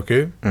slabý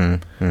roky,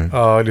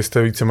 a kdy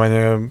jste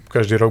víceméně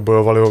každý rok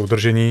bojovali o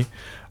udržení,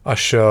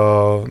 až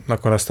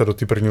nakonec jste do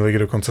té první ligy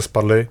dokonce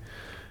spadli.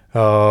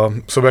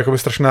 Jsou jakoby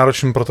strašně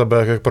náročný pro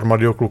tebe, jak pro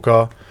mladýho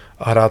kluka,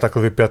 a hrát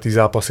takhle vypjatý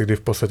zápasy, kdy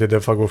v podstatě jde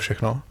fakt o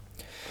všechno.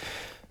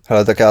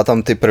 Hele, tak já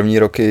tam ty první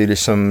roky, když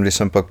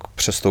jsem pak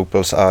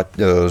přestoupil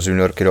z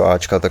juniorky do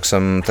Ačka, tak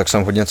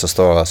jsem hodně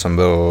cestoval. Já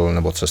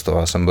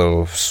jsem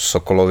byl v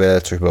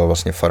Sokolově, což byla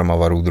vlastně Farma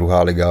Varů,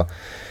 druhá liga,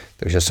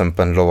 takže jsem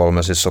pendloval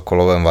mezi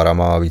Sokolovem,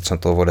 Varama a víc jsem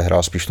toho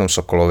odehrál spíš v tom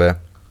Sokolově.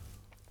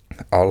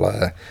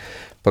 Ale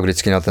pak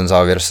vždycky na ten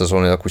závěr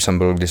sezóny, tak už jsem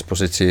byl k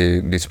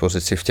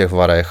dispozici v těch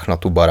Varech na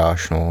tu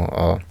baráž, no,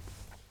 a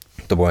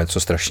to bylo něco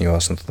strašného. Já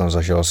jsem to tam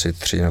zažil asi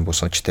 3 nebo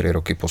 4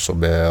 roky po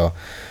sobě a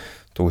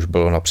to už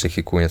bylo na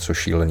psychiku něco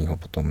šíleného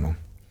potom, no.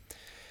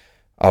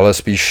 Ale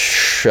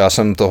spíš já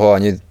jsem toho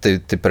ani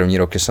ty první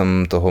roky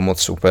jsem toho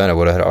moc úplně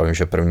neodehrál. Vím,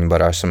 že první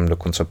baráž jsem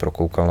dokonce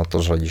prokoukal na to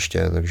z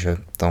hlediště, takže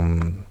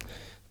tam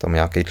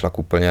nějaký tlak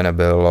úplně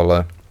nebyl,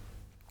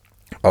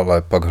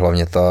 ale pak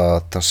hlavně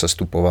ta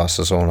sestupová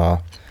sezóna.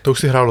 To už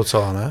si hrál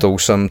docela, ne?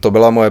 To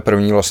byla moje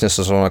první vlastně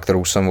sezóna,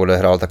 kterou jsem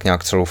odehrál tak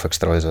nějak celou v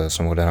extralize.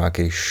 Jsem odehrál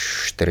nějakých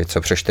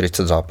přes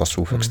 40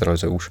 zápasů v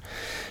extralize už,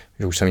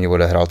 že už jsem ji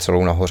odehrál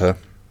celou nahoře.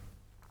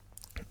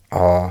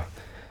 A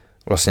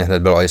vlastně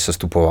hned byla i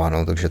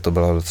sestupováno, takže to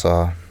byla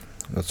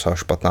docela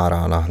špatná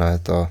rána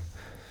hned a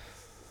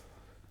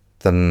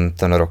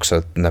ten rok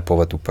se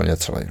nepovedl úplně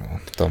celý. No.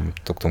 Tam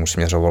to k tomu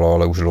směřovalo,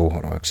 ale už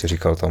dlouho. No. Jak si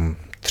říkal, tam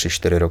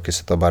 3-4 roky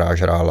se ta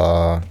baráž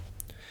hrála,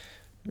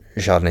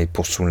 žádný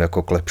posun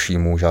jako k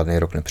lepšímu, žádný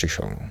rok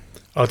nepřišel. No.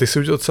 Ale ty si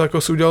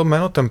udělal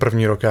jméno ten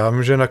první rok. Já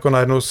vím, že jako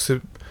najednou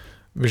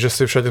víš, že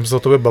si však jsme se o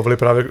tobě bavili,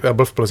 právě já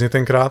byl v Plzni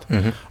tenkrát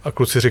a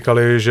kluci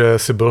říkali, že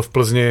jsi byl v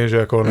Plzni, že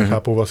jako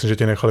nechápou vlastně, že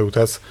tě nechali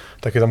utéct,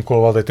 tak je tam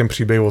koloval tady ten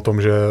příběh o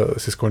tom, že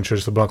jsi skončil,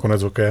 že to byl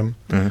nakonec hokejem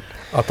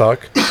a tak.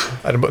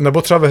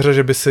 Nebo třeba ve hře,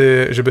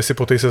 že by si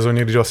po té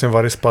sezóně, když vlastně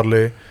Vary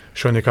spadly,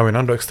 šel někam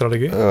jinam do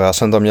extraligy? Já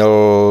jsem tam měl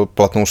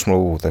platnou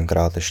smlouvu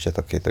tenkrát ještě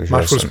taky. Takže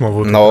máš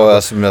smlouvu? No,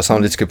 já jsem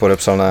vždycky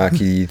podepsal na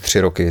nějaký 3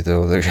 roky,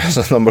 takže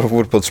jsem tam byl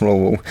furt pod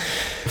smlouvou.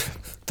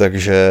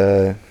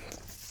 Takže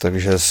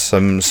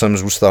jsem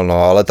zůstal,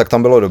 no, ale tak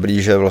tam bylo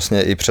dobrý, že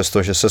vlastně i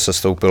přesto, že se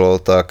sestoupilo,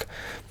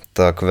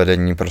 tak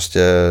vedení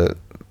prostě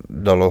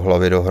dalo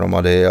hlavy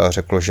dohromady a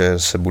řeklo, že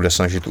se bude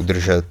snažit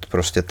udržet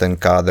prostě ten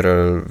kádr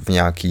v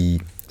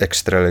nějaký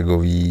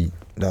extraligový,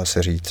 dá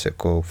se říct,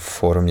 jako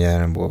formě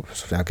nebo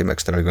v nějakém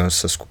extraligovém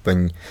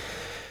seskupení,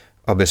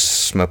 aby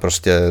jsme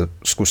prostě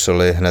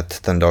zkusili hned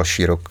ten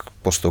další rok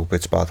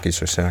postoupit zpátky,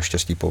 což se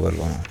naštěstí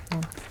povedlo.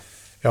 No.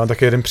 Já mám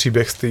taky jeden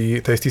příběh z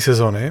té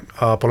sezony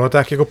a podle mě to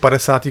jako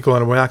 50. kolo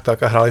nebo nějak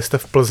tak a hráli jste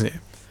v Plzni.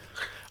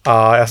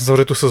 A já jsem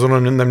samozřejmě tu sezonu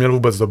neměl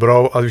vůbec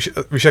dobrou a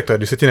víš jak to je,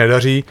 když se ti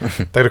nedaří,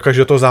 tak dokážeš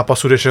do toho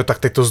zápasu, jdeš, tak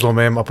teď to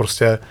zlomím a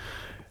prostě,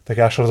 tak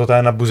já šel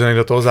za nabuzený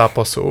do toho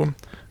zápasu.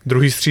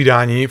 Druhý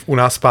střídání u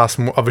nás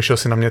pásmu a vyšel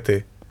si na mě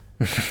ty.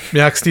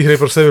 Nějak z té hry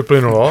prostě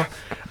vyplynulo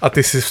a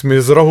ty jsi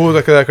mi z rohu,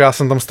 tak jako já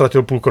jsem tam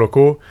ztratil půl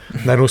kroku,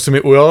 najednou si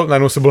mi ujel,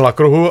 najednou si byl na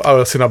kruhu a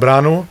jel si na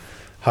bránu,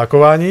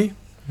 hákování.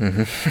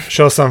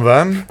 Šel jsem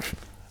ven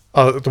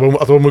a to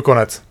byl můj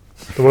konec.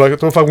 To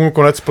byl fakt můj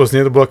konec v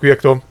Plzni, to bylo takový,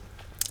 jak to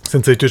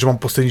jsem cítil, že mám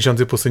poslední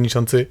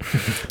šanci.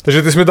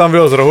 Takže ty jsi mi tam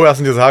vyjel z rohu, já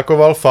jsem tě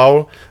zhákoval,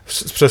 faul,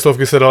 z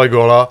přeslovky se dali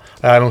góla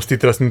a já jenom z té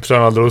trestní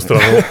přijel na druhou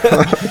stranu.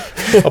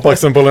 A pak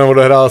jsem podle mě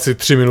odehrál asi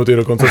 3 minuty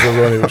do konce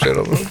sezóny už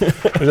jenom.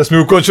 Takže jsi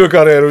mi ukončil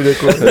kariéru,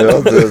 děkuji.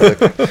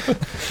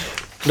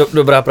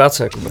 Dobrá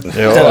práce, Jakube.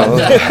 Jo,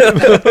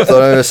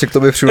 to nevím, jestli k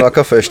tobě přijdu na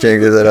kafe ještě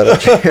někdy teda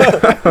radši.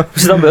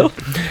 Už jsi tam byl?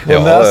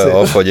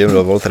 Jo, chodím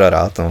do Voltra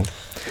rád, no.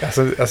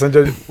 Já jsem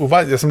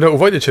dělal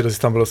uvaděče, že jsi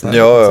tam byl snad.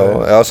 Jo,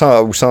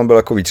 už jsem byl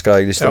jako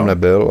víckrát, když jsem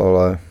nebyl,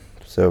 ale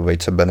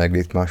Vejce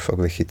Benedikt máš fakt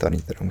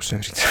vychytaný, teda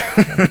musím říct.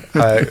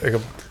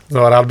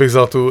 Rád bych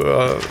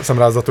jsem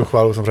rád za tu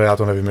chválu, samozřejmě já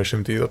to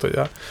nevymýšlím, ty to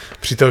dělá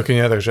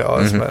přítelkyně, takže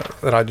ale jsme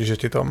rádi, že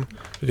ti tam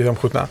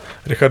chutná.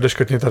 Richarde,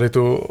 škrtni tady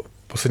tu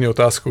poslední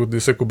otázku,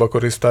 kdy se Kuba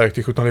koristá, jak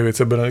ti chutnaly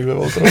Vejce Benedikt ve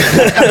Voltru.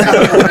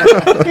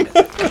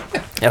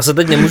 Já se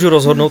teď nemůžu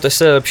rozhodnout,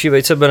 jestli je lepší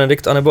Vejce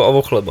Benedikt anebo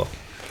avochleba.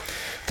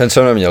 Ten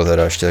jsem neměl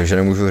teda ještě, takže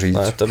nemůžu říct.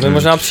 Ne, to mi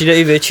možná přijde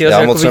i větší. Já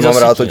jako moc nemám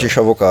rád zasytí, totiž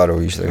avokádo,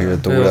 víš, takže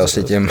to bude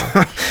asi tím.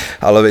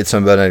 Ale víc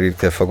jsem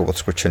Benedikt je fakt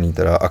odskočený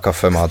teda a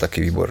kafe má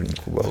taky výborný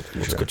Kuba.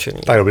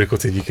 Odskočený. Tak dobrý,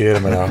 kluci, díky,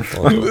 jdeme dál.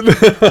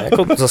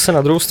 Jako zase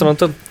na druhou stranu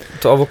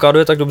to avokádo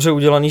je tak dobře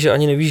udělaný, že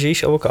ani nevíš, že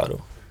jíš avokádo.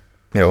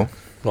 Jo.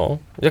 No,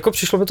 jako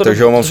přišlo mi to,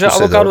 Takže ho mám že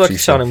zkusit, avokádo taky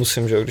příště. třeba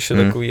nemusím, že jo, když je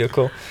takový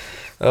jako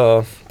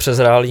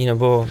přezrálý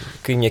nebo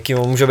takový měkký,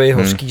 může být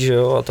hořký, že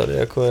jo, a tady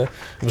jako je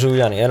dobře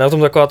udělaný. Je na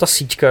tom taková ta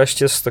síťka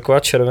ještě taková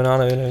červená,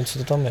 nevím, co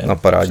to tam je. Na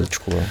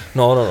parádičku. Jo.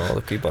 No,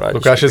 takový parádičku.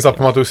 Lukáši,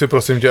 zapamatuj si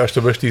prosím tě, až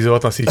to budeš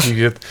týzovat na sítích,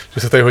 že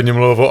se tady hodně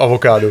mluvilo o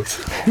avokádu.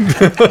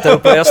 To je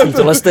úplně jasný,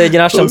 tohle je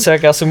jediná šance,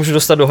 jak já se můžu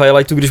dostat do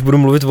highlightu, když budu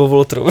mluvit o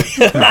Voltrovi.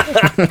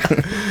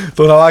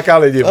 To naláká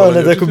lidi.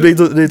 Ne, tak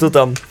dej to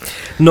tam.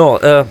 No,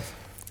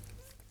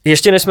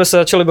 ještě než jsme se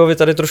začali bavit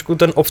tady trošku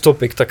ten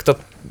off-topic, tak ta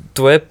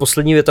tvoje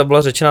poslední věta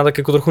byla řečená tak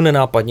jako trochu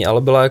nenápadně,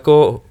 ale byla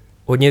jako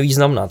hodně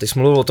významná. Ty jsi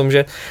mluvil o tom,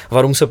 že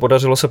Varům se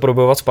podařilo se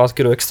probojovat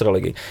zpátky do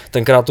extraligy.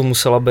 Tenkrát to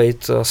musela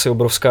být asi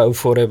obrovská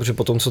euforie, protože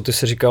potom, co ty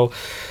si říkal,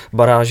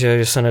 baráže,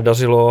 že se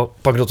nedařilo,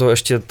 pak do toho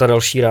ještě ta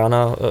další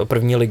rána,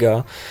 první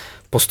liga,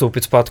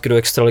 postoupit zpátky do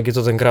extraligy,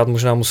 to tenkrát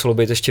možná muselo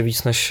být ještě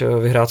víc, než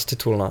vyhrát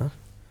titul, ne?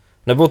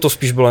 Nebo to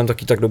spíš bylo jen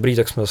taky tak dobrý,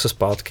 tak jsme zase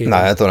zpátky.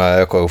 Ne, to ne,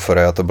 jako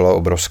euforia, to byla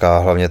obrovská,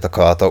 hlavně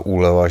taková ta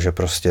úleva, že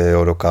prostě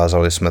jo,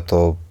 dokázali jsme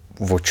to,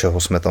 od čeho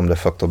jsme tam de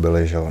facto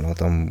byli, že jo, no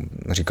tam,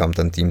 říkám,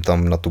 ten tým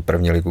tam na tu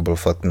první ligu byl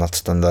fakt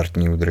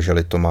nadstandardní,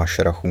 udrželi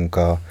Tomáše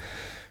Rachunka,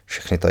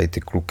 všechny tady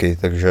ty kluky,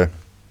 takže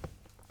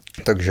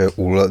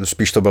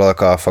spíš to byla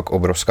taková fakt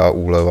obrovská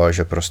úleva,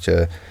 že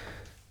prostě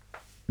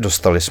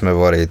dostali jsme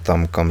Vary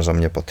tam, kam za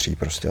mě patří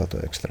prostě, a to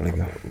je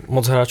extraliga.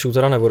 Moc hráčů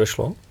teda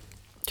neodešlo?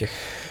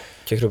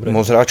 Těch dobrých.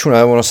 Moc hráčů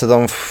ne,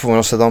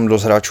 ono se tam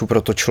dost hráčů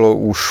protočilo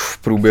už v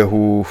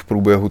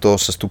průběhu toho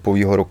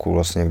sestupového roku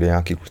vlastně, kdy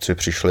nějaký kluci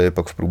přišli,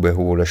 pak v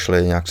průběhu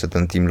odešli, nějak se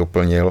ten tým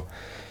doplnil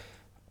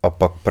a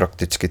pak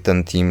prakticky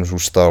ten tým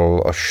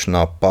zůstal až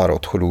na pár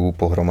odchodů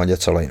pohromadě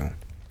celý. No.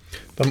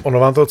 Tam ono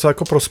vám to docela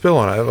jako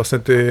prospělo, ne? Vlastně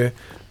ty,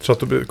 třeba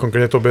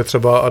konkrétně tobě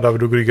třeba a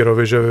Davidu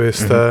Griegerovi, že vy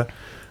jste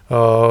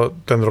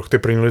ten rok ty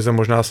první lize,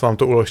 možná se vám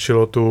to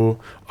ulehčilo tu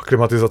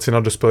aklimatizaci na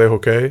dospělý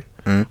hokej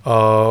a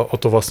o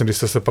to vlastně, když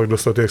jste se pak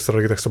dostali ty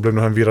extraligy, tak jste byli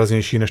mnohem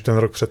výraznější než ten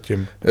rok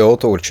předtím. Jo,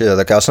 to určitě.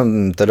 Tak já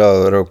jsem teda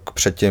rok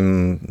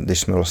předtím, když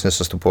jsme vlastně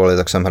sestupovali,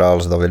 tak jsem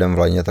hrál s Davidem v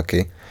lajně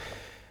taky.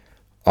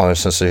 A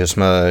myslím si,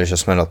 že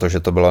jsme na to, že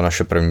to byla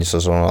naše první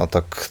sezóna,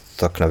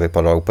 tak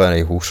nevypadala úplně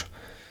nejhůř.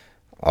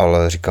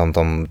 Ale říkám,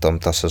 tam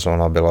ta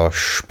sezóna byla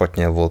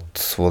špatně od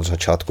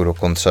začátku do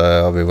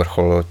konce a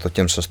vyvrcholilo to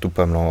tím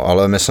sestupem. No.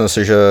 Ale myslím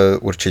si, že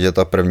určitě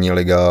ta první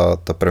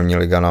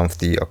liga nám v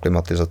té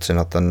aklimatizaci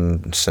na ten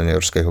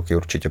seniorský hokej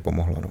určitě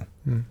pomohla. No.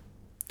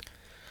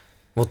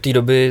 Od té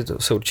doby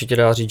se určitě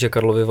dá říct, že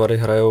Karlovy Vary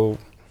hrajou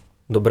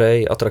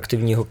dobrý,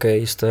 atraktivní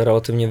hokej, jste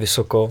relativně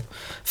vysoko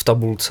v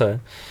tabulce.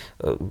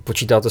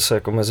 Počítáte se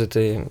jako mezi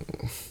ty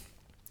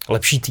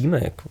lepší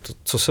týmy.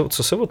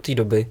 Co se od té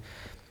doby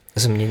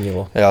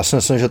změnilo? Já si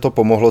myslím, že to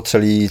pomohlo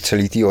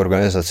celý té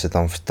organizaci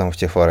tam v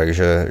těch Varech,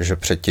 že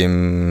předtím,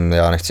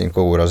 já nechci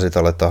nikoho urazit,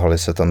 ale tahali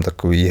se tam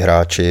takový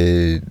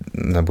hráči,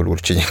 nebudu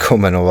určitě někoho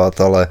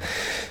jmenovat, ale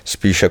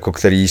spíš jako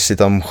který si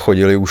tam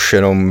chodili už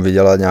jenom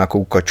vydělat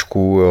nějakou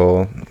kačku,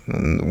 jo.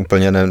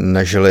 Úplně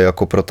nežili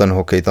jako pro ten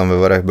hokej tam ve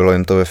Varech, bylo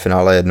jim to ve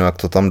finále jedno, jak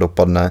to tam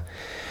dopadne.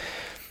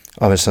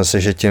 A myslím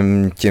si, že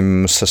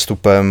tím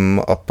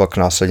sestupem a pak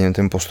následně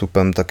tím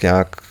postupem tak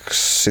nějak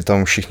si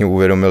tam všichni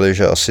uvědomili,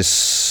 že asi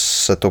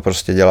se to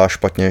prostě dělá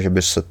špatně, že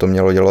by se to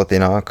mělo dělat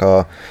jinak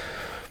a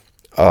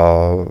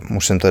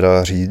musím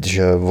teda říct,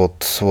 že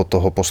od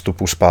toho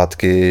postupu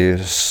zpátky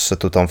se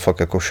to tam fakt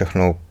jako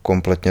všechno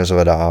kompletně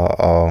zvedá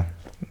a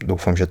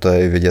doufám, že to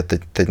je vidět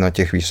teď na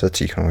těch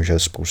výsledcích, no, že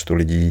spoustu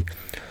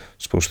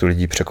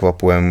lidí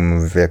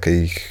překvapujeme,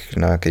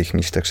 na jakých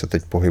místech se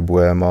teď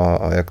pohybujeme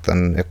a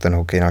jak ten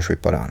hokej náš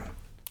vypadá. No.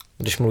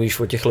 Když mluvíš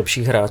o těch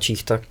lepších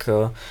hráčích, tak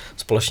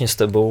společně s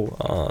tebou,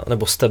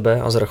 nebo z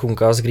tebe a z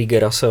Rachunka, z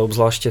Griegera se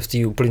obzvláště v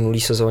té uplynulé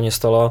sezóně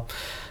stala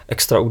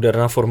extra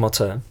úderná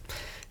formace.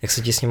 Jak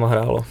se ti s nima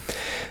hrálo?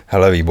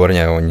 Hele,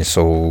 výborně,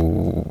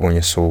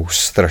 oni jsou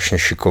strašně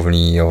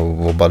šikovní, jo,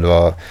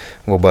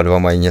 oba dva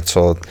mají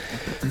něco.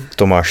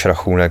 Tomáš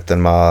Rachunek,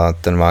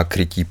 ten má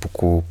krytí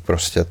puku,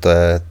 prostě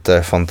to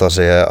je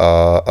fantazie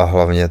a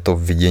hlavně to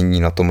vidění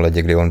na tom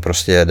ledě, kdy on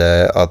prostě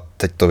jede a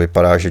teď to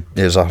vypadá, že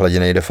je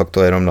zahleděnej de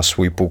facto jenom na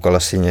svůj puk, ale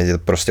si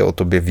prostě o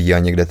tobě ví a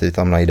někde ty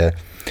tam najde.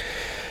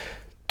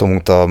 Tomu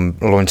ta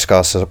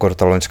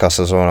loňská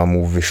sezóna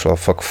mu vyšla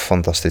fakt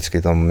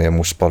fantasticky, tam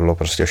jemu spadlo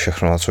prostě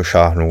všechno, na co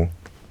šáhnul.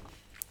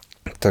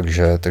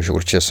 Takže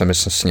určitě se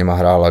myslím s nima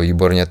hrála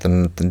výborně,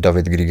 ten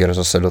David Grieger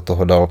zase do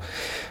toho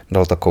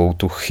dal takovou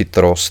tu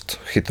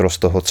chytrost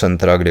toho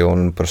centra, kdy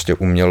on prostě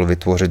uměl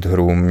vytvořit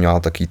hru, měl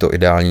taky to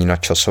ideální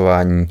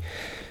načasování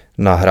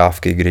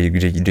nahrávky,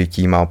 kdy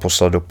tím má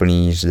poslat do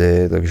plný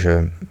jízdy,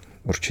 takže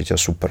určitě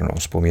super, no,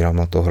 vzpomínám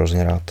na to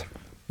hrozně rád.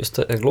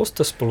 Jak dlouho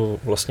jste spolu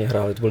vlastně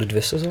hráli? To byly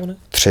 2 sezóny?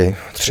 3.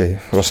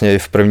 Vlastně i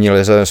v první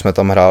lize jsme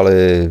tam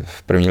hráli,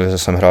 v první lize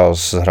jsem hrál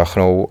s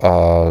Hrachnou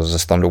a se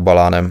Standou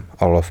Balánem,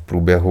 ale v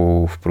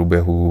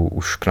průběhu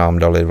už k nám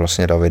dali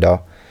vlastně Davida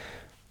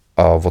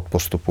a od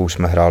postupu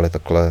jsme hráli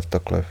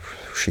takhle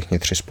všichni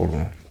 3 spolu,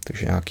 no.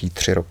 Takže nějaký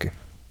 3 roky.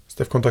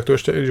 Jste v kontaktu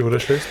ještě, i když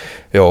odešli?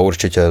 Jo,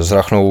 určitě. S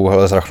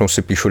Hrachnou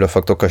si píšu de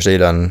facto každý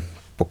den,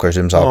 po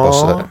každém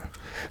zápase. No.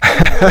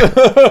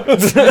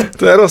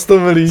 To je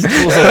roztomilý.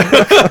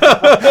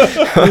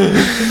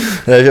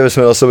 Ne, že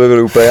bychom na sobě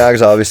byli úplně nějak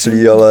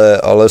závislí,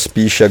 ale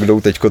spíš jak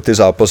jdou teďko ty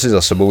zápasy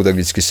za sebou, tak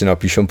vždycky si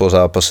napíšem po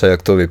zápase,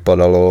 jak to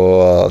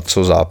vypadalo a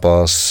co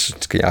zápas,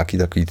 vždycky nějaký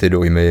takový ty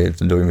dojmy,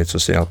 co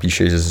si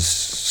napíšeš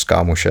s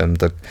kámošem,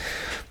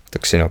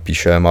 tak si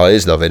napíšem, ale i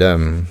s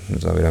Davidem.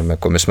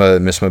 Jako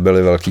my jsme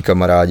byli velký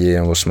kamarádi,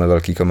 nebo jsme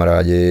velký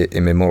kamarádi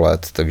i mimo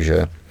let,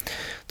 takže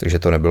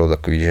to nebylo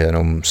takový, že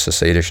jenom se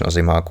sejdeš na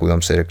zimáku,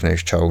 tam si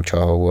řekneš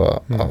čau a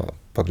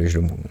pak jdeš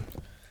domů.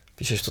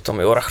 Píšeš to tam,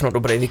 jo, Rachno,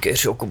 dobrý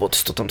výkejři, Kubo, ty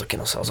jsi to tam taky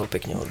nasázel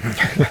pěkně.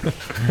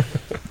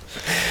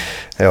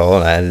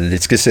 Jo, ne,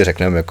 vždycky si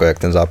řekneme, jako jak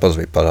ten zápas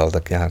vypadal,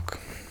 tak nějak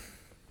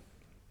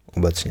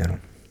obecně. No.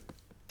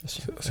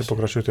 Asi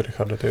pokračujte,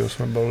 Richarde, ty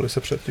jsme bavili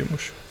se předtím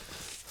už.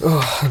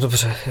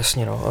 Dobře,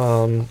 jasně no.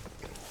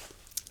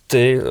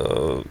 Ty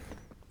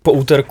po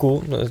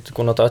úterku,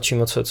 jako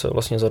natáčíme, co je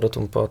vlastně za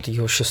datum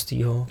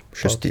 5.6.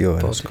 6.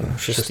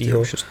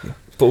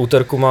 Po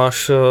úterku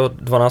máš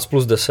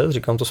 12+10,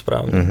 říkám to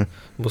správně. Mm-hmm.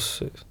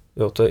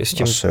 Jo, to je i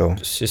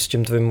s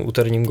tím tvým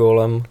úterním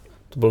gólem,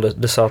 to byl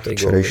 10. gól.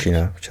 Včerejší,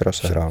 ne? Včera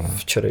se hrál.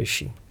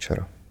 Včerejší.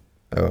 Včera.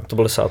 Jo. To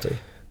byl 10.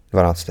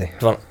 12.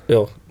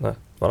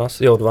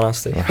 12. Jo,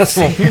 12.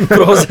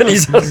 Prohozený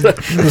zase,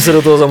 jsem se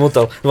do toho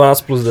zamotal.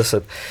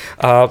 12+10.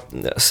 A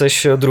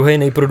seš druhý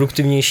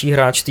nejproduktivnější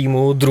hráč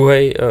týmu,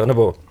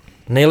 nebo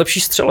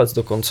nejlepší střelec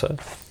dokonce.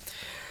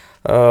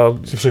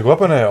 Jsi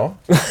překvapený, jo?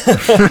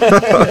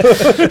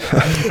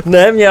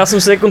 Ne, já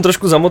jsem se jako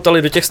trošku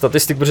zamotal do těch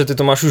statistik, protože ty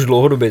to máš už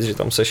dlouhodobě, že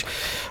tam seš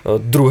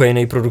druhý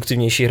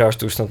nejproduktivnější hráč,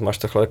 to už snad máš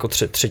takhle jako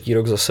třetí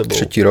rok za sebou.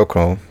 3. rok,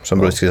 no, jsem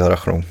byl vždycky za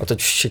Rachnou. A teď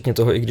včetně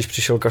toho, i když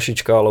přišel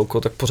Kašička a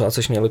Louko, tak pořád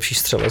seš nejlepší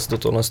střelec, z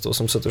toho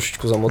jsem se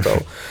trošičku zamotal.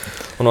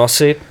 Ono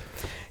asi,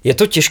 je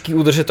to těžký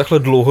udržet takhle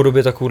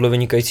dlouhodobě takovouhle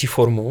vynikající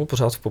formu,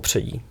 pořád v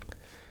popředí.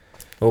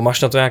 Nebo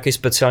máš na to nějaký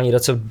speciální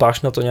recept,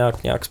 báš na to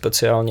nějak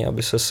speciálně,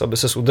 aby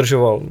ses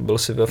udržoval, byl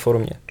jsi ve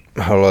formě?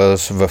 Hele,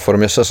 ve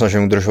formě se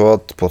snažím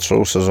udržovat po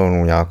celou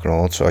sezonu nějak,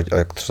 no,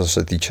 co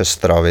se týče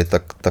stravy,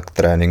 tak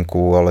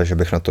tréninku, ale že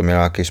bych na to měl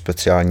nějaký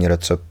speciální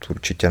recept,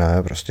 určitě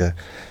ne, prostě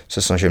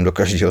se snažím do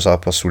každého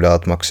zápasu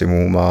dát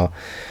maximum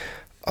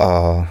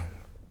a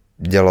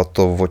dělat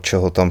to, od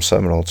čeho tam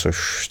jsem, no,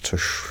 což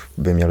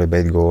by měly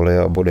být góly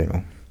a body,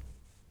 no.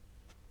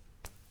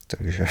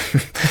 Takže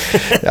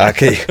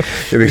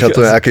kdybych na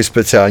to nějaký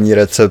speciální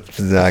recept,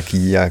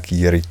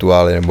 nějaký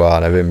rituály, nebo já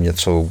nevím,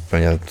 něco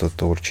úplně,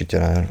 to určitě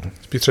ne.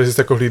 Spíš třeba, že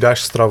si jako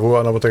hlídáš stravu,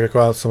 anebo tak jako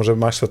já samozřejmě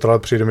máš svetr, ale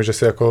přijde mi, že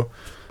jsi jako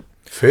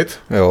fit?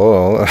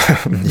 Jo,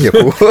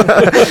 děkuju.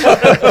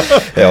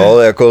 Jo,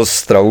 jako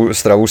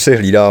stravu si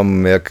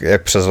hlídám,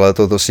 jak přes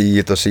léto, to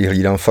si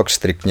hlídám fakt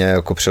striktně,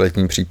 jako při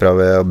letní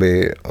přípravě,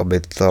 aby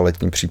ta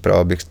letní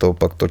příprava, abych to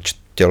pak to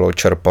tělo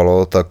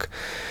čerpalo, tak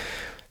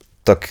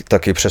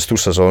i přes tu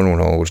sezónu,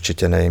 no,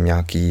 určitě nejím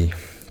nějaký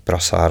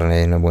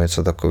prasárny nebo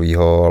něco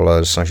takového,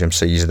 ale snažím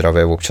se jíst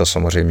zdravě, občas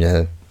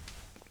samozřejmě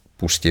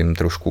pustím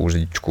trošku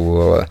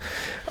uzdíčku,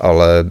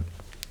 ale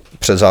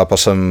před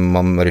zápasem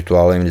mám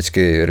rituálem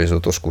vždycky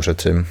risotto s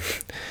kuřecím,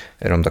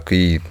 jenom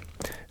takový,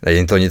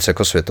 není to nic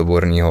jako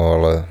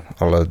světoborného,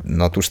 ale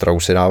na tu stravu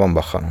si dávám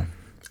bacha, no.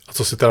 A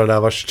co si teda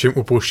dáváš, čím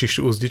upouštíš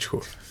tu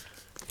uzdičku?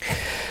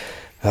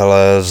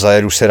 Hele,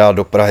 zajedu si rád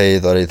do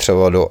Prahy, tady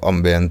třeba do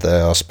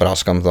Ambiente a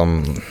spráskám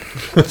tam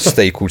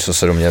stejků, co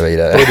se do mě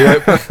vejde.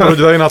 Proč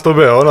dají na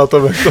tobě, jo? Na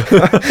tobě.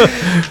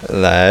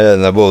 Ne,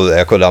 nebo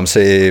jako dám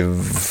si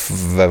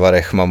ve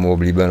Varech, mám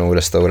oblíbenou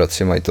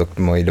restauraci, mají to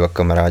moji 2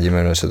 kamarádi,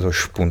 jmenuje se to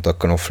Špunta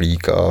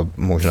Knoflík a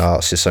možná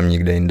asi jsem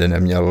nikde jinde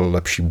neměl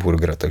lepší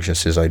burger, takže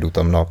si zajdu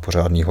tam na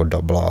pořádnýho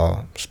dabla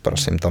a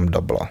zprasím tam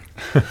dabla.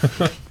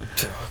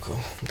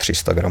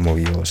 300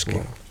 gramovýho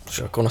hezky.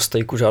 Protože jako na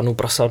stejku žádnou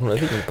prasárnu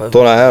nevidím.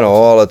 To ne,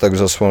 no, ale tak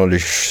zase ono,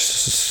 když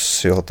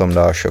si ho tam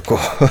dáš jako...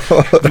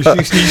 Když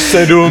jich sníš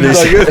 7,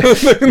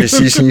 Když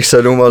si sníš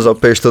 7 a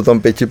zapiješ to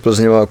tam 5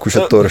 plzněma, jak už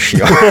je to horší.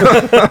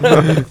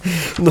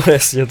 No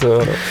jasně to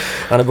jo.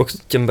 A nebo k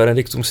těm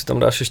Benediktům si tam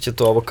dáš ještě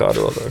to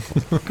avokádo a tak.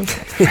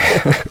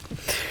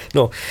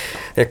 No,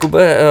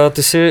 Jakube,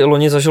 ty jsi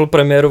loni zažil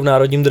premiéru v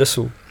národním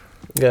dresu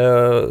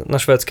na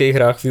švédských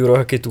hrách v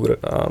Eurohockey Tour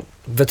a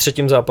ve 3.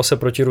 zápase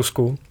proti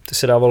Rusku ty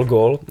si dával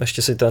gól,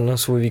 ještě si ten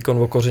svůj výkon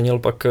okořenil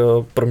pak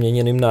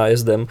proměněným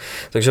nájezdem,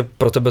 takže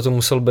pro tebe to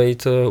musel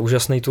být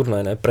úžasný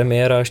turnaj, ne?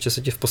 Premiéra, ještě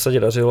se ti v podstatě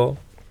dařilo,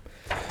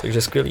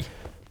 takže skvělý.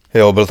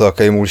 Jo, byl to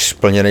takový můj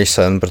splněný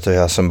sen, protože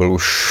já jsem byl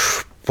už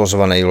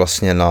pozvaný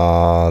vlastně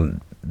na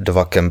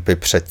 2 kempy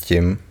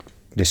předtím,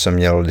 když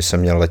jsem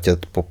měl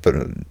letět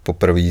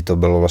poprvé, to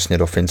bylo vlastně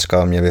do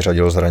Finska, mě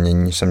vyřadilo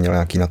zranění, jsem měl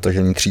nějaký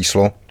natažený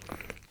tříslo.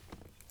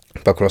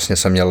 Pak vlastně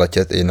jsem měl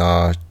letět i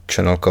na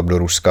Channel Cup do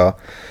Ruska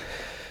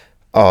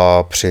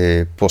a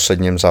při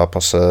posledním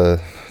zápase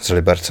s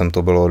Libercem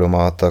to bylo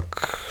doma, tak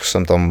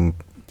jsem tam,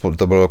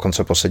 to bylo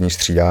dokonce poslední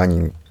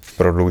střídání v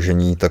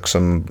prodloužení, tak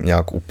jsem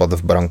nějak upadl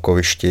v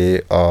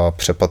brankovišti a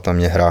přepadl na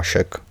mě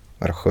Hrášek,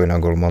 Rachovina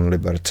golman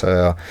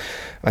Liberce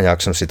a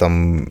nějak jsem si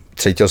tam,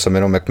 cítil jsem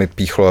jenom, jak mi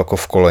píchlo jako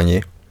v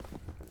koleni,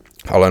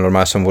 ale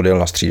normálně jsem odjel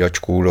na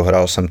střídačku,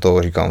 dohrál jsem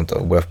to, říkám, to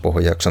bude v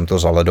pohodě, jak jsem to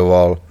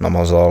zaledoval,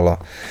 namazal a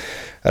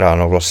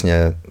ráno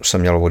vlastně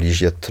jsem měl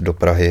odjíždět do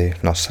Prahy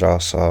na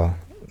sraz a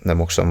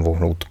nemohl jsem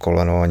vohnout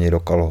koleno ani do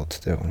kalhot,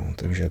 no.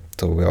 Takže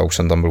to, já už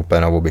jsem tam byl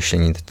úplně na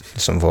oběšení,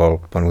 jsem volal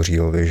panu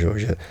Říhovi, že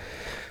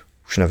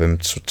už nevím,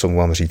 co mu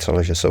mám říct,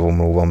 ale že se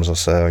omlouvám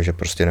zase a že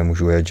prostě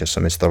nemůžu jet, že se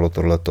mi stalo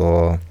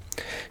tohleto a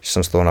že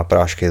jsem z toho na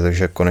prášky,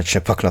 takže konečně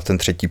pak na ten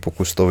třetí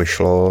pokus to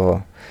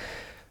vyšlo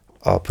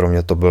a pro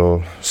mě to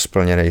byl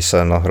splněný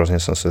sen a hrozně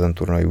jsem si ten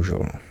turnaj užil.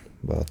 No.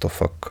 Byla to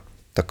fakt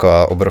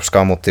taková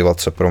obrovská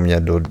motivace pro mě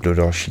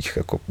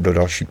do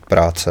další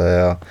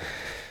práce a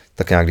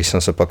tak nějak, když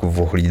jsem se pak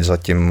vohlíd za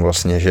tím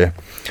vlastně, že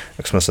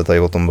jak jsme se tady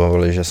o tom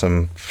bavili, že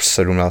jsem v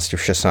 17,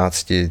 v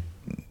 16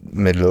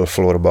 middle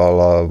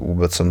floorball a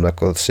vůbec jsem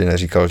jako si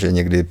neříkal, že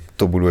někdy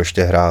to budu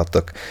ještě hrát,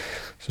 tak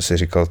jsem si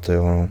říkal,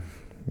 no,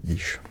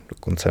 vidíš,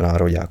 dokonce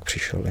nároďák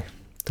přišel.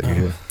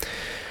 Takže...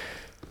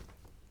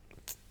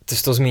 Ty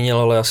jsi to zmínil,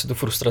 ale já si tu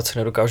frustraci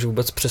nedokážu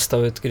vůbec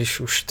představit, když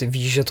už ty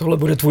víš, že tohle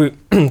bude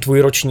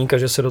tvůj ročník a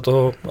že se do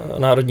toho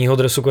národního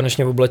dresu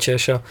konečně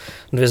oblečeš a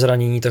 2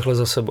 zranění takhle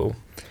za sebou.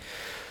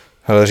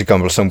 Hele,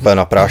 říkám, byl jsem úplně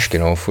na prášky,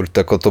 no, furt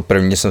jako to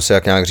první jsem si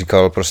jak nějak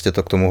říkal, prostě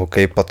to k tomu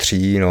hokeji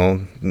patří, no,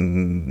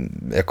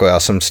 jako já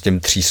jsem s tím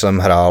tříslem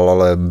hrál,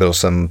 ale byl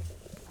jsem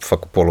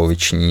fakt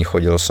poloviční,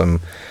 chodil jsem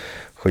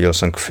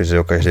k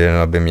fyzio každý den,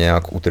 aby mě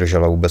nějak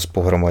udržela vůbec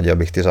pohromadě,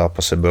 abych ty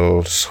zápasy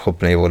byl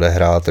schopný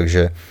odehrát,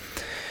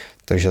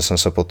 takže jsem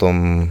se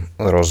potom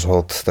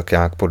rozhodl tak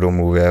nějak po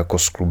domluvě jako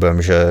s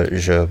klubem,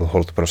 že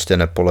holt prostě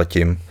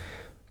nepoletím,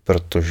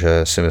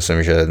 protože si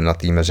myslím, že na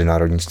té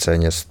mezinárodní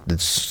scéně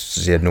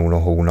s jednou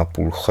nohou na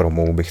půl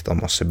chromou bych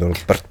tam asi byl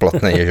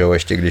platnej, že jo,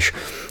 ještě když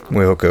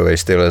můj hokejový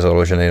styl je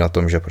založený na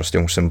tom, že prostě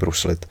musím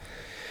bruslit.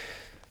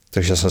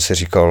 Takže jsem si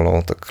říkal,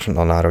 no tak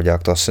na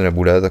nároďák to asi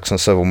nebude, tak jsem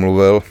se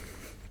omluvil.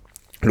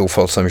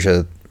 Doufal jsem, že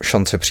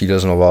šance přijde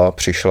znova,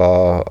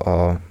 přišla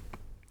a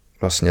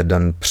vlastně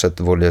den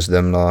před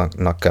odjezdem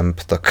na kemp,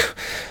 tak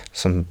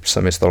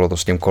se mi stalo to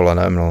s tím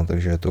kolenem, no,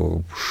 takže to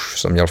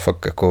už jsem měl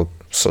fakt jako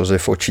slzy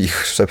v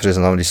očích, se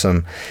přiznám, když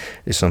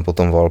jsem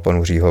potom volal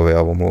panu Říhovi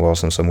a omlouval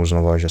jsem se mu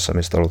znova, že se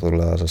mi stalo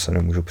tohle a zase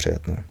nemůžu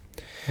přijet. No.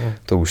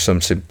 To už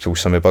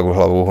jsem mi pak v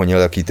hlavou honil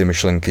jaký ty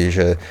myšlenky,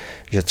 že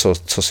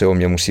co si o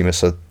mě musí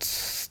myslet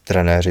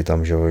trenéři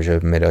tam, že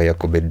mi dají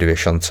jakoby 2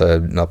 šance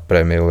na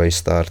prémiový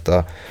start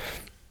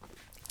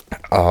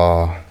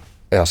a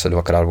já se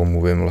 2krát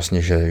omluvím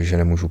vlastně, že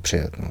nemůžu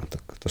přijet. No.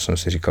 Tak to jsem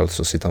si říkal,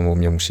 co si tam o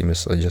mě musí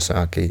myslet, že jsem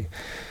nějaký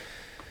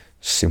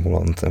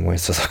simulant nebo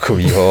něco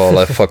takového,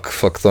 ale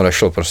fakt to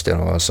nešlo prostě.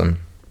 No. Já jsem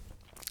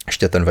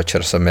ještě ten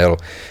večer jsem jel,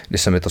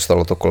 když se mi to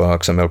stalo to koleno,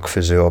 tak jsem jel k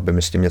fyzio, aby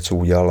mi s tím něco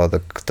udělala,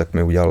 tak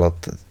mi udělala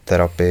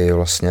terapii,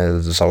 vlastně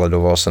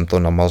zaledoval jsem to,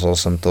 namazal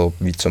jsem to,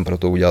 víc jsem pro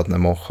to udělat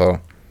nemohl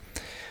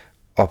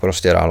a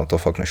prostě ráno to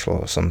fakt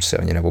nešlo, jsem si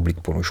ani neoblík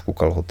ponožku,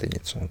 kalhoty,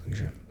 nic, no,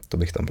 takže to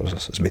bych tam byl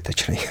zase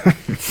zbytečný.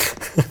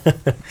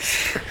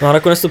 No a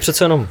nakonec to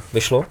přece jenom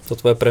vyšlo, to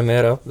tvoje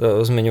premiéra,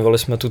 zmiňovali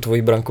jsme tu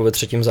tvoji branku ve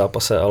 3.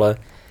 zápase, ale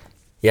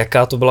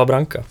jaká to byla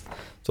branka?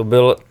 To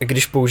byl,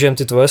 když použijem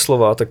ty tvoje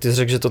slova, tak ty jsi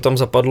řekl, že to tam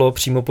zapadlo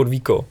přímo pod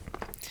víko.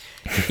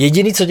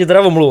 Jediný, co tě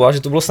teda omlouvá,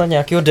 že to bylo snad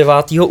nějakého 9.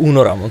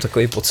 února, mám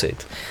takový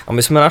pocit. A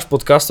my jsme náš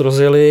podcast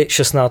rozjeli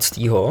 16.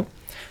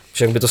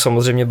 Však by to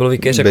samozřejmě byl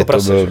Vikejř jako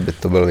prase. By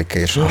to byl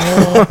Vikejř.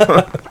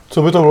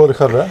 Co by to bylo,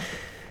 Richarde?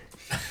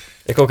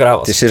 Jako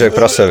kráva. Ty si řekl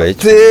prase,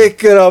 viď? Ty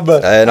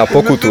krabe. Na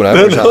pokutu, ne?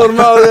 Možná.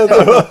 Normálně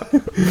to.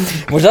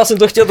 Možná jsem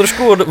to chtěl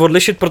trošku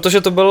odlišit,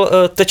 protože to byl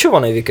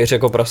tečovaný Vikejř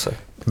jako prase.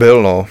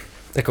 Byl, no.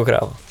 Jako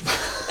kráva.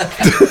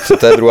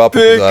 To je druhá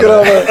pokuta. Ty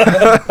krabe.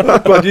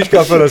 Platíš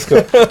kafe dneska.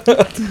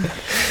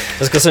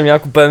 Dneska jsem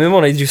nějak úplně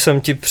mimo, nejdřív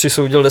jsem ti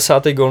přisoudil 10.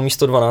 gól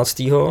místo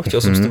 12.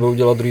 Chtěl jsem s tebou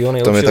udělat druhýho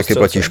nejlepšího. To mi taky střelce.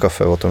 platíš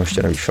kafe, o tom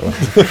ještě nevíš, ale.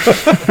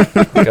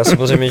 Tak já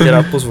samozřejmě tě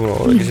rád pozvu,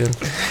 no, takže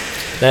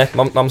ne,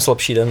 mám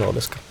slabší den, no,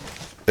 dneska.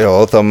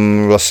 Jo,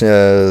 tam vlastně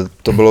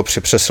to bylo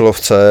při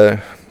přesilovce,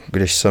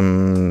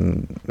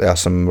 já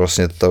jsem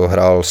vlastně to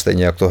hrál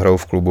stejně, jak to hraju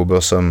v klubu,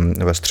 byl jsem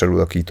ve středu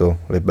taký to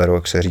libero,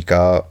 jak se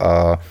říká,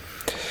 a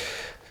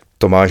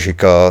Tomáš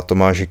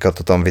Žika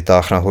to tam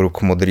vytáhl nahoru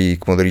k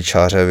modrý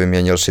čáře,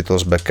 vyměnil si to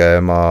s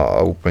bekem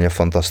a úplně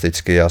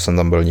fantasticky, já jsem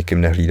tam byl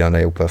nikým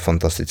nehlídaný, úplně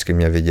fantasticky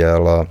mě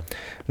viděl a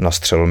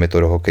nastřelil mi to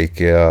do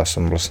hokejky a já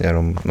jsem vlastně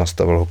jenom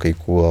nastavil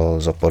hokejku a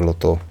zapadlo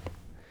to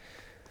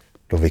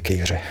do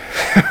Vikejře.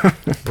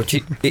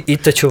 I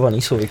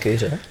tečovaný jsou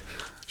Vikejře?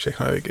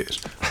 Všechno je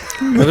Vikejř.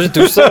 Dobře, ty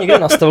už jsi někde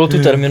nastavil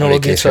tu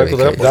terminologii, třeba jako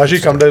teda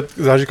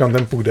Záží kam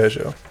ten puk jde, že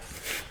jo?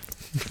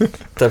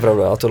 To je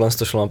pravda, a tohle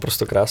to šlo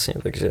naprosto krásně,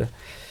 takže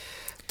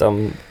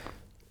tam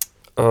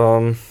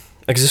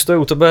existuje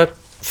u tebe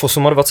v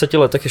 28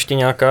 letech ještě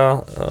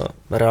nějaká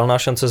reálná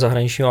šance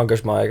zahraničního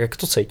angažmá, jak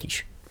to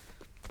cítíš?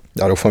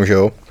 Já doufám, že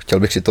jo, chtěl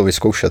bych si to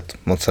vyzkoušet,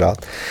 moc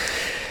rád.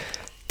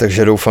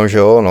 Takže doufám, že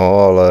jo, no,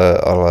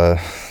 ale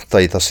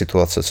tady ta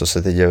situace, co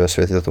se teď děje ve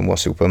světě, tomu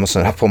asi úplně moc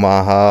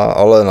nenapomáhá,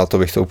 ale na to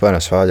bych to úplně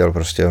nesváděl,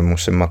 prostě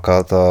musím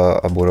makat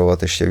a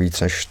budovat ještě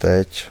víc než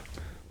teď.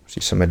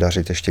 Musí se mi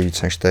dařit ještě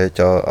víc než teď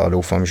a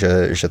doufám,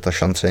 že ta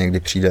šance někdy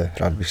přijde.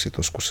 Rád bych si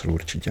to zkusil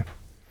určitě.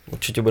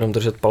 Určitě budeme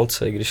držet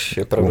palce, i když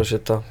je pravda, že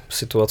ta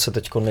situace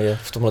teď je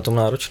v tomhletom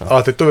náročná.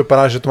 Ale teď to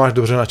vypadá, že to máš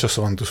dobře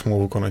načasovanou tu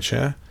smlouvu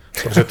konečně,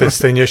 protože teď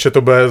stejně ještě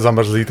to bude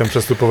zamrzlý ten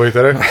přestupový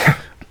trh.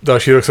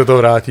 Další rok se to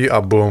vrátí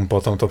a bum,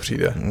 potom to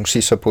přijde.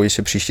 Musí se pojít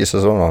si příští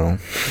sezóna, no.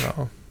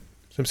 No,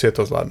 myslím si, že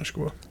to zvládneš,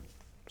 Kuba.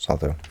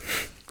 Snad jo.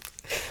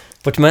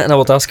 Pojďme na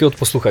otázky od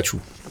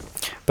posluchačů.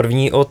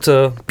 První od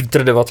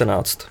Peter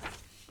 19.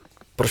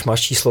 Proč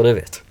máš číslo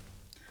 9?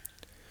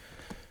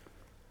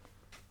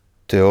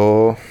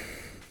 Tyjo,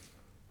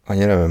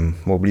 ani nevím,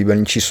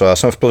 oblíbený číslo. Já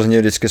jsem v Plzni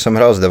vždycky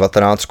hrál s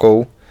 19.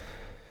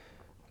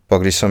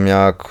 Pak když jsem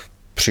nějak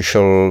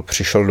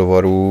přišel do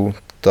Varu,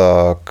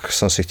 tak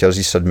jsem si chtěl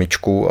vzít 7,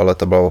 ale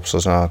ta byla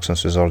obsazená, tak jsem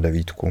si vzal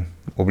 9.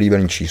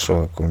 Oblíbený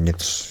číslo, jako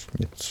nic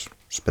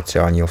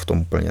speciálního v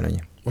tom úplně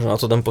není. Možná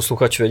to ten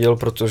posluchač věděl,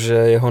 protože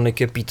jeho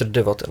nick je Peter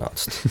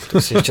 19.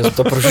 Tak si ještě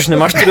zeptal, proč už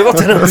nemáš tu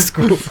 19?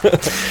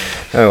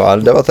 Jo,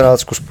 ale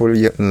 19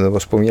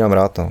 vzpomínám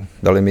rád. No.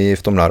 Dali mi ji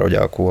v tom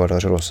nároďáku a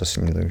dařilo se s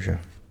ní, takže...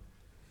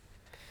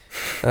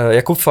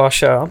 Jakub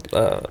Fáša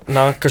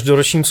na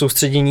každoročním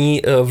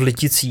soustředění v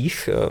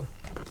Liticích,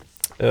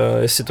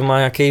 jestli to má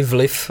nějaký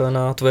vliv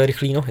na tvoje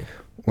rychlé nohy?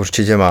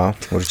 Určitě má.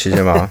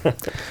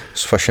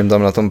 S Fašem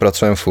tam na tom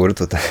pracujeme furt,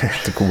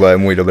 to Kuba je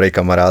můj dobrý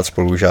kamarád,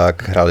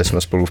 spolužák, hráli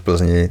jsme spolu v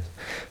Plzni,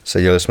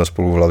 seděli jsme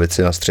spolu v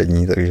lavici na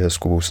střední, takže s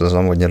Kubou se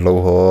znám hodně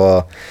dlouho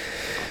a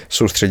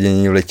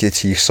soustředění v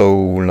Liticích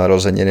jsou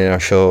narozeniny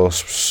našeho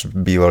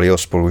bývalého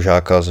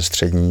spolužáka ze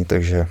střední,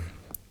 takže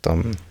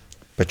tam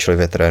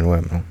pečlivě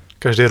trénujeme. No.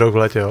 Každý rok v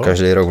létě, jo?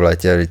 Každý rok v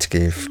létě,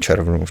 vždycky v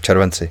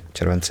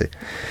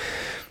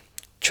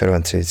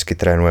červenci vždycky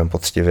trénujeme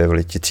poctivě v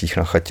Liticích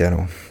na chatě,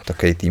 no.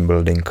 Takový team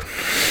building.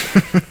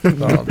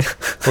 No,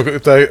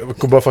 to je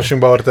Kuba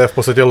Faschingbauer, to je v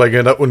podstatě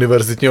legenda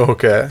univerzitního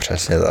hokeje.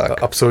 Přesně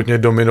tak. Absolutně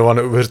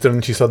dominovaný,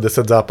 uvěřitelný čísla,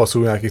 10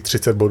 zápasů, nějakých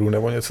 30 bodů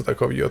nebo něco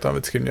takového tam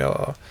vždycky měl.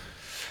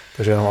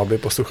 Takže jenom aby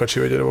posluchači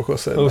věděli, o koho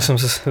se jedná.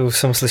 Už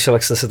jsem slyšel,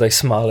 jak jste se tady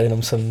smáli,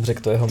 jenom jsem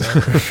řekl to jeho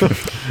jméno.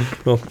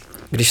 No,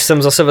 když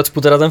jsem zase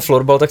vecpu teda ten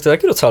florbal, tak to je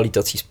taky docela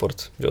lítací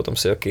sport, že jo, tam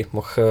si taky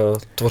mohl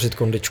tvořit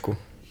kondičku.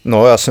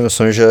 No, já si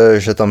myslím,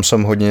 že tam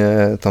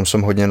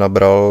jsem hodně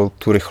nabral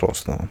tu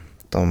rychlost, no.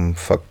 Tam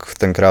fakt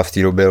tenkrát v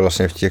té době,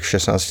 vlastně v těch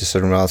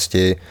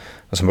 16-17,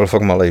 já jsem byl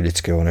fakt malej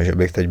vždycky, ne, že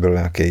bych teď byl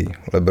nějaký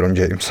LeBron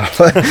James,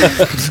 ale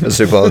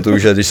si pamatuju,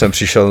 že když jsem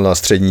přišel na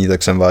střední,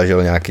 tak jsem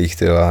vážil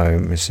nějakých,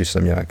 myslím, že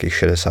jsem měl nějakých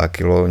 60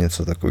 kg,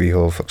 něco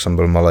takového, fakt jsem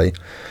byl malej.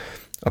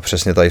 A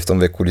přesně tady v tom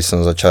věku, když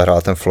jsem začal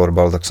hrát ten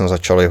florbal, tak jsem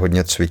začal i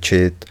hodně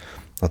cvičit.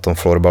 Na tom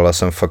florbale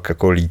jsem fakt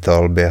jako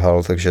lítal,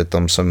 běhal, takže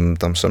tam jsem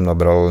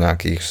nabral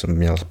jsem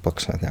měl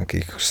pak snad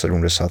nějakých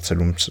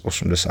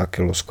 77-80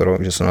 kg skoro,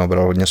 takže jsem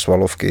nabral hodně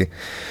svalovky.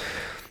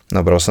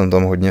 Nabral jsem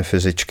tam hodně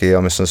fyzičky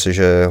a myslím si,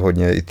 že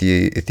hodně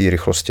i té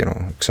rychlosti. No.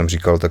 Jak jsem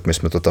říkal, tak my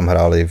jsme to tam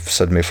hráli v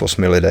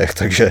 7-8 lidech,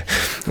 takže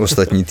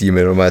ostatní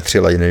týmy má 3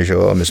 lajny, že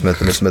jo? A my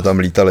jsme tam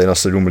lítali na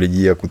 7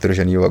 lidí jako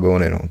utržený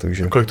vagóny. No.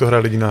 Takže... Kolik to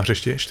hraje lidí na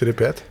hřišti?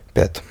 4-5?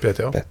 5. 5,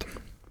 jo? 5.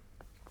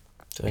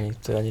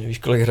 To ani nevíš,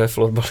 kolik hraje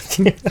florbal.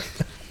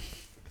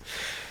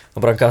 A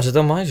brankáře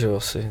tam máš, že jo?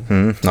 Asi.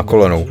 Na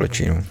kolenou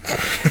klečí, no.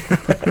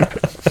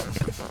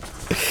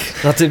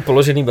 Na ty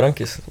položený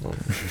branky. No.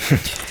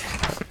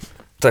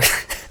 Tak.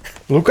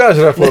 Lukáš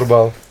hraje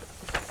florbal.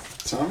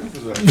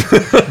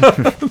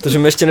 Takže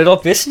mi ještě nedal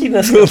pěstí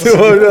dnes.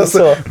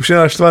 Už je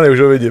naštvaný, už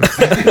ho vidím.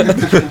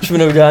 Už mi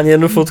neudělá ani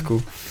jednu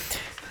fotku.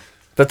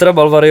 Petra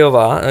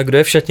Balvariová, kdo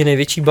je v šatně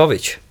největší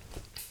bavič?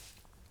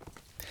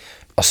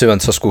 Asi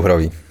Venca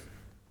Skuhravý.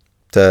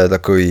 To je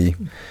takový,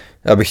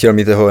 já bych chtěl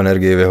mít jeho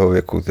energii v jeho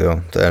věku,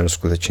 tyjo. To je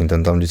neskutečný,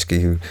 ten tam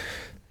vždycky,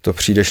 to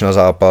přijdeš na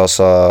zápas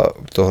a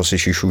toho si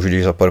šišu,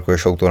 když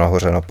zaparkuješ auto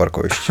nahoře na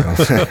parkovišti.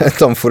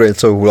 Tam furt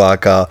něco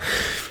huláka,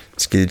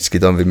 vždycky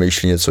tam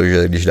vymýšlí něco,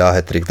 že když dá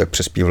hat-trick, tak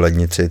přespí v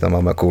lednici, tam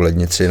mám jakou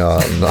lednici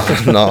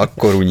na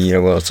koruní,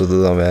 nebo co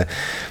to tam je,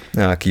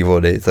 nějaký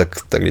vody,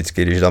 tak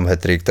vždycky, když dám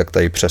hat-trick, tak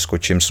tady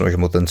přeskočím,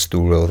 snožím o ten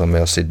stůl, jo, tam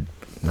je asi,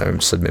 nevím,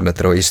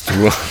 7metrový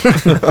stůl.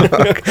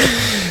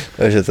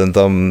 Takže ten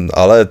tam,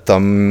 ale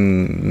tam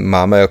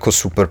máme jako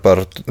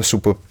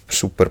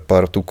super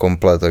partu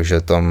komplet,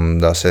 takže tam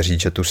dá se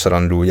říct, že tu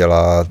srandu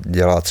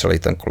dělá celý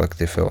ten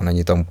kolektiv. Jo.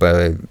 Není tam úplně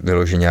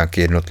vyložený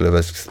nějaký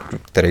jednotlivec,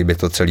 který by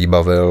to celý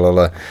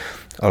bavil,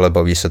 ale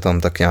baví se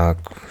tam tak nějak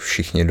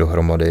všichni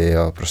dohromady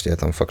a prostě je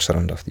tam fakt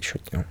sranda v té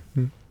šatně.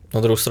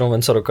 Na druhou stranu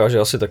Venca dokáže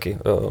asi taky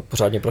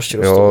pořádně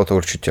praštit. Jo, to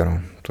určitě,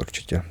 no, to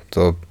určitě.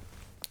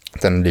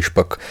 Ten, když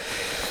pak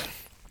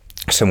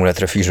se mu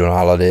netrefíš do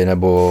nálady,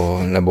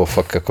 nebo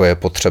fakt jako je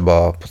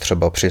potřeba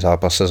při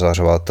zápase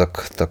zařvat,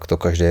 tak to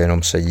každý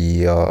jenom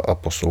sedí a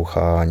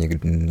poslouchá a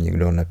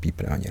nikdo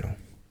nepípne ani, no.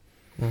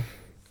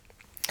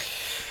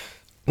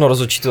 No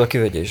rozhodčí to taky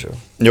vědí, že jo?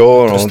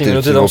 Jo, no,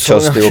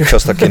 ty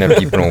občas taky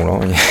nepípnou,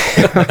 no.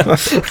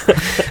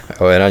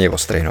 Jo, je na ně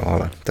ostrý, no,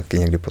 ale taky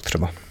někdy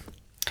potřeba.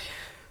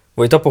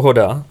 Vojta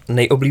Pohoda,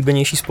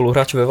 nejoblíbenější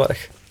spoluhráč ve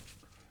Varech.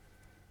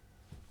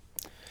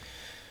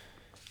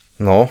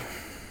 No,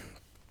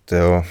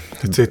 jo.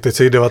 Teď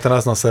se jich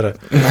 19 na sere.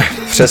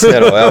 Přesně,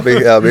 no,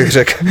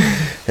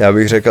 já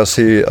bych řekl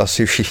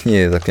asi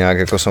všichni, tak nějak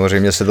jako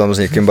samozřejmě se tam s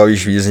někým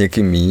bavíš víc, s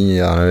někým míň,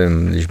 já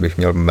nevím, když bych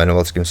měl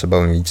jmenovat, s kým se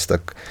bavím víc,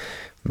 tak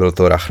byl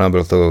to Rachna,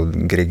 byl to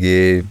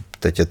Grigi,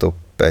 teď je to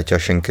Péťa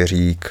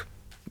Šenkeřík,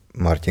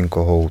 Martin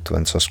Kohout,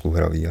 Venca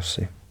Skuhravý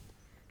asi.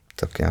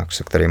 Tak nějak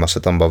se kterýma se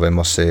tam bavím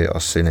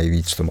asi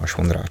nejvíc, Tomáš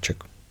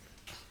Vondráček.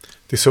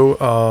 Ty jsou,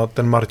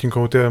 ten Martin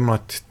Kohout je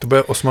mladý, to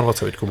bude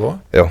 28, Kubo?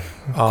 Jo,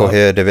 Koh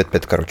je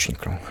 9-5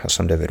 ročník, no. Já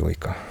jsem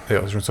 9-2.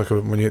 Jo,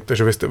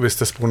 takže vy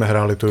jste spolu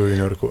nehráli tu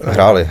juniorku?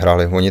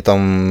 Hráli. Oni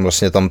tam,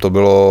 vlastně tam to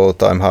bylo,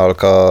 ta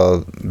MHLka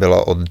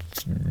byla od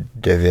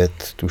 9,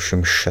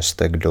 tuším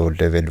 6 do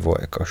 9-2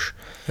 až.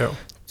 Jo.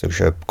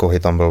 Takže Kohy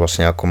tam byl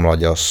vlastně jako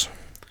mladěs.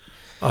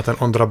 A ten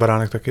Ondra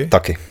Beránek taky?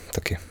 Taky.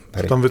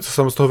 Tam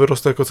z toho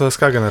vyroste jako CSK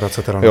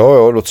generace teda.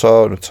 Jo,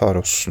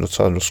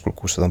 docela dost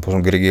kluků se tam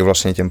poznal. Grigi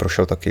vlastně tím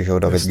prošel taky, že jo,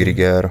 David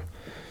Grigier.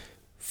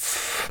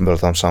 Byl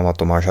tam sám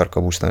Tomáš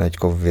Harkabus, ten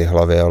teďko v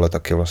Jihlavě, ale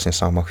taky vlastně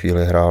sám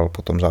chvíli hrál,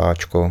 potom za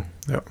Ačko.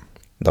 Jo.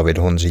 David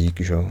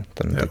Honzík, že jo,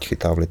 ten teď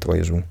chytá v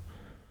Litvajzu.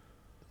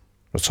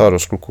 Docela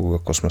dost kluků,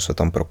 jako jsme se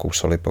tam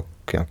prokousali pak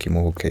k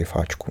nějakému hokeji v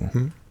Ačku.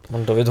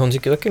 David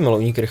Honzík je taky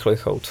milovník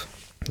rychlých aut.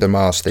 Ten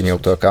má stejný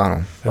auto jak já,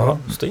 no. Aha,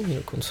 stejný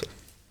dokonce.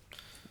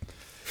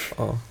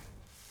 A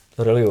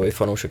rallyový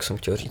fanoušek jsem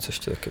chtěl říct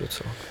ještě taky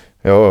docela.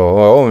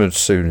 Jo,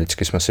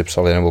 vždycky jsme si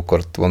psali, nebo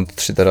on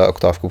si teda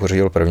oktávku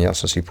pořídil první, já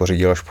jsem si ji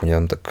pořídil až po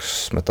něm, tak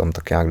jsme tam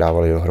tak nějak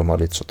dávali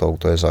dohromady, co to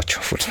auto je zač.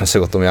 Furt jsme si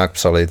o tom nějak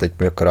psali, teď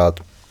mi akorát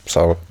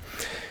psal,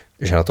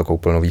 že na to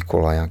koupil nový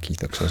kola nějaký,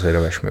 tak jsem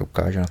zvědavý, až mi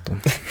ukáže na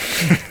tom.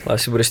 Ale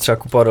jestli budeš třeba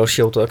kupovat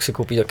další auto, tak si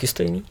koupí taky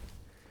stejný?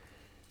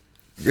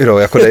 Jo,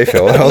 jako Dave,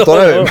 jo, no, to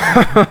nevím.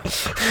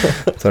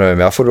 To nevím,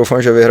 já furt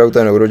doufám, že vyhraju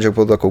ten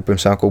Eurojackpot a koupím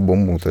si nějakou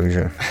bombu,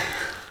 takže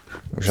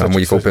možná mu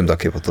ji koupím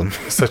taky potom.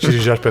 Stačí,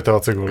 když dáš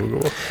 25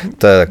 gólů.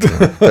 To je taky,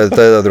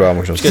 to je ta druhá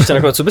možnost. Ještě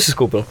nakonec, co bys si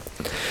koupil?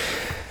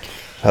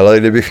 Hele,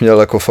 kdybych měl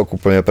jako fakt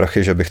úplně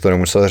prachy, že bych to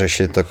nemusel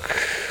řešit, tak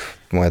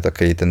moje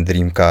takový ten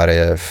dream car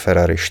je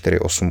Ferrari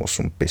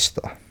 488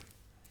 Pista.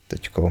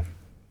 Teďko,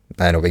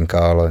 ne novinka,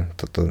 ale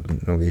toto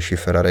novější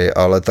Ferrari,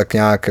 ale tak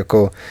nějak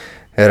jako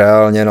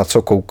reálně na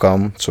co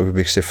koukám, co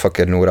bych si fakt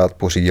jednou rád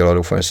pořídil a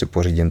doufám, že si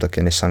pořídím, tak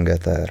je Nissan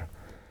GTR.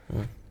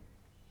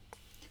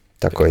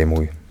 Takový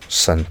můj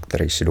sen,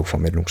 který si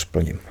doufám jednou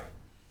splním.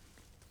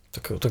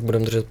 Tak jo, tak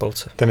budeme držet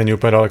palce. Ten není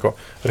úplně daleko.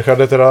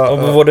 Richarde teda...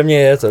 Ode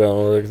mě je teda,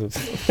 no. Tak to...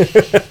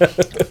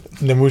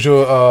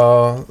 Nemůžu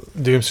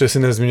divím se, že si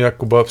nezmínil, jak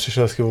Kuba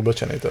přišel hezky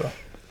oblečený teda.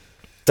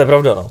 To je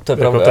pravda, no. To je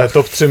pravda.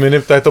 Jako,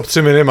 to je top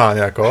 3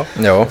 minimálně, jako.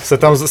 Jo. Jste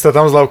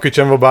tam s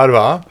Laukičem oba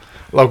dva.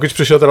 Laukič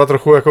přišel teda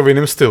trochu jako v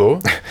jiném stylu.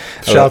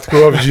 V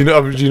šátku a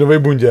v džínovej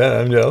bundě,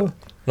 neměl?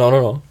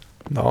 No,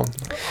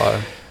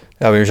 ale...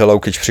 Já vím, že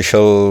Laukič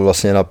přišel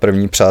vlastně na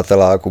první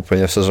přátelák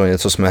úplně v sezóně,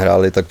 co jsme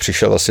hráli, tak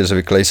přišel asi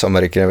zvyklý z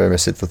Ameriky, nevím,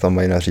 jestli to tam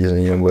mají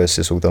nařízení, nebo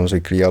jestli jsou tam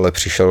zvyklí, ale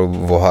přišel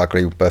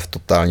voháklý úplně v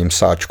totálním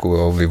sáčku,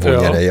 jo,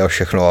 vyvolněnej a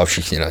všechno a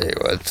všichni na něj,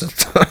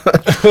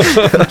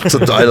 co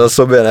to je na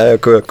sobě, ne,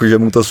 jako že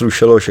mu to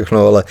slušelo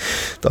všechno, ale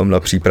tam na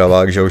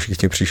přípravách, že ho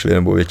všichni přišli,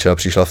 nebo většina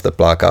přišla v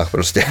teplákách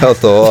prostě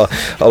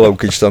a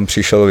Laukič tam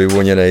přišel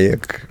vyvolněnej,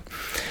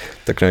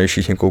 tak na něj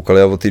všichni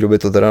koukali a od té doby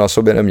to teda na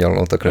sobě neměl,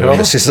 no, tak nevím,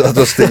 jestli se za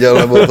to styděl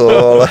nebo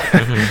to, ale...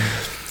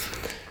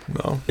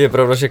 No. Je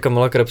pravda, že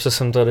Kamila Krebse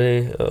jsem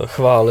tady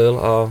chválil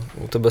a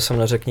u tebe jsem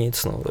neřekl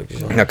nic, no,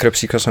 takže... Na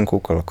Krebsíka jsem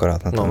koukal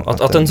akorát na tom.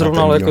 A ten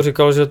zrovna ale jako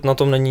říkal, že na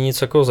tom není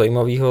nic jako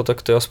zajímavého,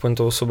 tak ty aspoň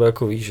to o sobě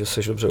jako víš, že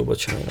jsi dobře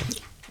oblečený,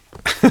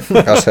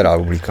 no. Já se rád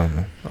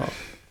oblíkám, no.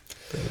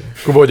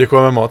 Kubo,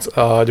 děkujeme moc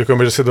a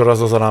děkujeme, že jsi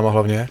dorazil za náma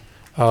hlavně.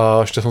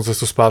 A šťastnou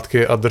cestu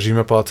zpátky a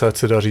držíme palce, ať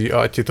se daří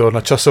a ať ti to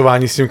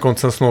načasování s tím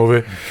koncem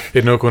smlouvy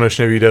jednou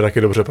konečně vyjde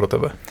taky dobře pro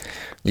tebe.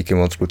 Díky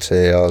moc,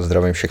 kluci, a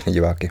zdravím všechny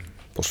diváky,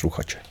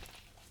 posluchače.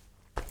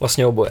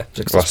 Vlastně oboje,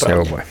 řekl jsi vlastně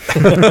správně. Oboje.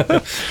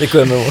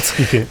 Děkujeme moc.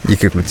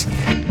 Díky kluci.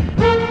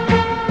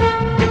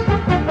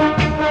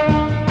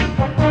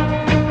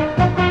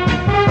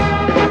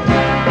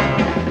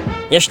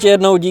 Ještě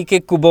jednou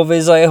díky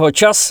Kubovi za jeho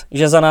čas,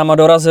 že za náma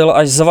dorazil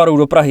až z Varů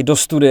do Prahy do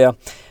studia.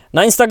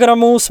 Na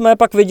Instagramu jsme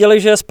pak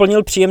viděli, že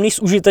splnil příjemný s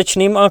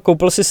užitečným a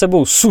koupil si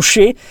sebou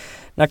sushi,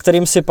 na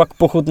kterým si pak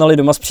pochutnali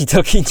doma s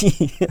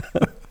přítelkyní.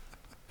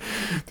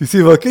 Ty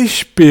jsi velký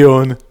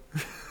špion.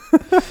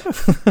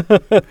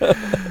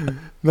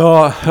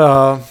 No,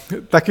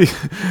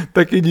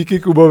 taky díky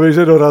Kubovi,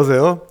 že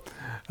dorazil.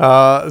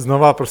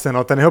 Znova prostě,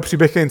 no, ten jeho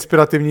příběh je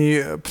inspirativní,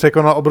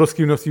 překonal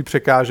obrovský množství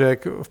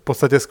překážek, v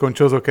podstatě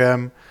skončil s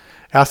okem.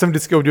 Já jsem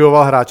vždycky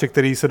obdivoval hráče,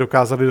 kteří se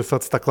dokázali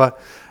dostat z takhle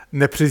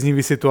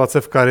nepříznivý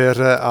situace v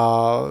kariéře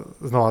a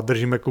znova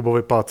držíme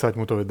Kubovi palce, ať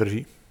mu to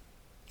vydrží.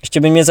 Ještě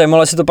by mě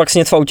zajímalo, jestli to pak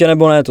snět v autě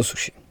nebo ne, to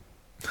suši.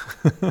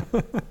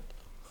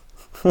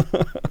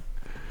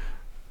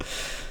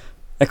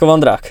 Jako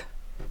Vandrák.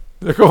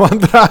 Jako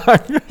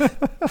Vandrák.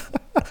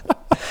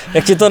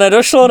 Jak ti to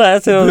nedošlo,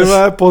 ne?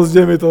 Tyhle,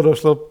 pozdě mi to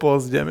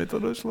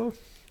došlo.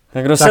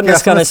 A kdo se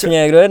dneska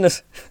nesměje, kdo je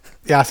dnes?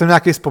 Já jsem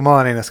nějaký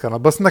zpomalený dneska, no.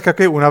 Byl jsem tak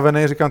jaký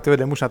unavený, říkám, ty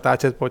jdem už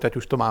natáčet, pojď, ať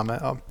už to máme.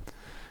 A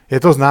je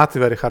to znát,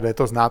 ty Richarde, je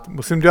to znát.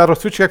 Musím dělat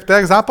rozcvičky, jak to je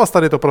jak zápas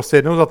tady, to prostě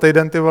jednou za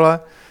týden, ty vole,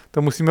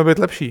 to musíme být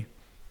lepší.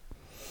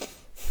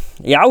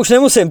 Já už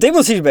nemusím, ty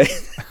musíš být.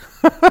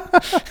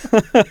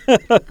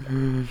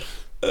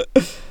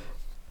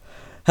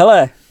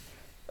 Hele,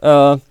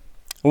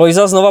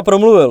 Lojza znova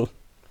promluvil.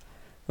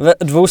 Ve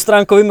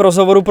dvoustránkovém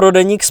rozhovoru pro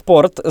deník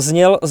Sport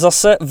zněl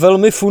zase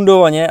velmi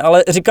fundovaně,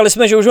 ale říkali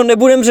jsme, že už ho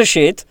nebudem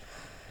řešit,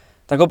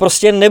 tak ho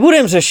prostě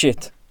nebudem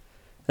řešit.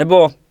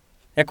 Nebo,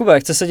 Jakube,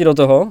 chce se ti do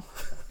toho?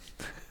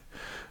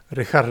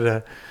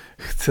 Richarde,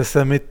 chce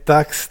se mi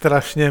tak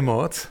strašně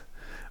moc.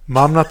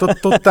 Mám na to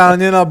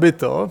totálně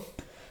nabito,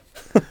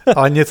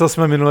 ale něco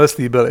jsme minule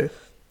slíbili.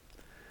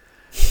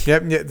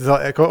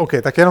 OK,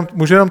 tak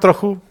můžu jenom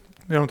trochu.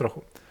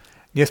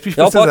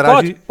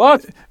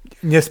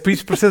 Mě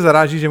spíš prostě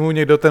zaráží, že mu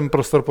někdo ten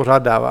prostor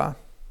pořád dává.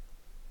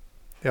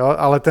 Jo,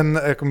 ale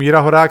ten jako Míra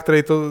Horák,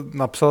 který to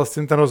napsal s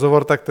tím ten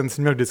rozhovor, tak ten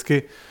si měl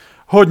vždycky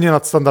hodně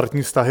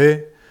nadstandardní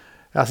vztahy.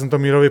 Já jsem to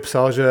Mírovi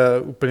psal, že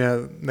úplně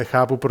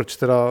nechápu, proč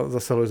teda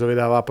zase Lojzovi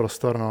dává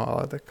prostor, no,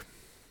 ale tak.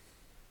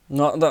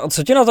 No, a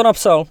co ti na to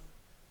napsal?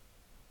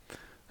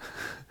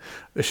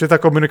 Ještě ta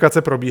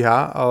komunikace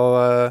probíhá,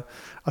 ale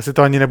asi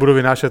to ani nebudu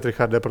vynášet,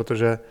 Richarde,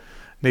 protože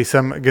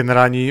nejsem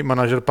generální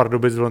manažer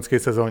Pardubic v loňské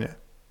sezóně.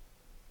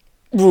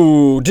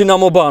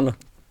 Dynamo ban.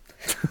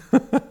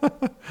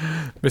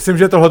 Myslím,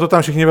 že tohle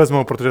tam všichni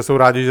vezmou, protože jsou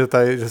rádi,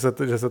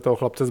 že se toho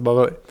chlapce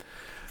zbavili.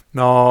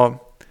 No,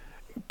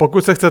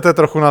 pokud se chcete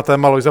trochu na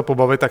téma Lojza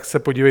pobavit, tak se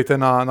podívejte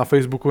na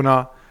Facebooku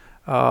na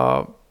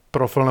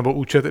profil nebo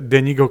účet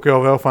Deník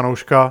hokejového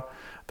fanouška.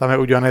 Tam je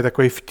udělaný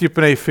takový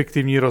vtipný,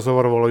 fiktivní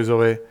rozhovor o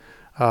Lojzovi.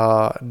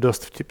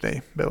 Dost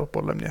vtipný byl,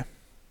 podle mě.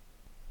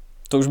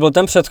 To už byl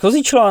ten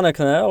předchozí článek,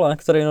 ne? Ale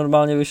který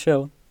normálně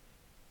vyšel.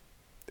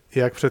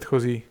 Jak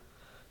předchozí?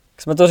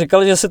 Jsme to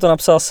říkali, že si to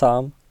napsal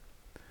sám.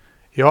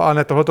 Jo, a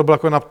ne, tohle bylo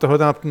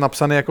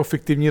napsaný jako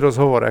fiktivní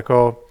rozhovor,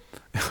 jako...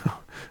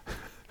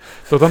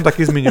 to tam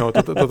taky zmiňují,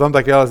 to tam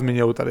taky ale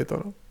zmiňují tady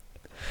to. No.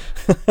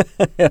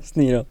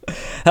 Jasný, no.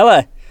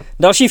 Hele,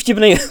 další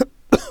vtipný...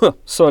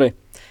 Sorry.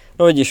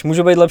 No vidíš,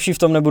 můžu být lepší, v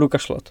tom nebudu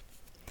kašlat.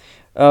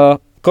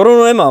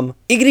 Korunu nemám.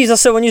 I když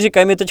zase oni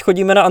říkají, my teď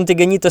chodíme na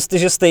antigenní testy,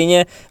 že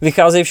stejně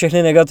vycházejí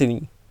všechny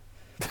negativní.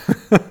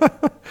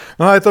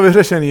 No je to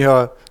vyřešený,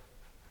 ale...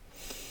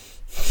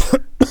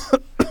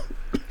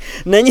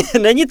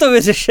 Není to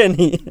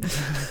vyřešený.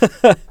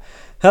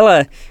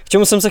 Hele, k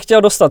čemu jsem se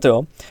chtěl dostat,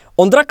 jo?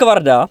 Ondra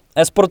Kvarda,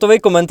 sportový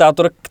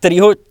komentátor,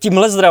 kterýho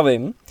tímhle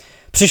zdravím,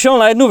 přišel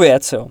na jednu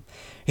věc, jo?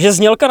 Že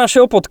znělka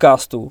našeho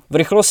podcastu v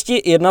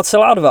rychlosti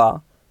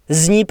 1,2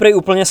 zní prej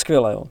úplně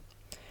skvěle, jo?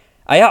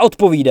 A já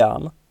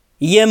odpovídám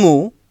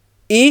jemu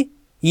i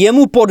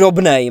jemu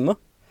podobným,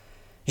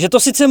 že to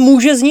sice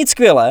může znít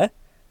skvěle,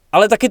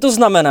 ale taky to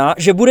znamená,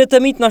 že budete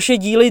mít naše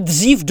díly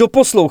dřív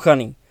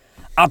doposlouchaný.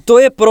 A to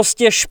je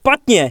prostě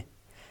špatně.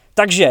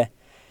 Takže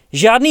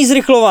žádný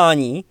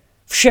zrychlování,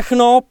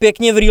 všechno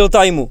pěkně v real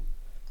timeu.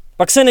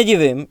 Pak se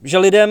nedivím, že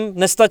lidem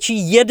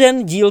nestačí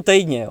jeden díl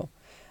týdně. Jo.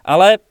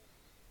 Ale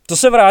to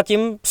se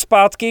vrátím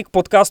zpátky k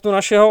podcastu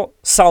našeho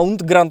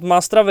Sound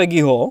Grandmastera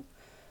Vegiho,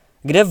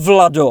 kde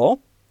Vlado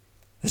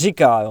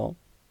říká, jo,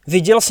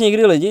 viděl jsi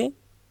někdy lidi?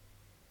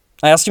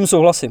 A já s tím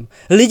souhlasím.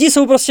 Lidi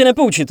jsou prostě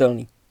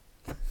nepoučitelný.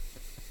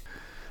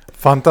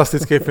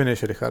 Fantastický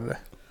finish, Richarde.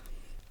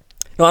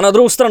 No a na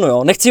druhou stranu,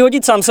 jo, nechci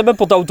hodit sám sebe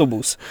pod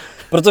autobus,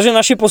 protože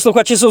naši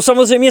posluchači jsou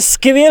samozřejmě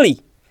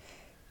skvělí.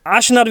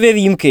 Až na 2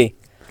 výjimky.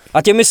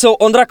 A těmi jsou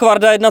Ondra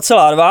Kvarda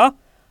 1,2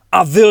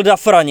 a Vilda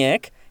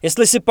Franěk,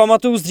 jestli si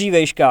pamatuju z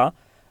dřívejška,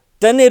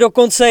 ten je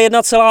dokonce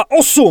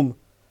 1,8.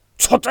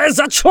 Co to je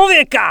za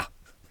člověka?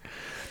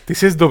 Ty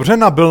jsi dobře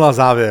nabil na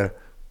závěr.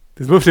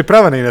 Ty jsi byl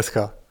připravený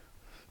dneska.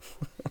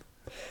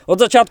 Od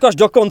začátku až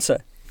do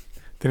konce.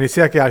 Ty nejsi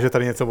jak já, že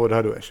tady něco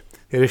odhaduješ.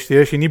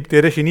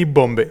 Jedeš jiný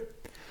bomby.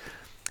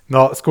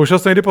 No, zkoušel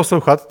jsi někdy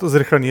poslouchat to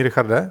zrychlený,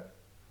 Richarde?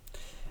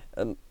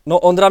 No,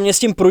 Ondra mě s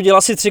tím prudil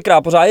asi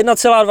 3krát, pořád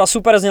 1,2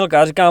 super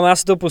znělka, říkám, já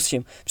si to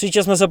pustím.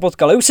 Příště jsme se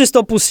potkali, už jsi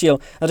to pustil,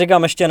 a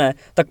říkám, ještě ne.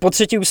 Tak po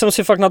třetí už jsem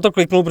si fakt na to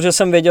kliknul, protože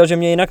jsem věděl, že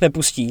mě jinak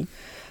nepustí.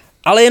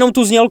 Ale jenom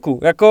tu znělku,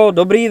 jako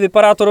dobrý,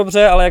 vypadá to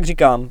dobře, ale jak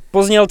říkám,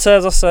 po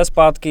znělce zase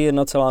zpátky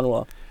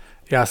 1,0.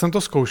 Já jsem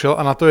to zkoušel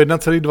a na to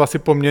 1,2 si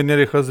poměrně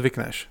rychle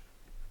zvykneš.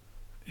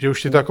 Že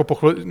už ti to jako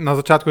na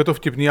začátku je to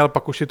vtipný, ale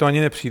pak už ti to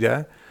ani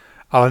nepřijde.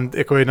 Ale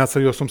jako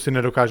 1,8 si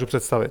nedokážu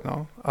představit,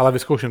 no. Ale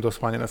vyzkouším to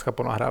schválně dneska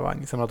po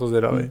nahrávání, jsem na to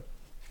zvědavý.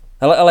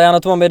 Ale já na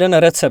to mám jeden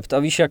recept a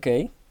víš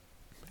jaký?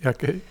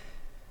 Jaký?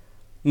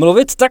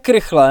 Mluvit tak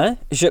rychle,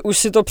 že už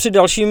si to při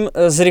dalším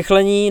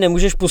zrychlení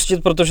nemůžeš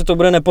pustit, protože to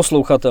bude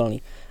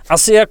neposlouchatelný.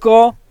 Asi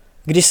jako,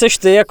 když seš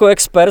ty jako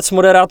expert s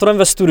moderátorem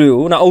ve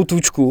studiu na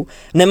autůčku,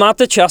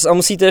 nemáte čas a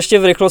musíte ještě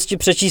v rychlosti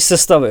přečíst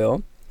sestavy, jo?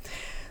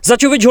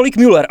 Začovič, Holík,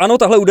 Müller, ano,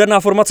 tahle úderná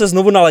formace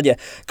znovu na ledě.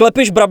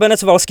 Klepiš,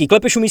 Brabenec, Valský,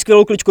 Klepiš umí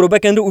skvělou kličku do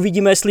backendu,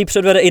 uvidíme, jestli ji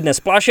předvede i dnes.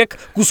 Plášek,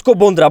 Kusko,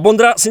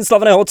 Bondra, syn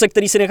slavného otce,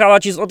 který si nechává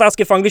číst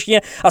otázky v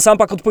angličtině a sám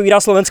pak odpovídá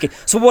slovensky.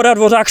 Svoboda,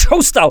 Dvořák,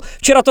 Šoustal,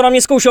 včera to na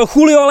mě zkoušel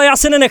Julio, ale já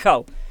se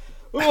nenechal.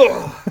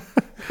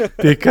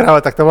 Ty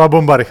krále, tak to byla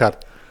bomba,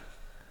 Richard.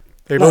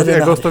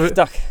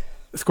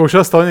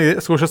 Zkoušel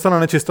jsi to na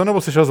nečisto,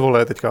 nebo jsi šel z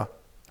vole teďka?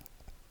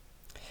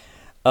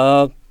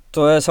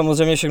 To je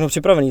samozřejmě všechno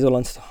připravený,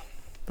 tohle.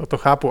 To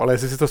chápu, ale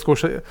jestli si to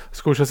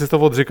zkoušel si to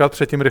odříkat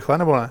předtím rychle,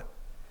 nebo ne?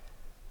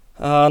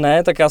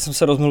 Ne, tak já jsem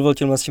se rozmluvil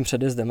tímhle s tím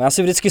předjezdem. Já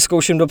si vždycky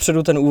zkouším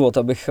dopředu ten úvod,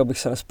 abych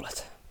se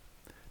nesplet.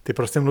 Ty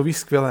prostě mluvíš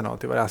skvěle, no.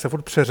 Já se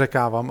furt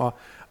přeřekávám a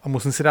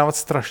musím si dávat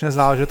strašně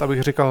záležet,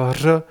 abych říkal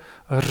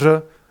hř.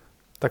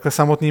 Takhle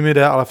samotný mi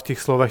jde, ale v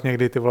těch slovech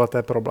někdy ty vole, to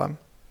je problém.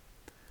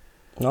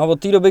 No a od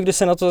té doby, kdy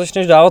si na to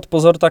začneš dávat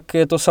pozor, tak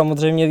je to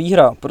samozřejmě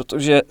výhra,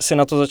 protože si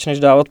na to začneš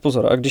dávat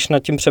pozor. A když nad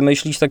tím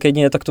přemýšlíš, tak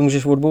jedině tak to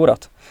můžeš odbourat.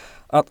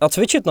 A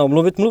cvičit, no,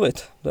 mluvit.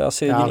 To je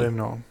asi jediný. Já vím,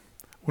 no.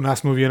 U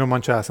nás mluví jenom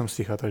Manča, já jsem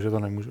sticha, takže to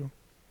nemůžu.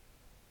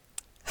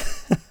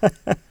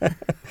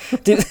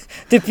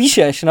 ty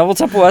píšeš na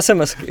WhatsAppu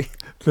SMSky.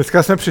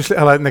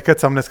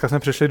 Dneska jsme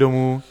přišli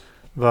domů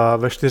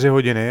ve 4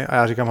 hodiny a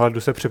já říkám, hele,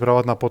 jdu se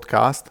připravovat na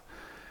podcast.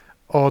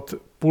 Od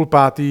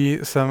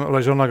 4:30 jsem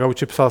ležel na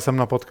gauči, psal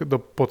jsem do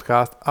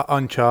podcast a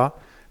Anča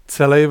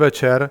celý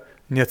večer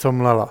něco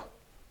mlela.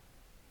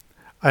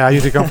 A já jí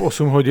říkám v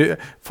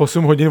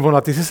 8 hodin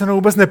ona, ty si se mnou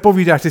vůbec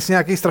nepovídáš, ty jsi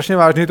nějaký strašně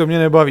vážný, to mě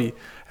nebaví.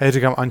 A já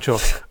říkám, Ančo,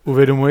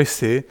 uvědomuješ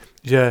si,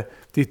 že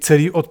ty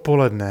celý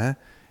odpoledne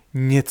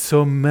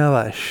něco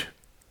meleš.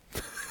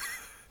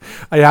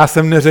 A já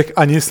jsem neřekl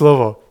ani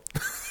slovo.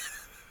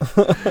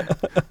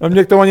 No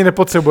mě k tomu ani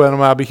nepotřebuje,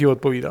 jenom já bych jí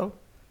odpovídal.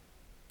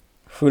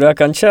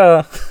 Chudák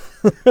Anča.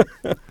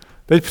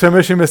 Teď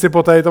přemýšlím, jestli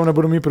po tady tom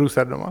nebudu mít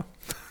průser doma.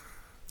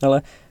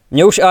 Ale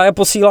mě už Aja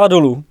posílá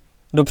dolů,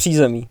 do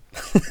přízemí.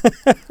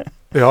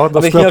 Jo, do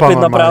abych měl klid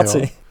na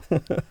práci.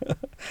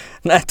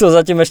 Ne, to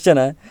zatím ještě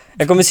ne.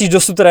 Jako myslíš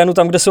do suterénu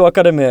tam, kde jsou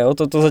akademie, jo?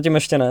 To zatím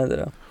ještě ne.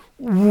 Teda.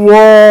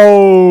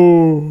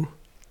 Wow!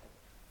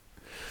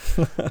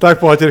 Tak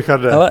pojď,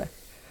 Richarde. Hele,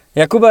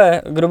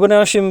 Jakube, kdo bude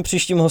naším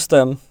příštím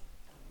hostem?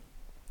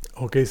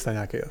 Hokejista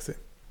nějaký asi.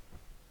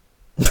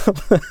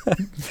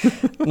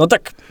 No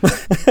tak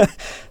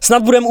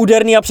snad budem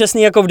úderný a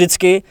přesný jako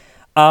vždycky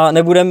a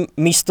nebudem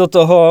místo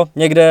toho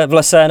někde v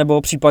lese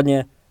nebo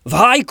případně v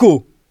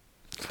hájku.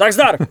 Tak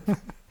zdar!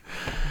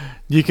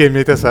 Díky,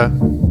 mějte se.